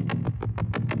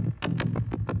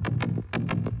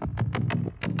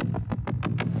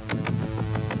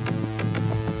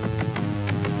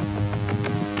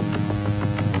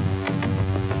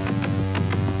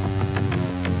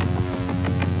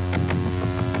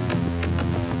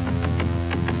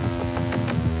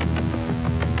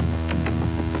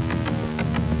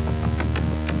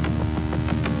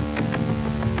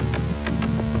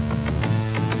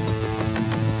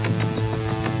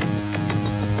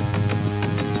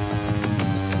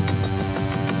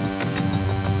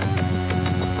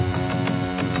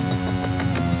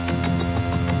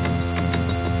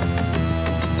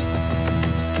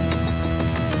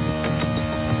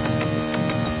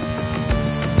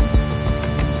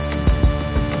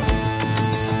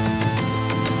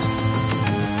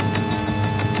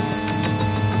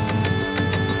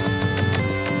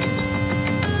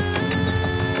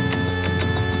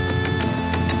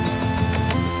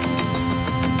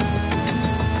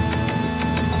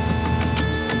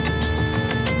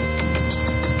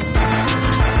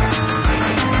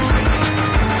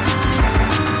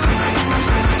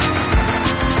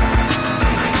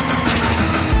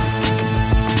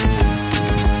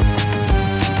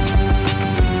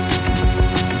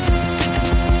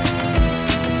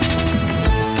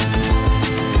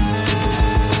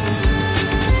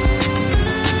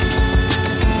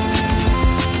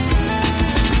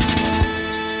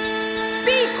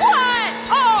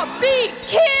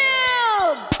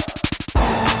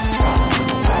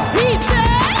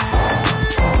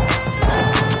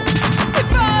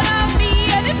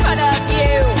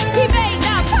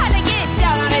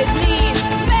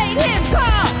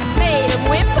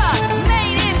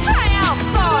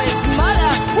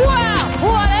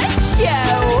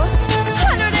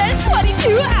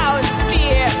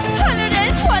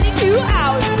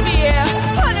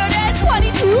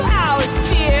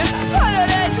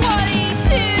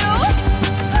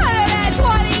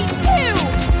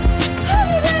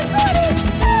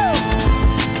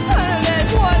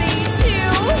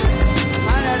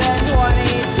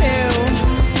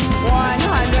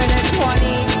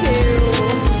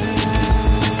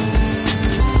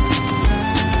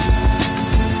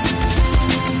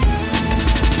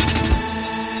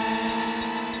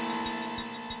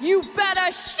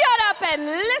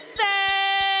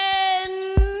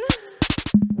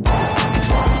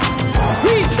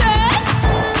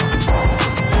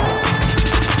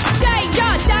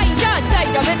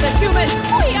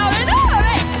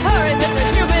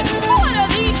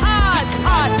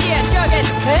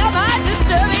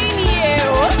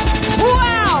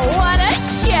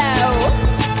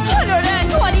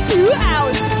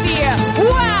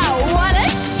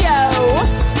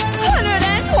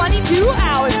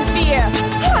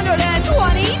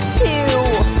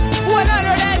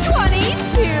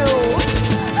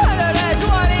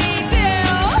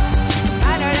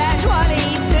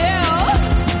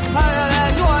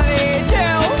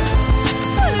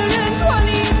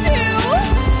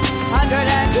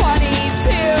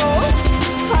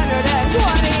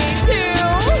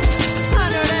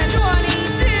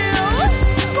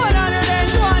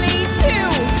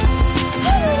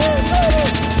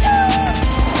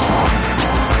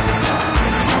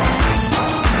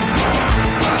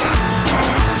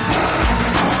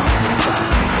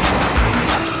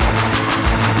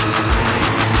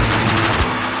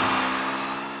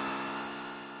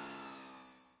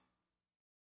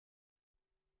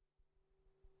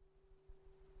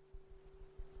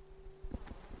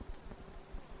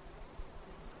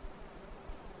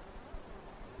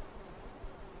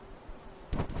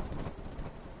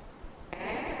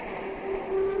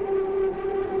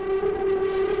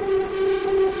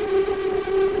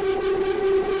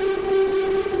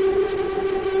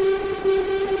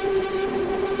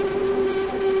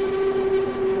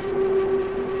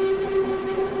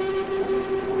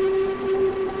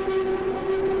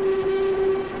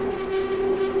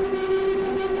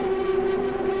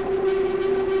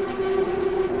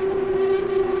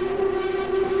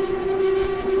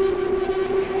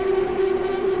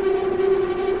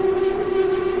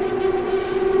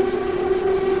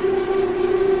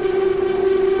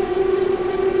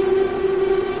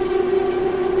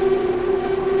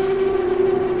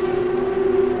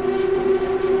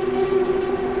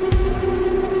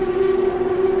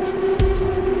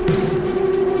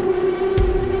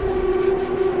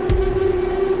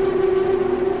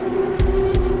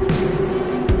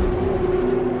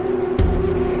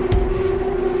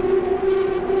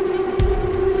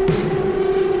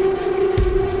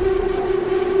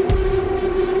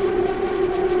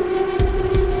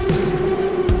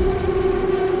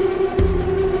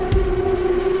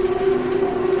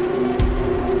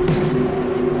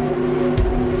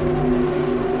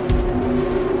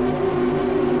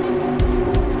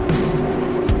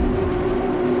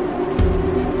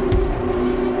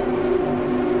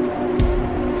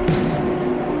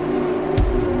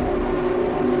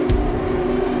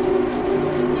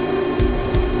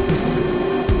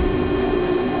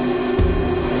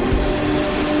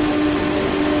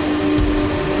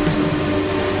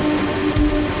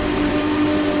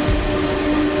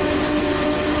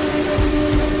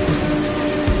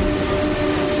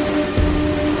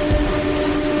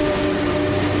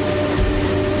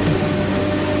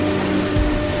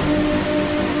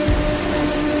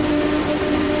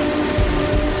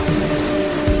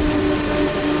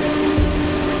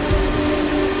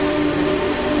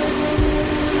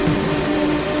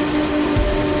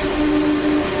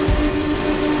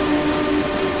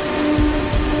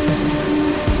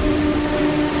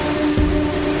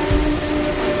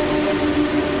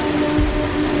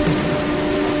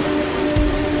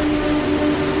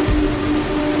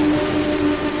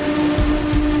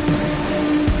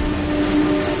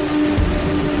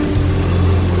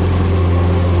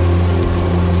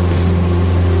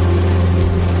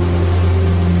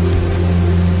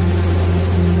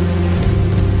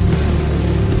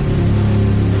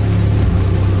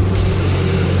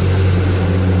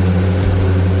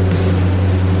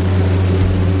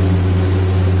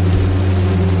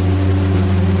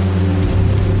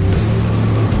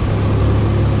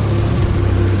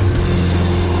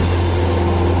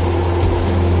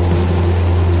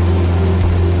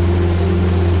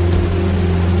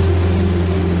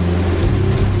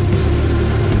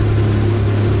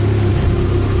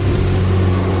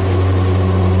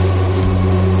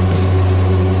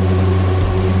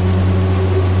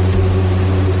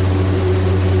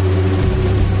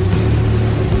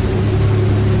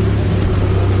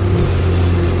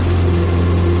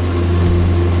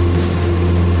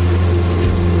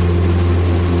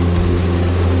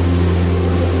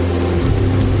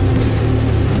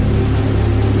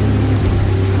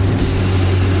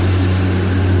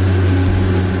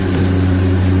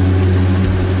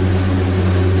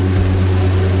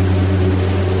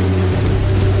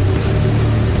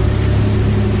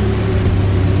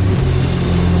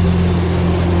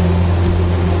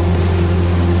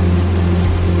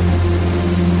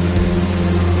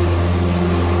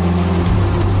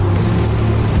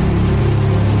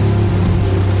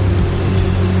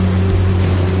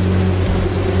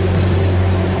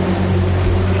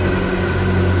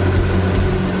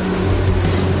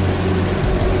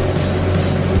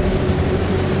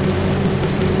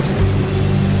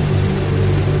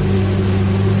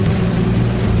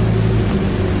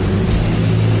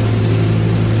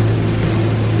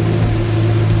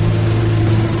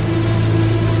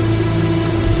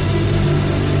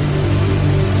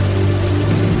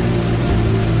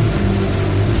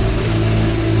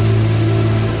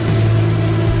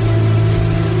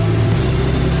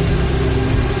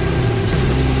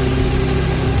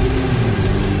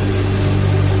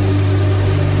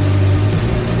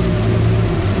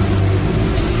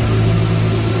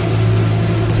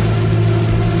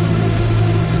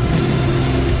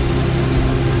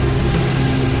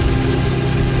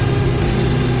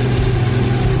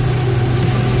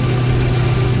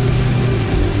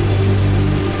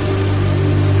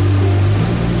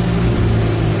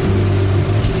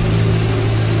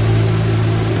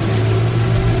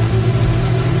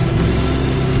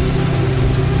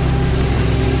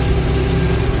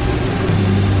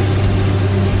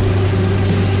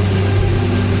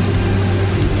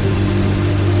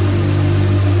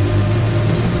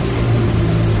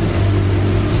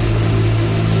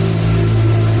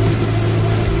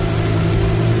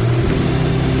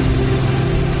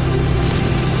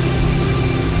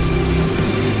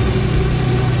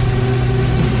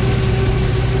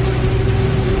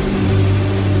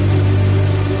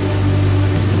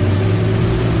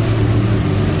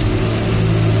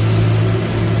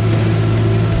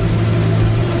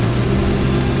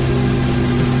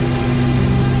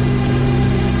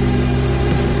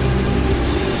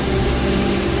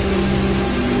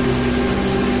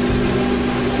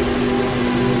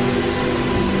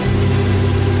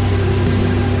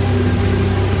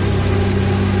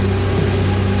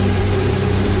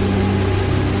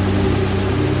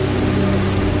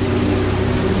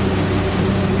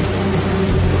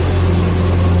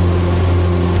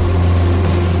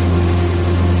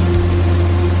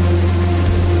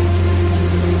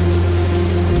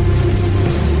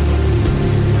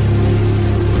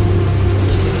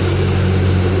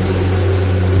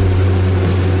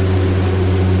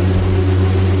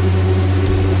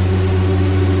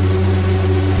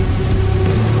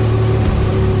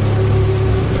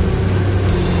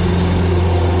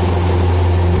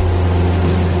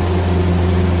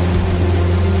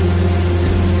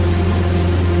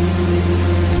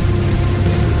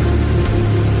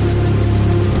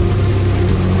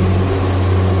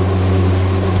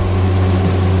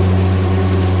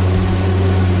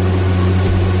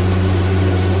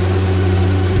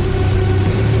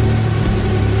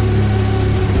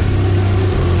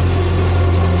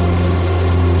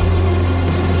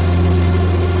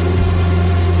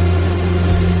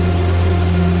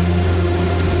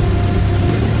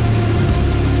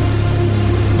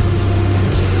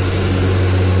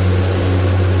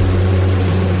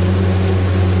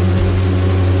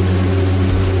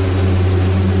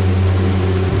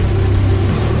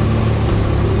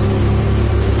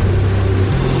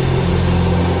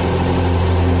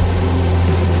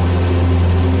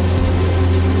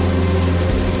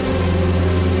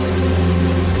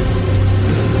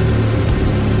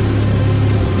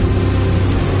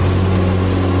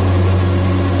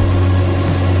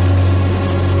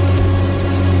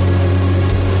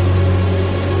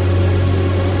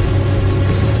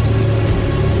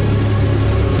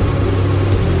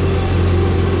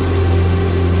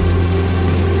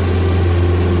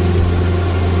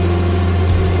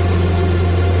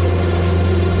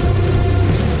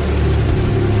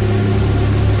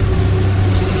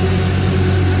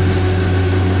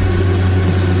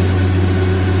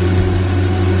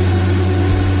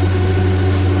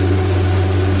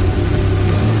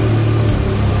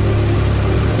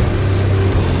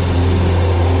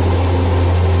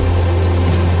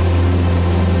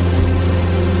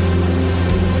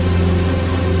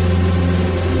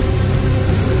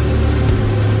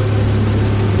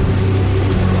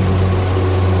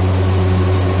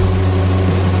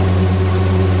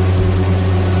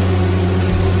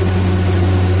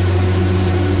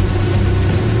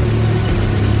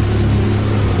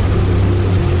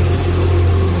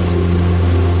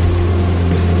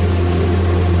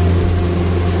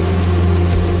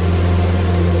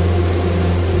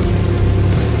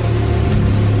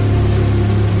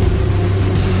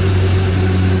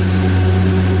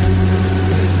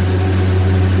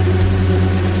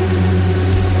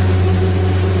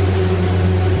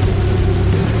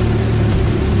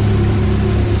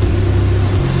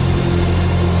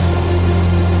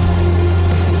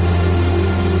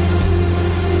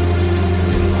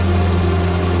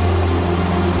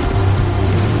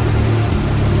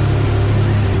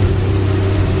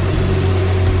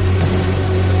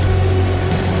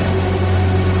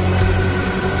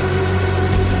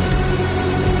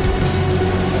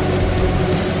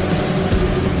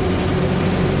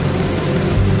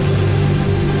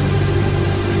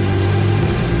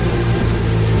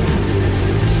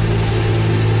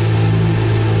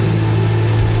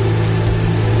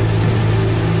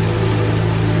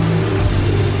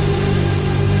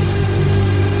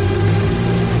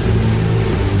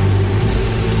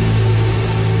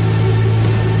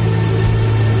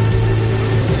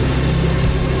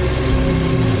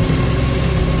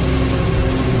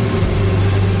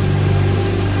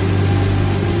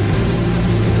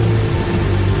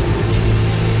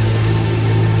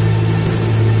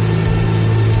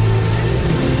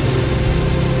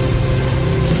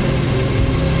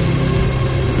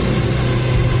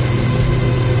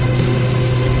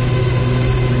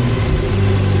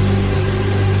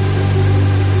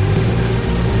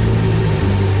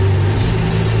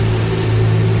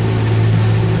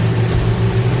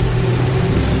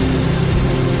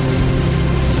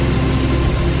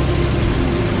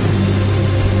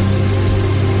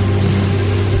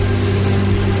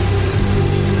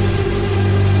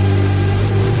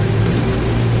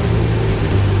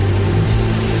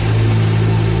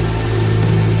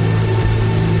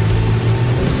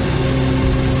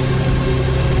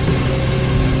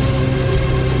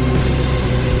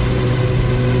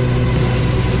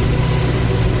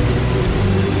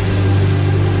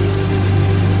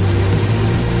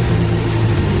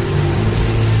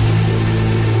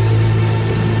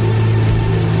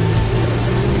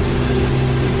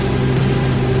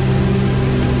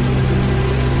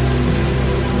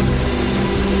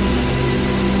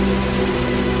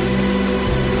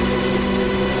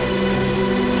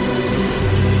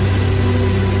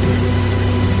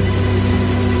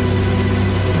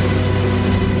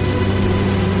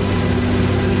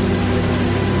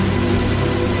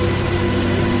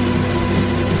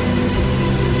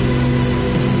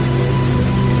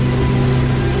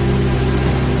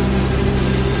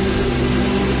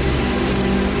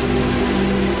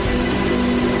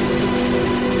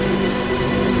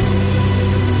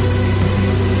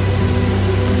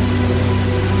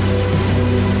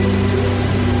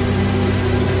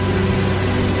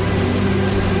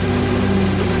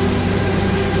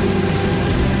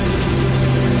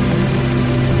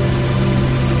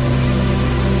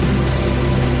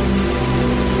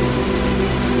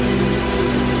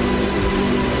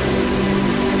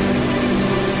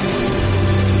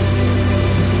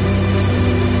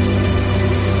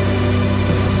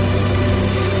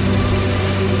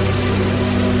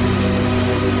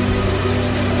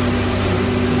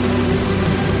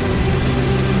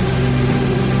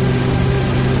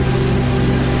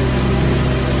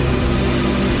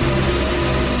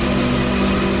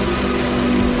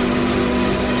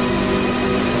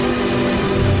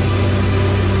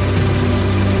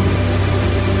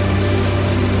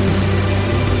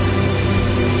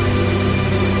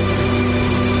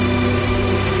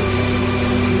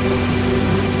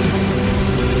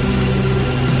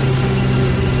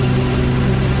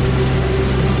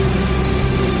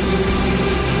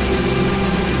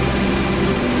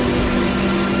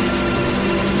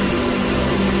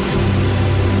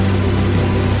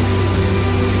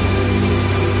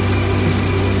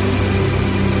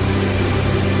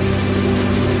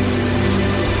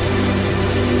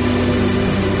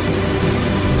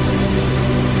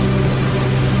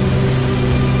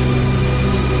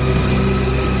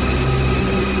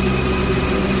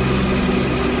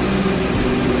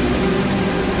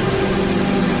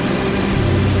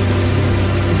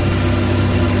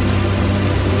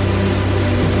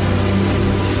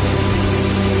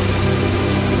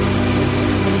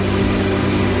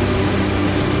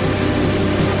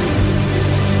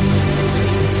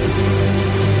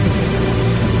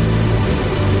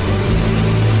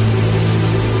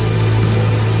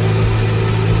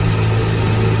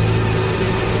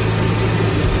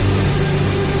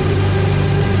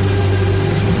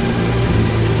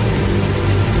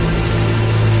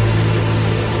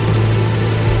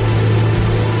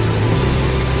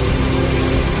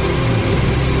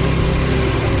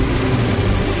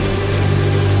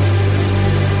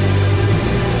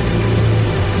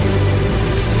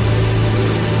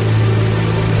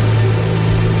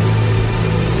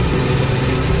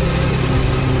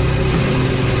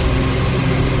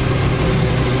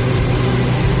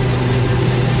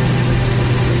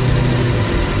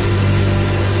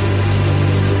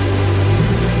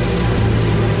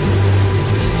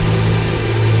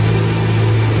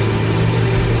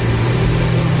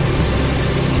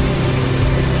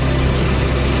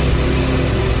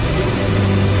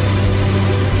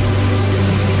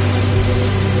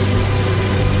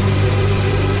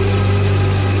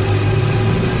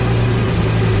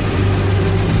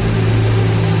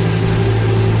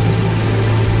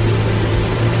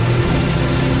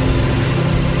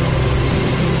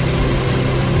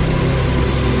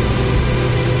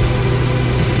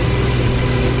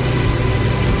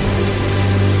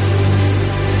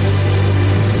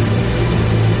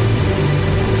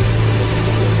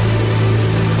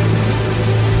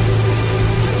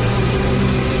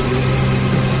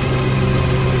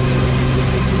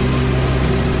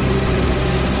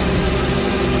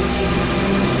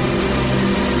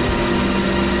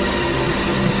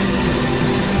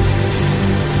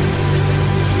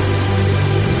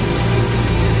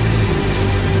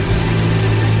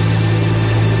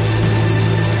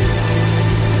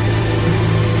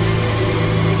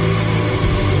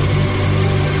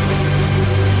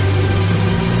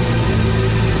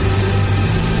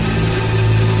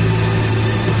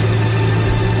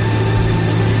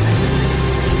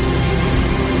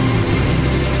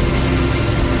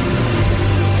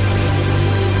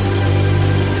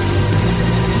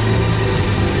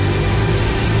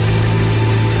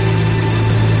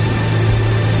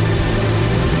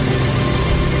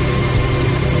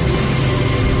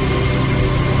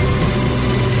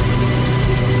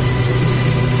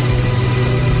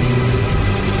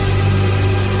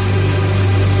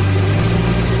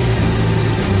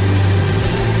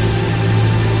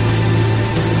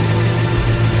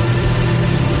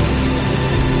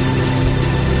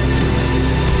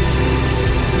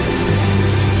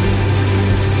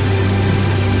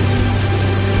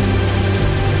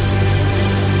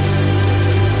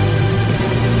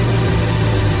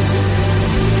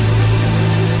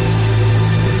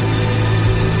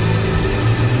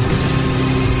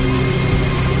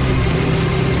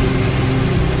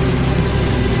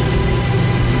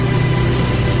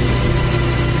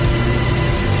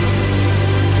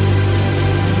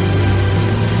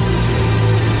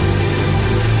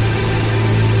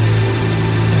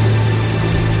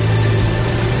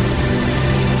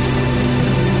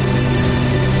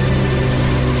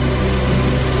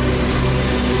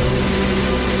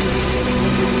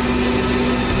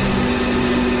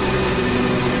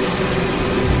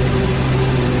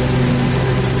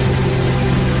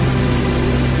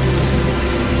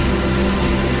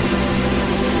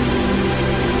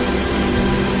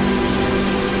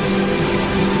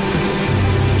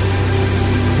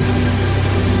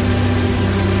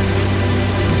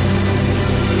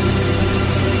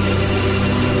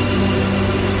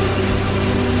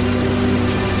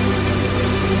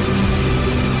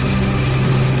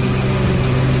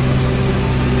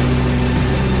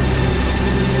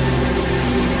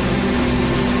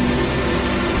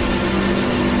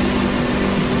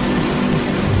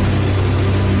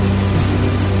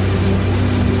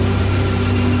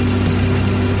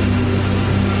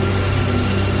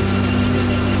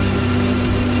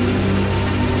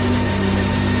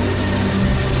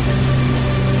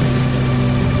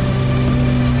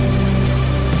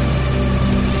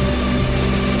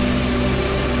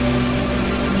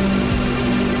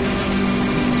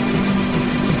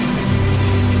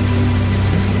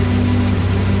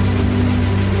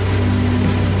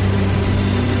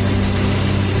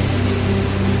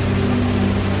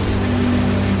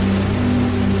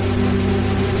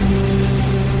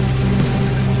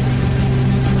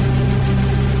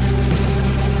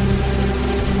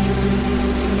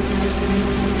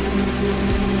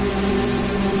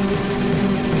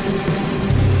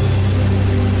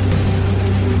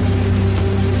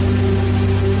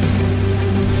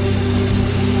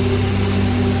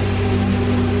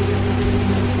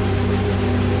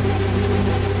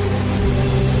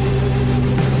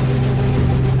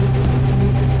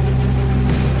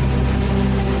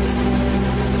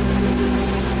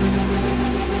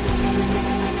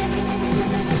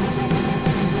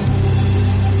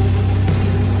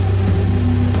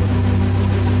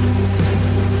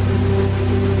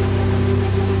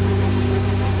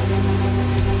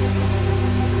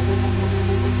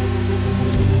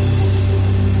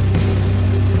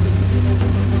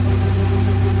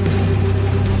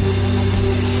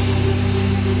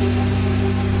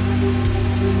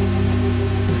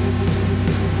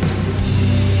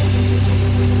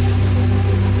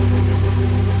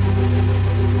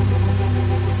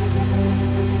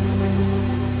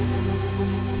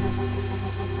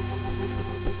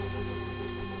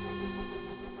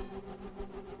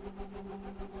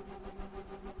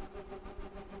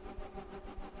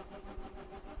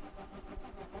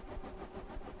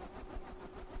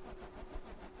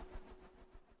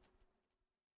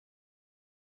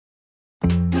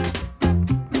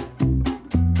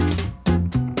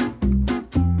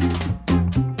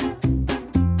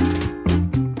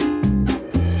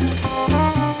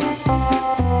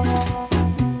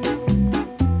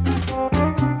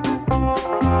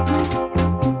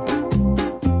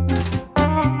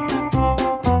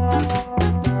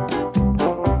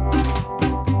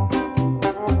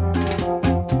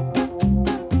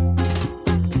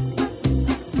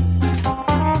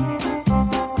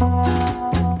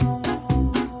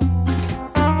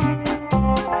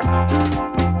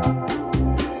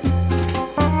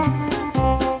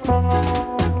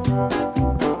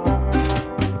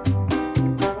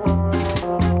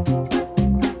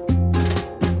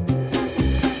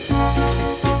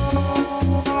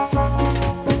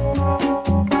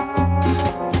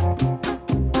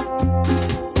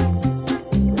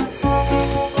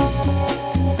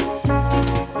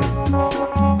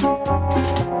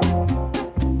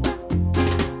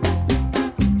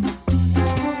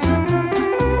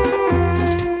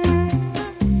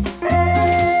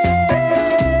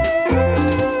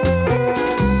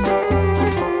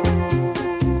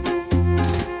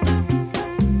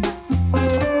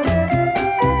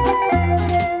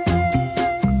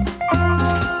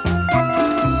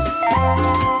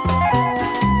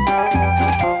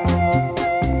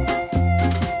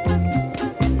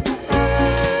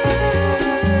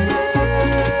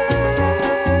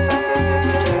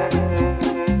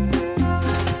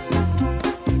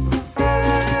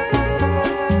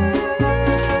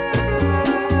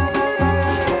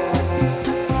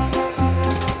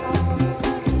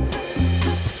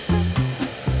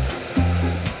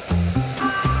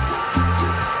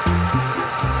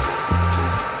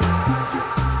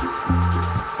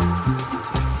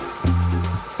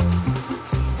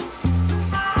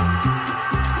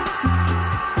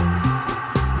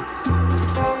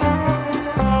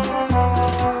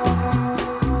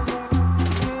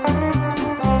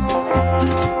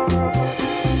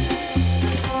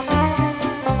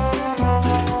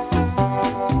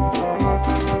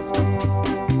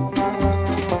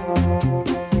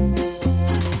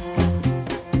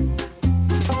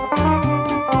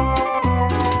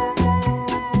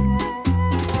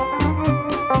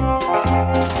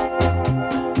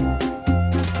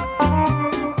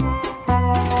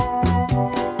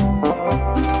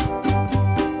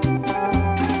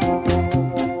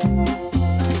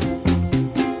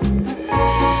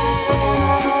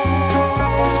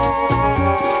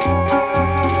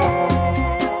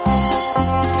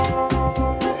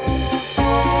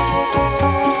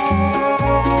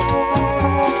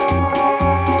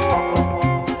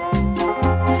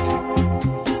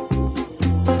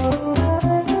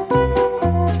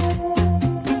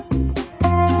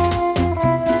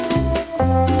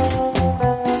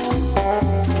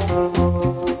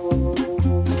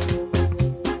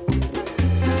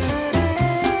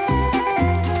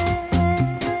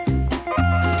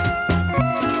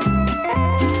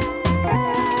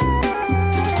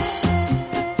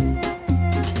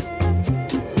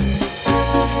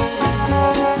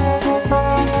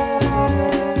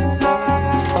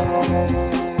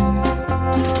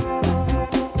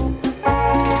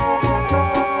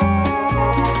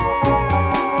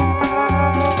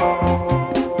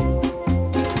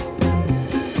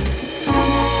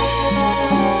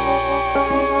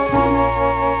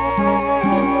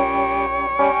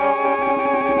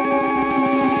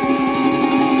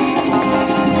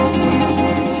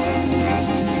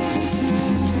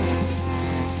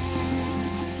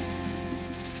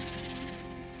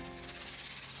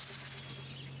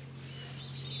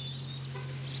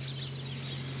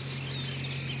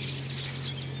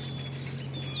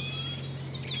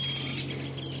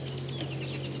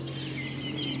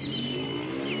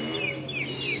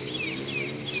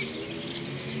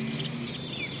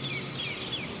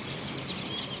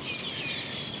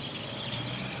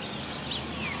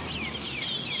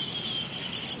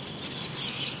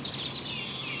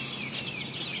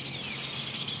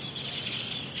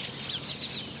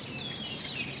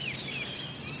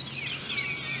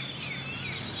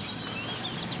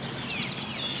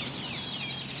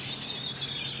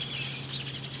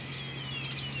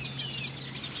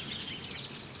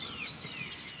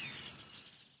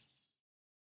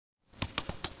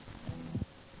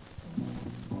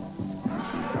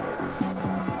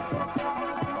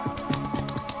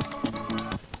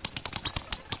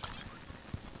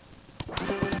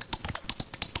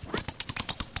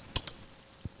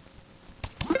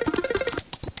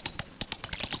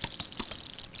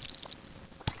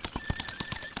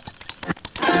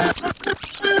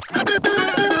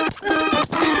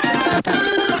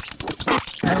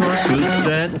 was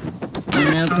set on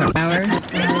no power,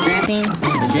 grafting,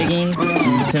 the digging,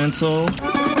 utensil.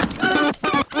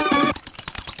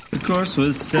 The course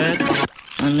was set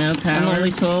on no power. I'm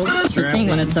only told to sing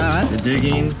when it's off. The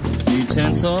digging,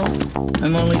 utensil.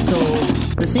 I'm only told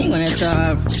to sing when it's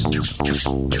off.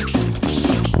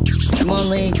 I'm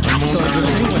only told to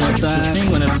sing when it's off.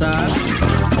 Sing when it's off.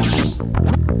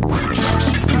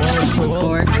 I'm only told, of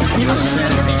course, to sing when it's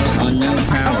off. On no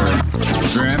power.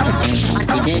 Grab.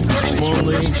 You did. I'm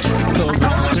only told to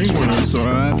sing when it's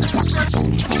off.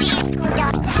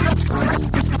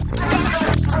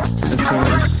 Of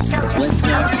course. What's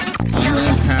up? On no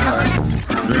power.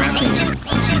 Grabbing.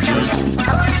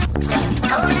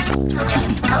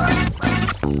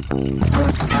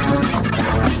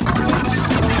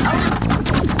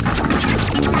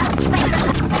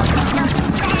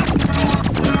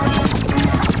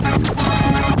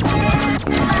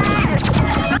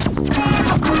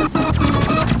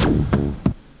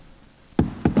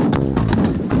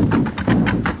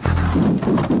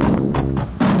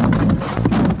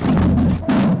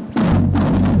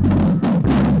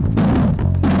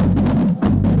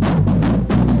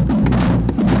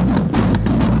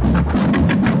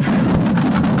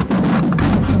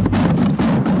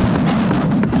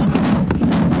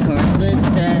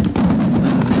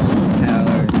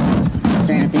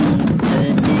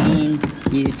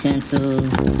 Utensil.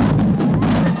 I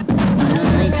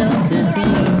only talk to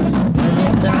sing when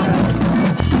it's off.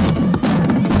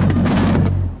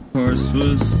 Horse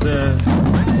was set.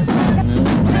 No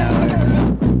power.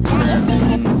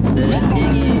 Grabbing the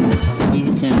digging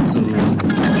utensil.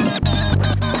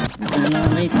 I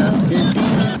only talk to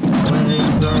sing when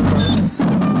it's off.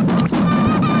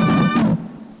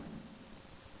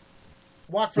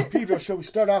 Watt from Pedro Show. We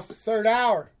start off the third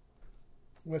hour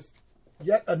with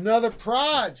yet another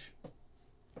proj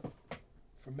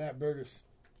from Matt Burgess.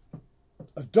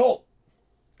 Adult,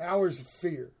 Hours of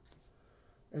Fear.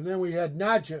 And then we had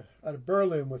Nadja out of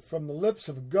Berlin with From the Lips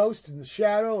of a Ghost in the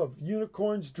Shadow of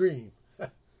Unicorn's Dream.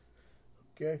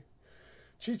 Okay.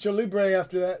 Chicho Libre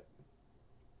after that.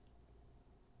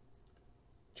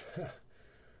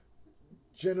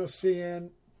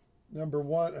 Genocian number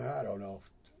 1. I don't know.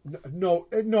 No,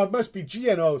 it must be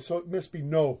GNO, so it must be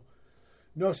No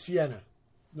Sienna.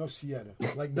 No Sienna.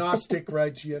 Like Gnostic,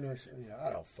 right? Sienna. Yeah, I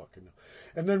don't fucking know.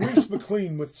 And then Reese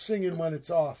McLean with Singing When It's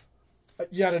Off.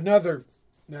 Yet another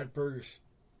Matt Burgess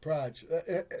proj.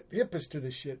 Hip us to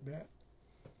this shit, Matt.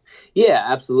 Yeah,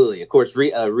 absolutely. Of course,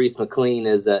 Reese McLean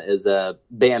is a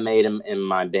bandmate in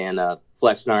my band,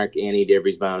 Fleshnark, and Eat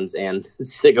Avery's Bones, and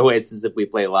Sig Oasis if we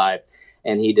play live.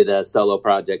 And he did a solo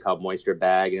project called Moisture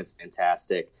Bag, and it's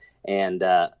fantastic. And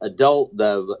Adult,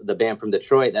 the band from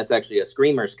Detroit, that's actually a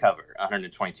Screamers cover,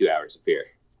 122 Hours of Fear.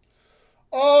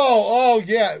 Oh,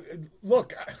 yeah.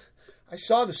 Look, I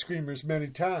saw the Screamers many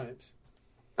times.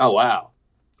 Oh, wow.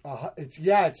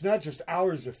 It's not just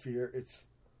Hours of Fear, it's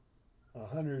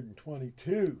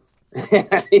 122.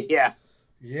 Yeah.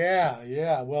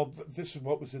 Yeah. Well, this is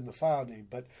what was in the file name.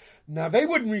 But now they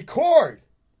wouldn't record.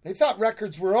 They thought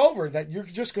records were over, that you're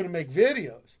just going to make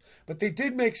videos. But they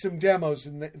did make some demos,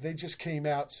 and they just came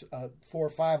out, 4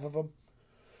 or 5 of them.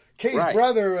 Kay's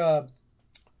brother,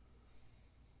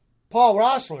 Paul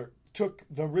Rossler, took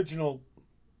the original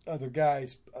other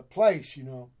guy's place,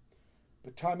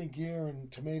 But Tommy Gear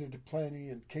and Tomato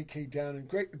DePlenty and KK Down and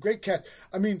great cats.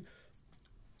 I mean,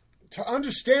 to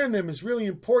understand them is really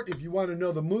important if you want to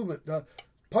know the movement. The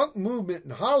punk movement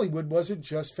in Hollywood wasn't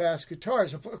just fast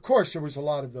guitars. Of course, there was a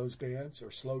lot of those bands,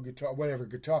 or slow guitar, whatever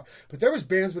guitar. But there was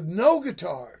bands with no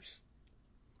guitars.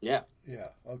 Yeah. Yeah,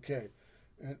 okay.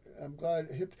 And I'm glad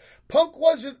punk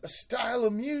wasn't a style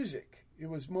of music. It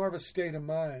was more of a state of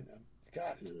mind.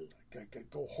 God, I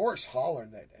go hoarse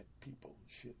hollering at people and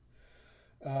shit.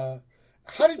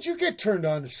 How did you get turned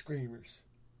on to Screamers?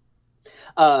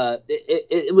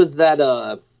 It was that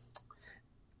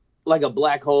like a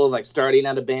black hole, like starting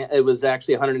out a band. It was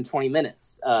actually 120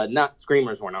 minutes. Not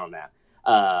Screamers weren't on that,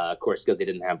 of course, because they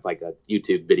didn't have like a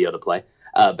YouTube video to play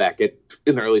back in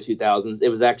the early 2000s. It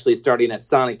was actually starting at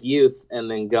Sonic Youth and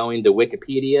then going to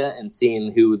Wikipedia and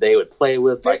seeing who they would play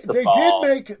with. Up in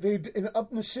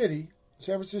the city,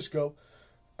 San Francisco,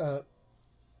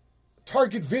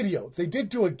 Target Video. They did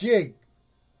do a gig.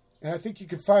 And I think you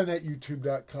can find that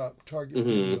YouTube.com, Target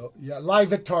Video. Yeah,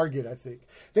 Live at Target, I think.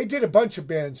 They did a bunch of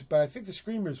bands, but I think the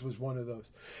Screamers was one of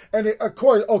those. And of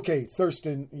course, okay,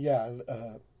 Thurston,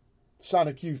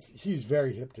 Sonic Youth, he's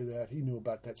very hip to that. He knew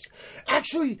about that.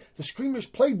 Actually, the Screamers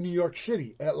played New York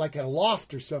City at a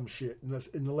loft or some shit in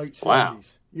the late 70s. Wow.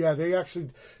 Yeah, they actually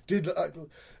did.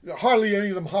 Hardly any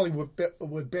of them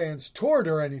Hollywood bands toured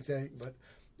or anything, but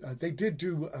They did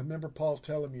do. I remember Paul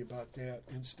telling me about that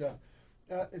and stuff.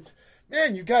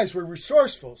 Man, you guys were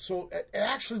resourceful. So it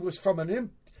actually was from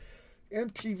an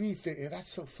MTV thing.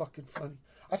 That's so fucking funny.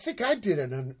 I think I did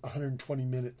an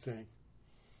 120-minute thing.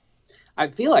 I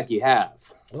feel like you have.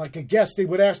 Like a guest, they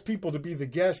would ask people to be the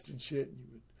guest and shit.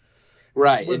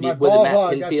 Right. When my ball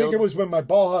hog, I think it was when my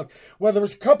ball hog. Well, there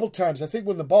was a couple times. I think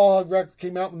when the ball hog record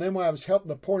came out, and then when I was helping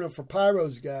the Porno for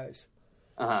Pyros guys.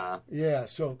 Yeah.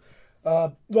 So,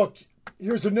 look,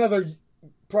 here's another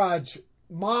project.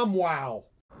 Mom Wow.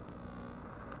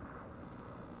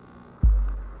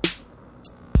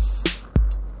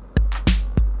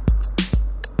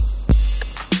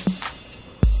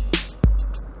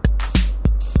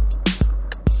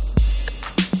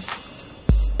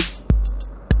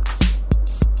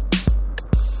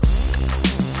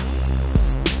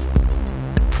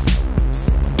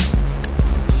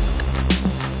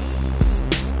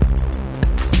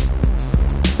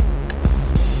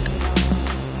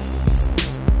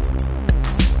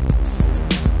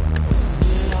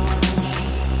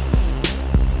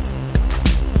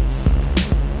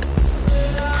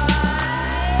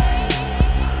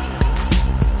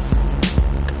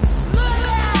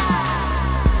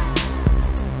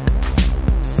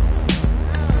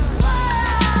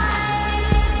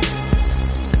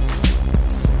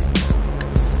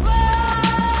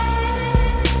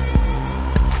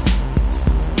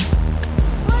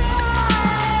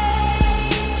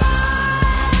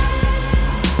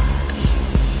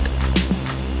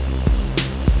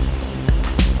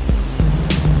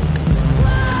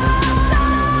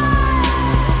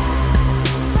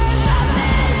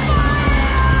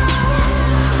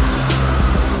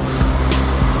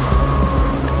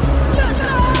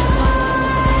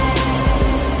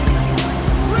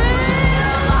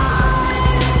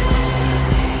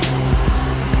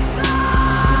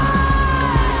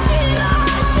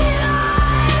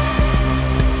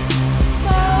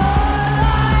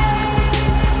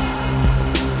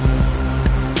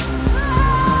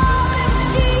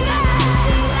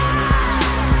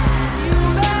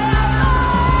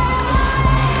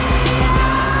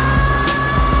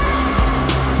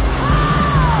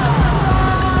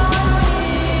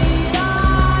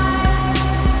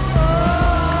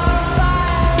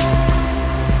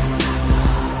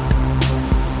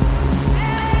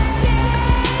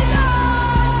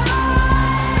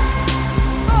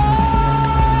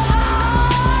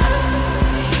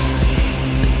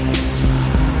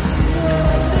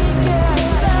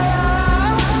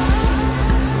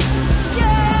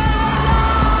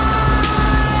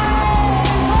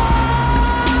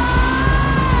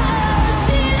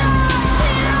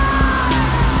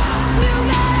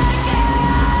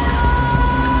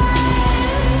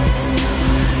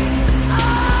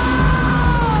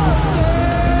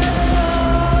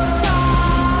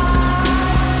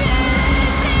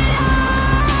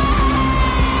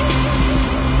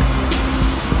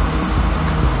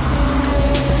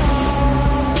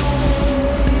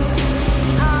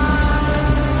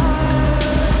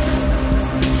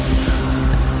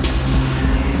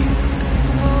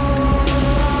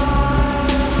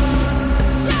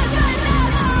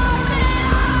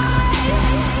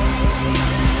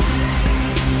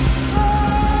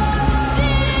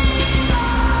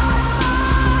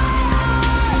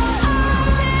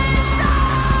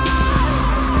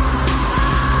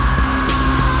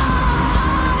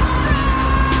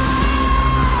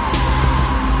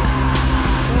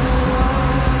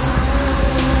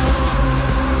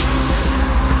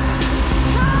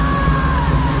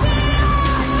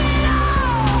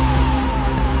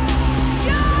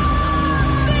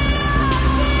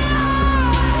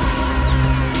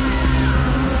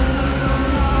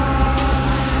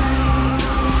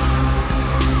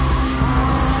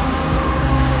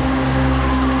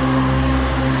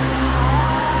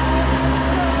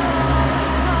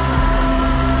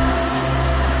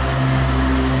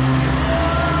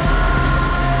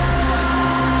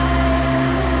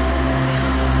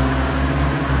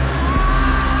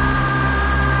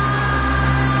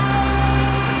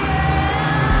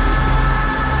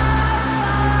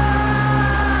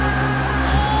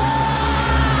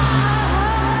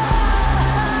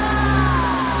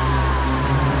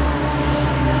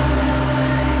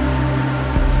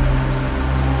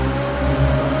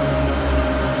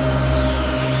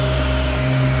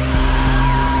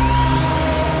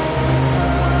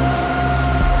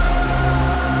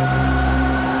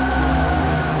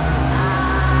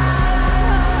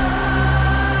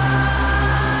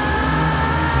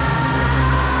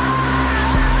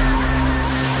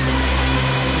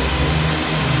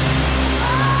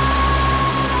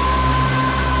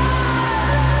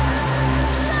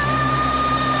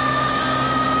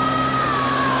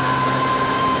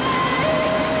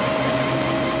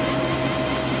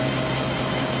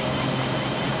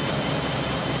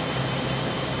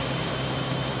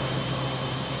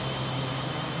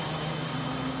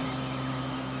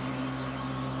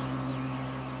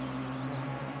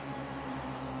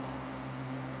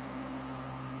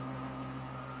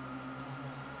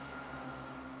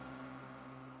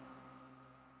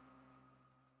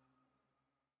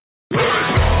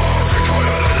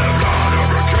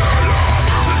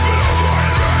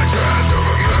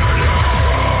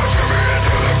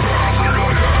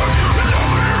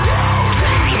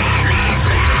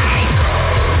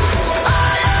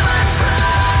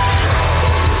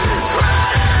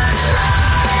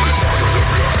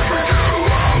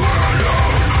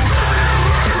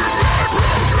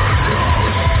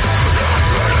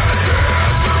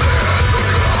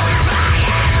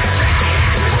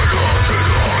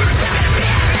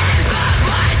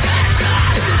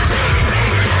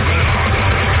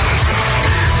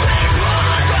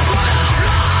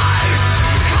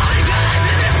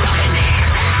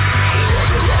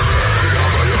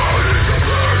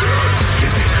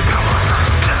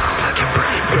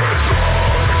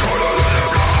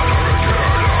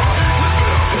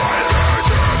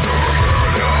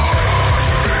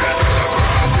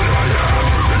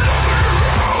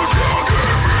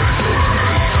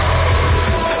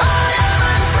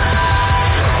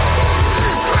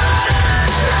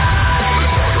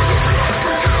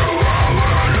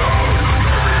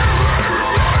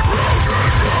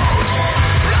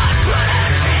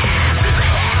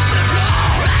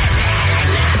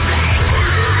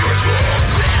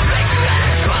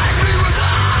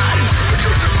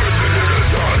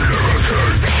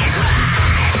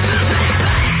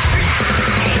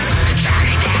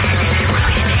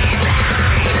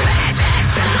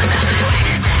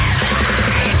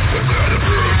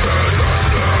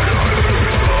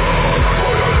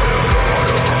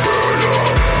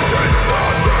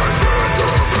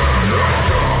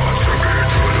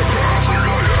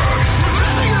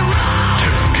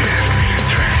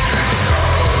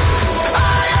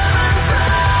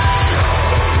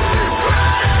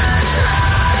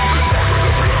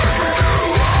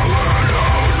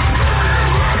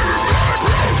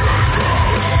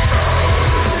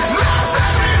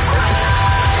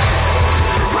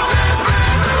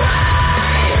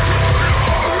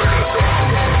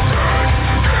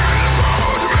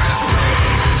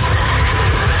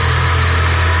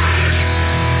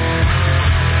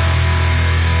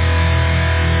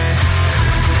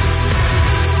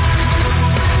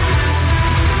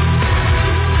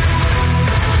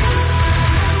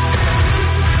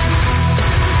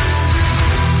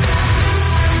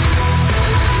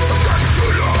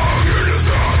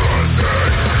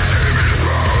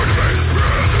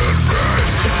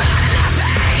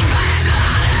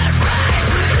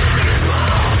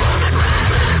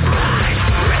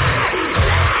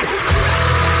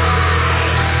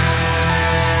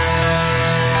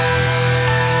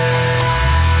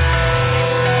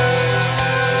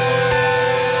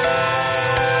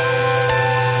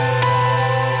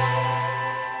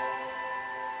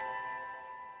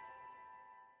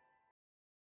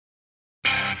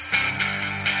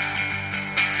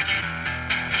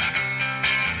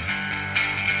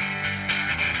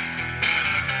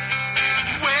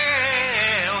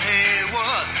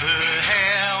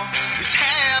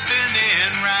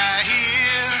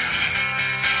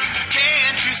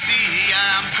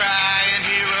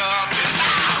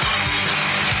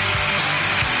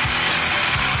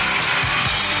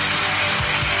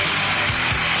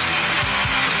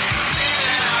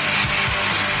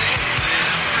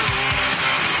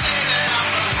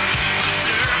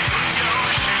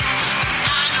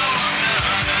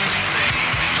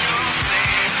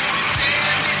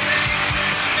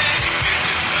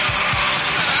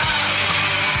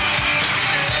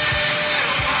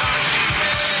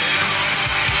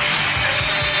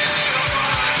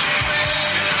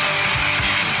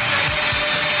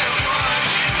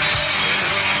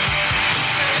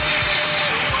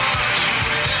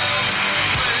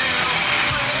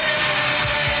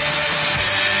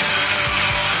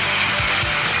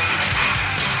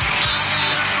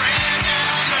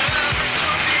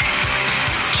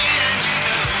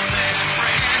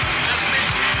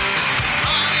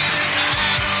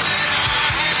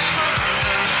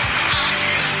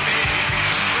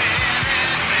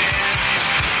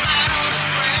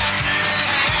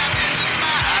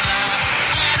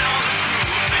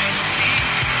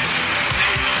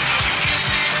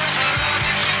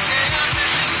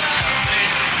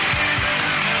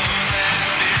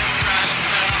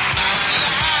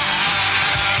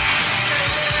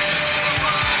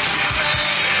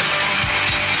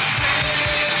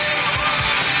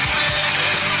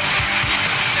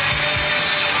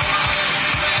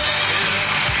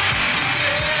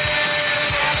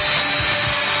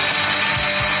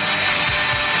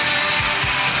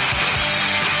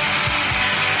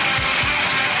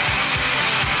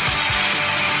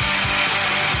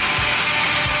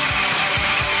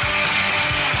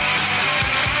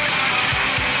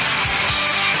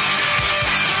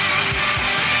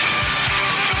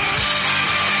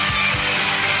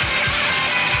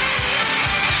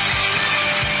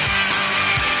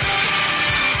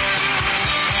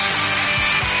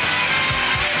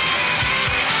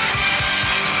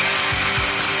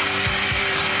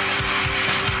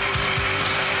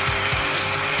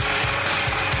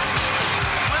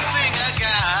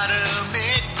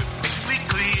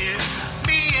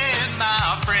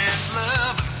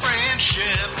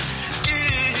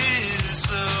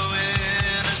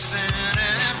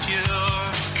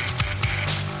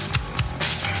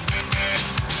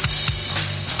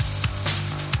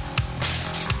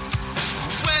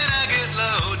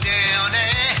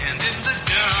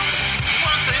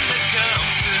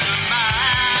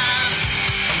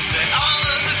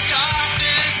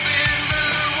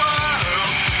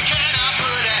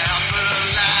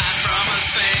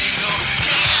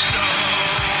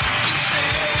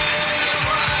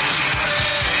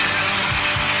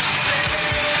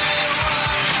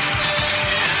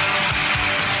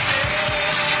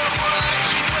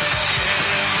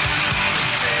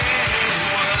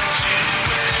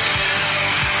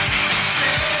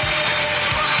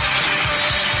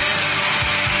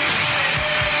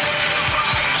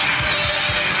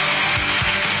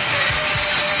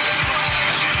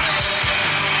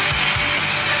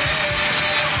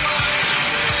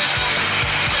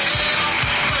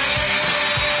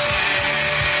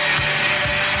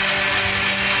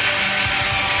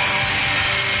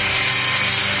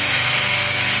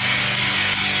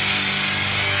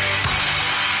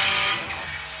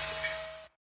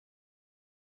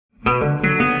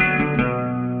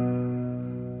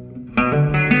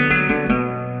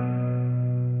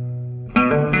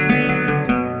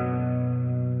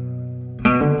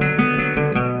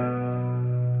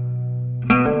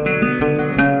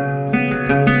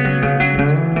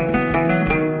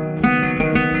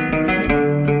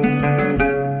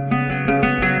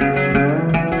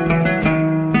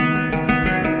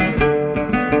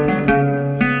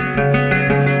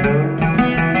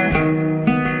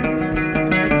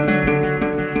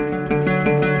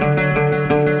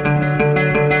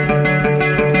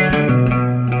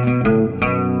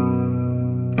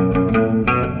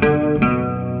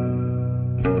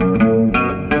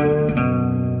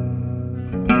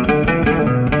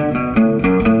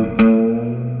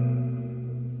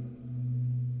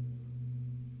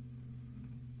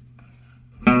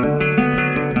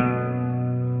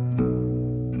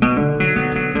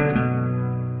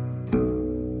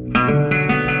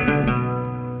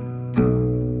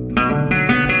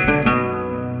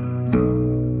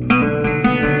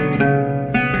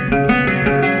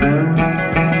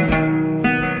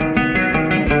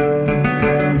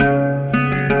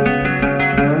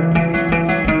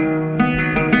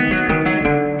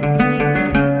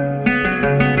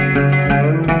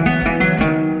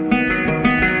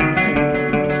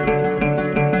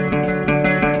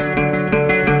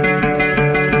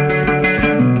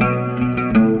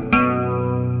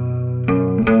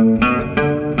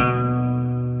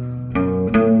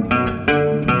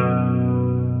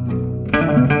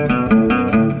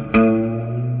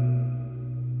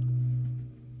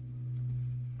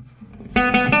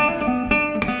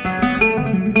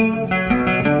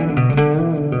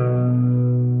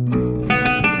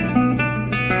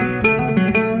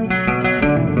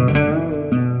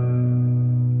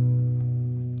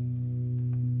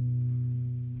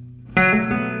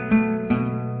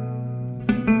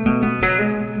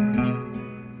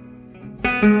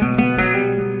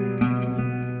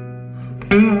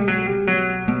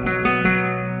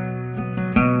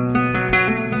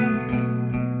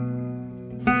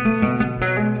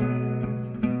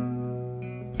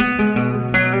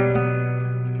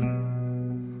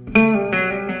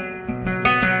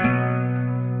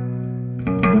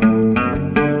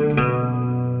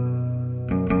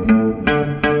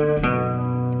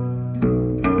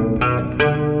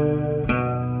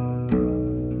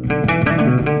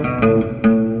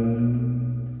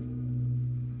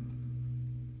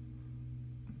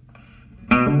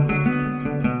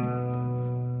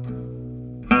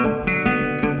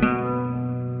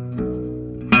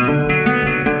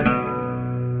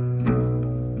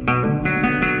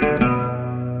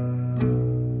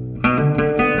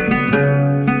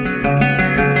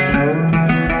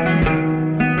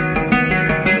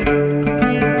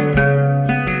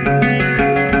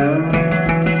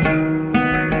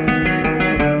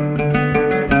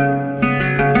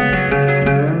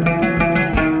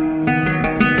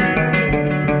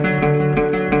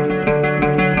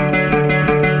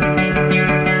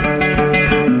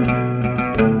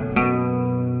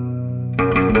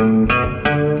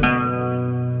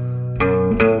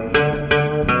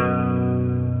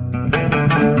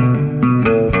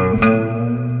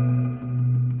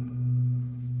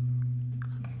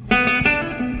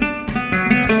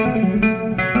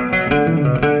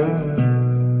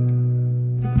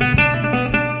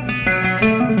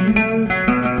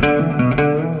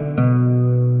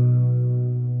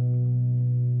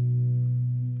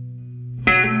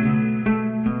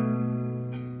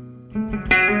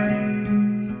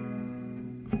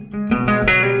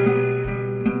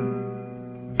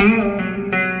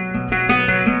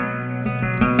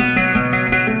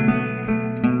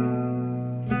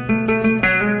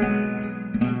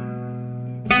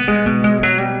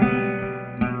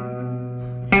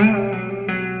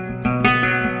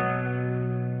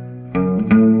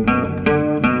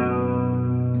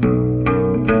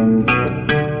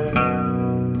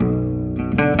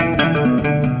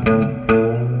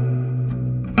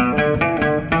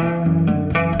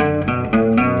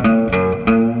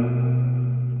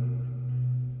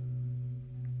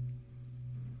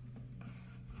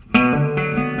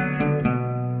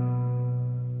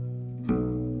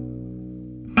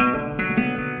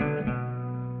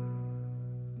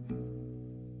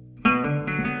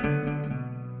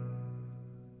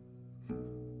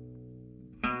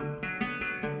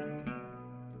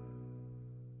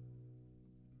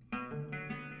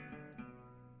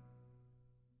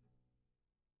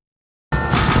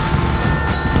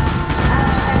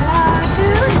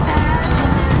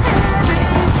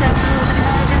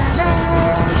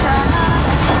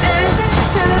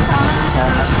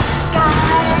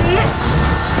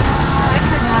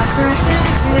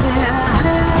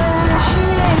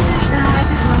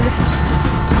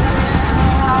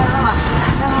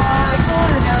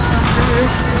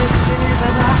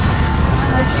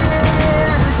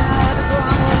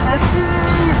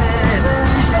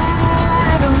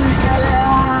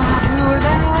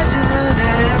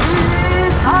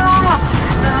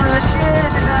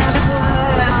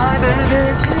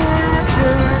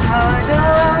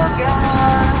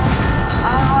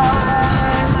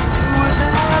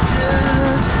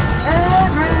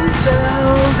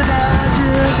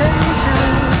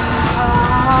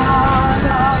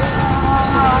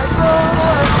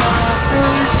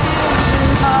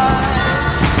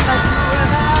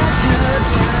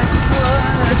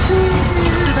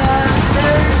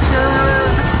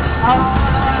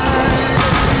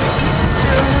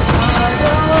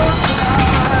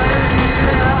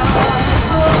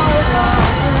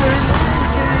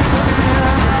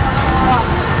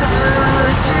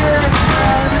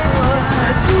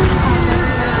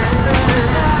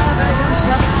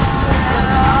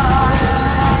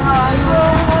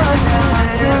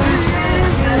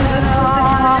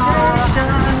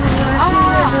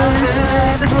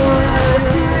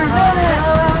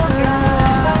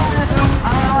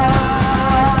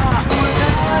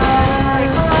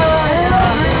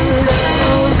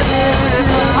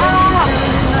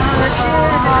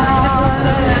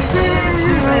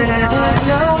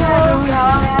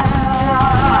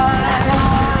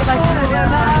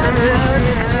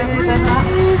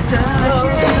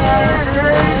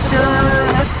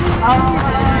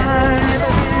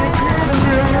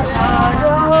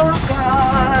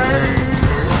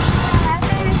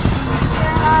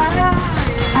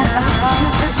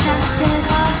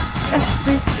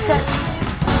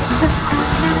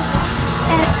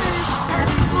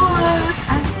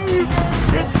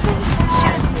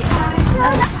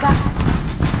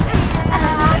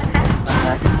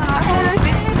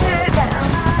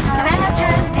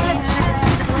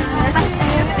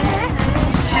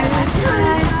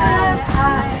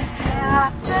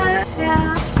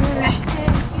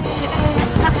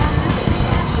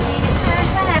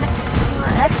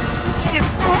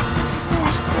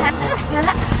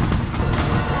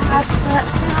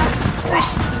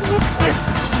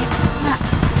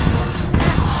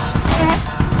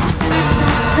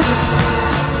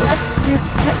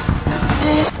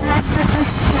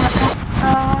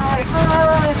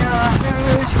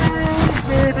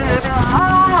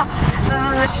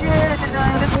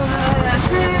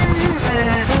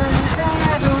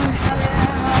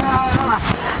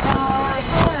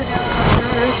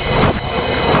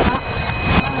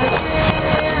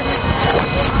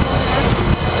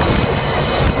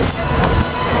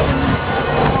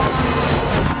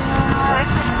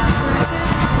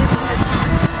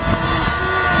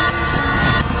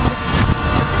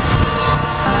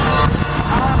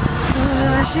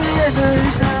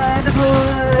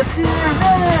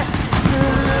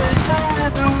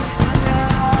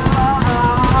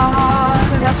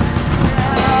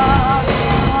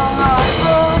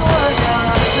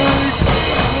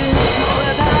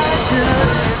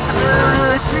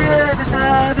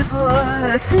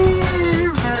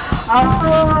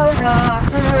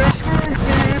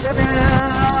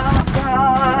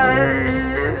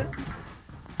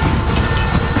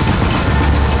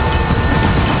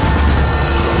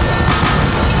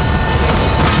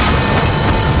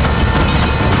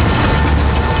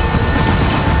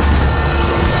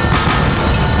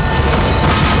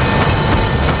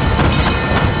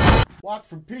 Locke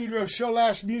from Pedro Show,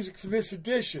 last music for this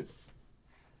edition.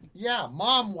 Yeah,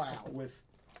 Mom Wow with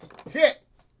Hit.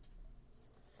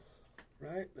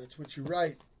 Right? That's what you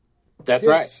write. That's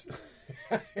Hits.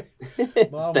 right.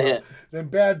 Mom The Wow. hit. Then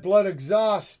Bad Blood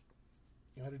Exhaust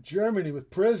out of Germany with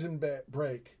Prison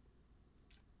Break.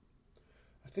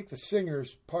 I think the singer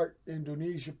is part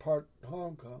Indonesia, part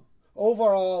Hong Kong.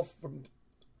 Overall, from...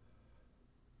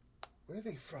 Where are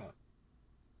they from?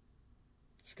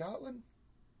 Scotland?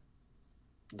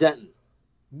 Denton.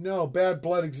 No, Bad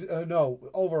Blood... no,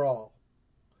 overall.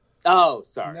 Oh,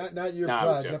 sorry. Not your No, I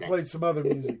was project. I joking. played some other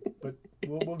music, but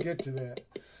we'll get to that.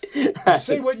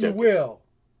 Say what you Joking. will.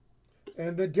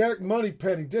 And the Derek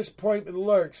Moneypenny, Disappointment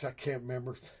Lurks. I can't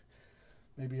remember.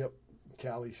 Maybe up in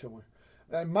Cali somewhere.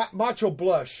 And Macho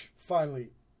Blush,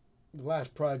 finally, the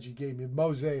last project you gave me,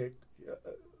 Mosaic.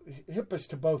 Hip us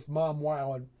to both Mom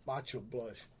Wow and Macho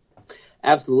Blush.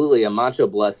 Absolutely. A Macho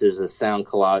Blush is a sound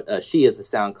collage. She is a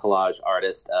sound collage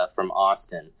artist from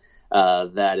Austin.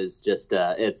 That is just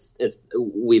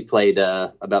we played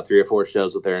about 3 or 4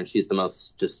 shows with her, and she's the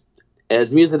most just.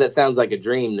 It's music that sounds like a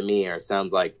dream to me, or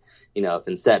sounds like, you know, if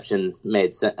Inception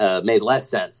made less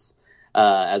sense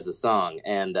as a song.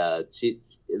 And she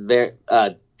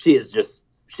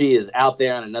is out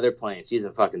there on another plane. She's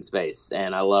in fucking space,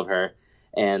 and I love her.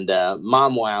 And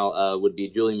Mom Wow would be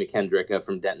Julie McKendrick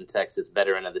from Denton, Texas,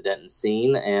 veteran of the Denton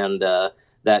scene, and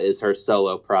that is her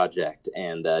solo project.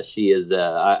 And she is,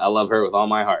 I love her with all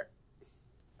my heart.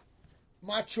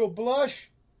 Macho Blush?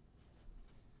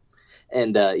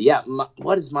 And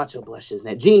what is Macho Blush's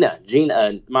name? Gina.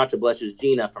 Macho Blush is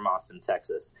Gina from Austin,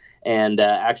 Texas. And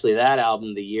actually, that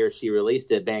album, the year she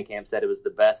released it, Bandcamp said it was the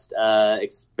best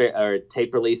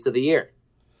tape release of the year.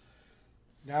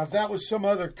 Now, if that was some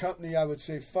other company, I would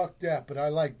say fuck that. But I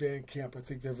like Bandcamp. I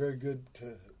think they're very good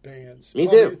to bands. Me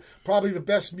too. Probably the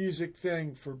best music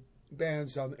thing for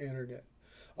bands on the internet.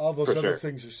 All those For other sure.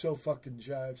 things are so fucking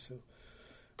jive. So,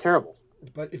 Terrible.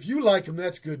 but if you like them,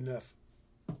 that's good enough.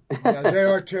 Yeah, they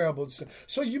are terrible.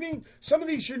 So you mean some of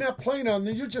these you're not playing on?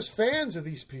 You're just fans of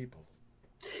these people.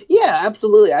 Yeah,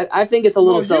 absolutely. I think it's a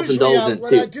little self-indulgent, what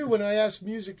too. I do when I ask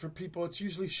music for people, it's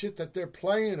usually shit that they're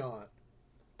playing on.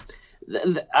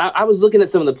 I was looking at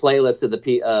some of the playlists of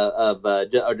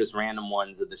or just random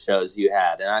ones of the shows you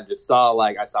had, and I just saw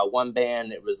I saw one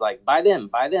band. It was like by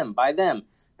them,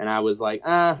 and I was like,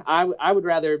 I would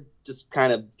rather just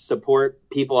kind of support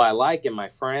people I like and my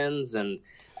friends, and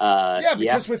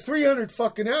because with 300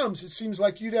 fucking albums, it seems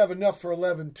like you'd have enough for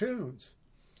 11 tunes.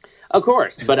 Of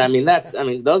course, but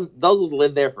those would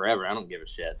live there forever. I don't give a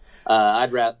shit.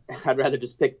 I'd rather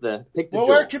just pick the. Well,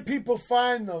 where can people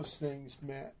find those things,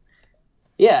 Matt?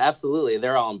 Yeah, absolutely.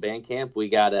 They're all on Bandcamp. We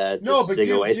got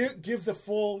give the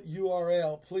full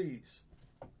URL, please.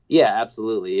 Yeah,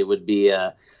 absolutely. It would be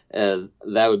that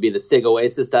would be the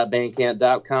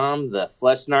sigoasis.bandcamp.com, the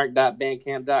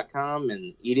fleshnark.bandcamp.com,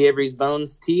 and Edie Avery's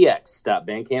Bones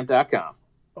TX.bandcamp.com.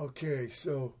 Okay,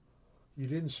 so you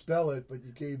didn't spell it, but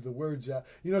you gave the words out.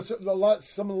 You know,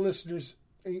 some of the listeners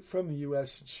ain't from the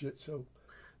U.S. and shit, so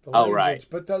the language, right.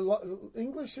 But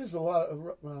English is a lot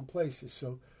around places,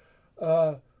 so.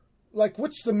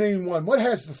 What's the main one? What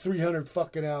has the 300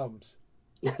 fucking albums?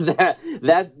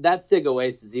 that's Sig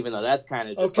Oasis, even though that's kind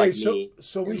of just me.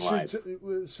 So we should.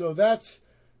 So that's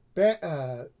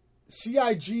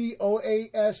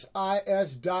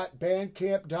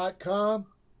sigoasis.bandcamp.com.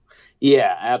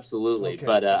 Yeah, absolutely. Okay.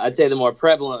 But I'd say the more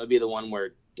prevalent would be the one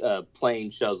we're playing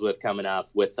shows with coming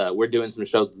up. With we're doing some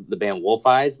shows with the band Wolf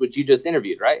Eyes, which you just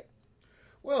interviewed, right?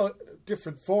 Well,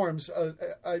 different forms.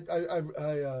 I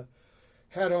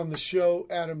had on the show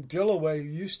Adam Dillaway, who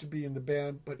used to be in the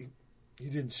band, but he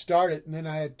didn't start it. And then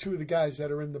I had two of the guys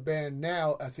that are in the band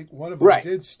now. I think one of them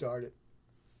did start it.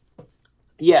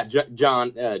 Yeah,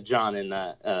 John and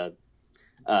Nathan?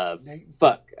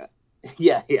 fuck.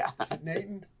 Yeah. Is it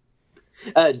Nathan?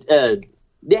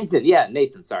 Nathan. Yeah,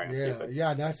 Nathan. Sorry, I'm stupid.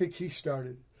 Yeah, and I think he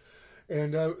started.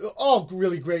 And all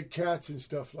really great cats and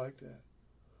stuff like that.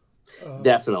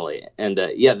 Definitely, and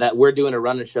that we're doing a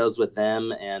run of shows with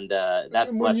them, and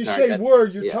that's. And when you say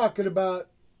you're talking about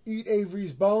Eat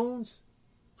Avery's Bones.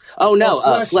 Oh no,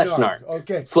 Fleshnark.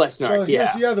 Okay, Fleshnark. So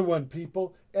here's the other one,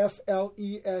 people.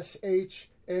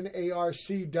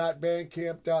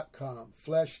 FLESHNARC.bandcamp.com.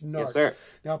 Fleshnark. Yes, sir.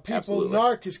 Now, people, Absolutely.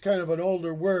 narc is kind of an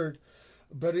older word,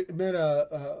 but it meant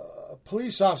a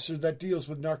police officer that deals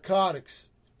with narcotics,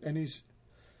 and he's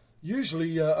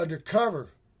usually undercover.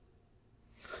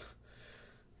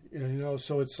 You know,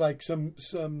 so it's like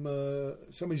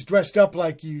somebody's dressed up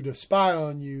like you to spy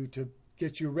on you to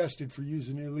get you arrested for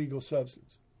using an illegal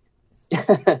substance.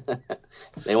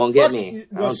 They won't get me.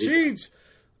 Well, seeds,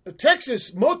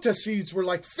 Texas mota seeds were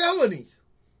like felony.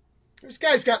 This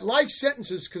guy's got life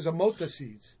sentences because of mota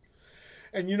seeds.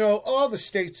 And you know, all the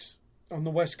states on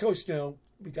the West Coast now,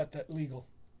 we got that legal.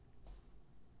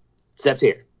 Except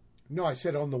here. No, I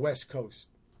said on the West Coast.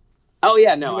 Oh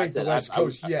yeah, no, you I ain't said the West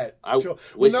Coast yet.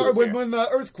 When the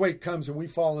earthquake comes and we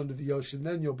fall into the ocean,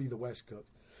 then you'll be the West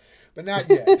Coast. But not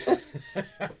yet.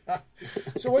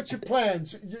 So what's your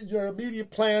plans? Your immediate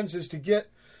plans is to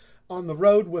get on the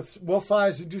road with Wolf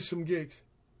Eyes and do some gigs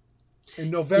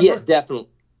in November? Yeah, definitely.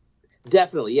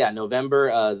 Yeah,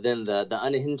 November. Then the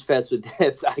Unhinged Fest with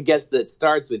this. I guess that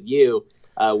starts with you.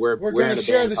 We're going to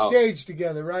share the stage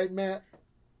together, right, Matt?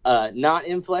 Not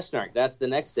in Fleshnark. That's the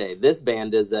next day. This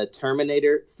band is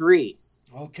Terminator 3.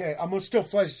 Okay, I'm going to still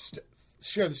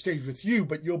share the stage with you,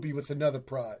 but you'll be with another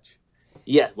proj.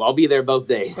 Yeah, well, I'll be there both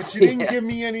days. But you didn't give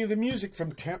me any of the music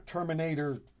from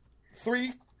Terminator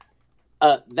 3?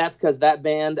 That's because that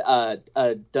band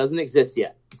doesn't exist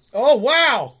yet. Oh,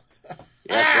 wow!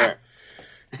 Yes, sir.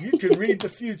 You can read the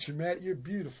future, Matt. You're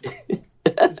beautiful.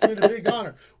 It's been a big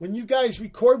honor. When you guys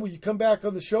record, will you come back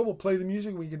on the show? We'll play the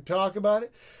music. We can talk about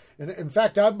it. And in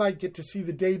fact, I might get to see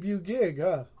the debut gig,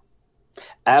 huh?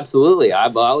 Absolutely. I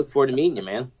look forward to meeting you,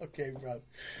 man. Okay, Rob.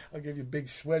 I'll give you a big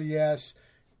sweaty ass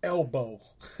elbow.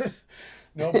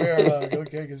 No bear hug,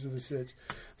 okay, because of the sitch.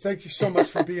 Thank you so much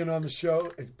for being on the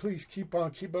show. And please keep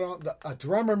on. A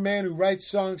drummer man who writes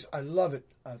songs, I love it.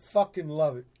 I fucking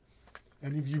love it.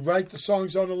 And if you write the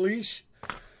songs on a leash,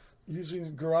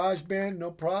 using GarageBand, no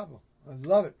problem. I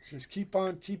love it. Just keep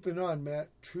on keeping on, Matt.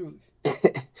 Truly.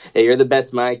 Hey, you're the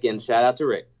best, Mike, and shout out to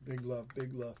Rick. Big love,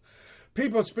 big love.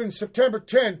 People, it's been September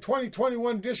 10,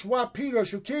 2021 Dishwa Pedro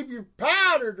Show. Keep your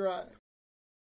powder dry.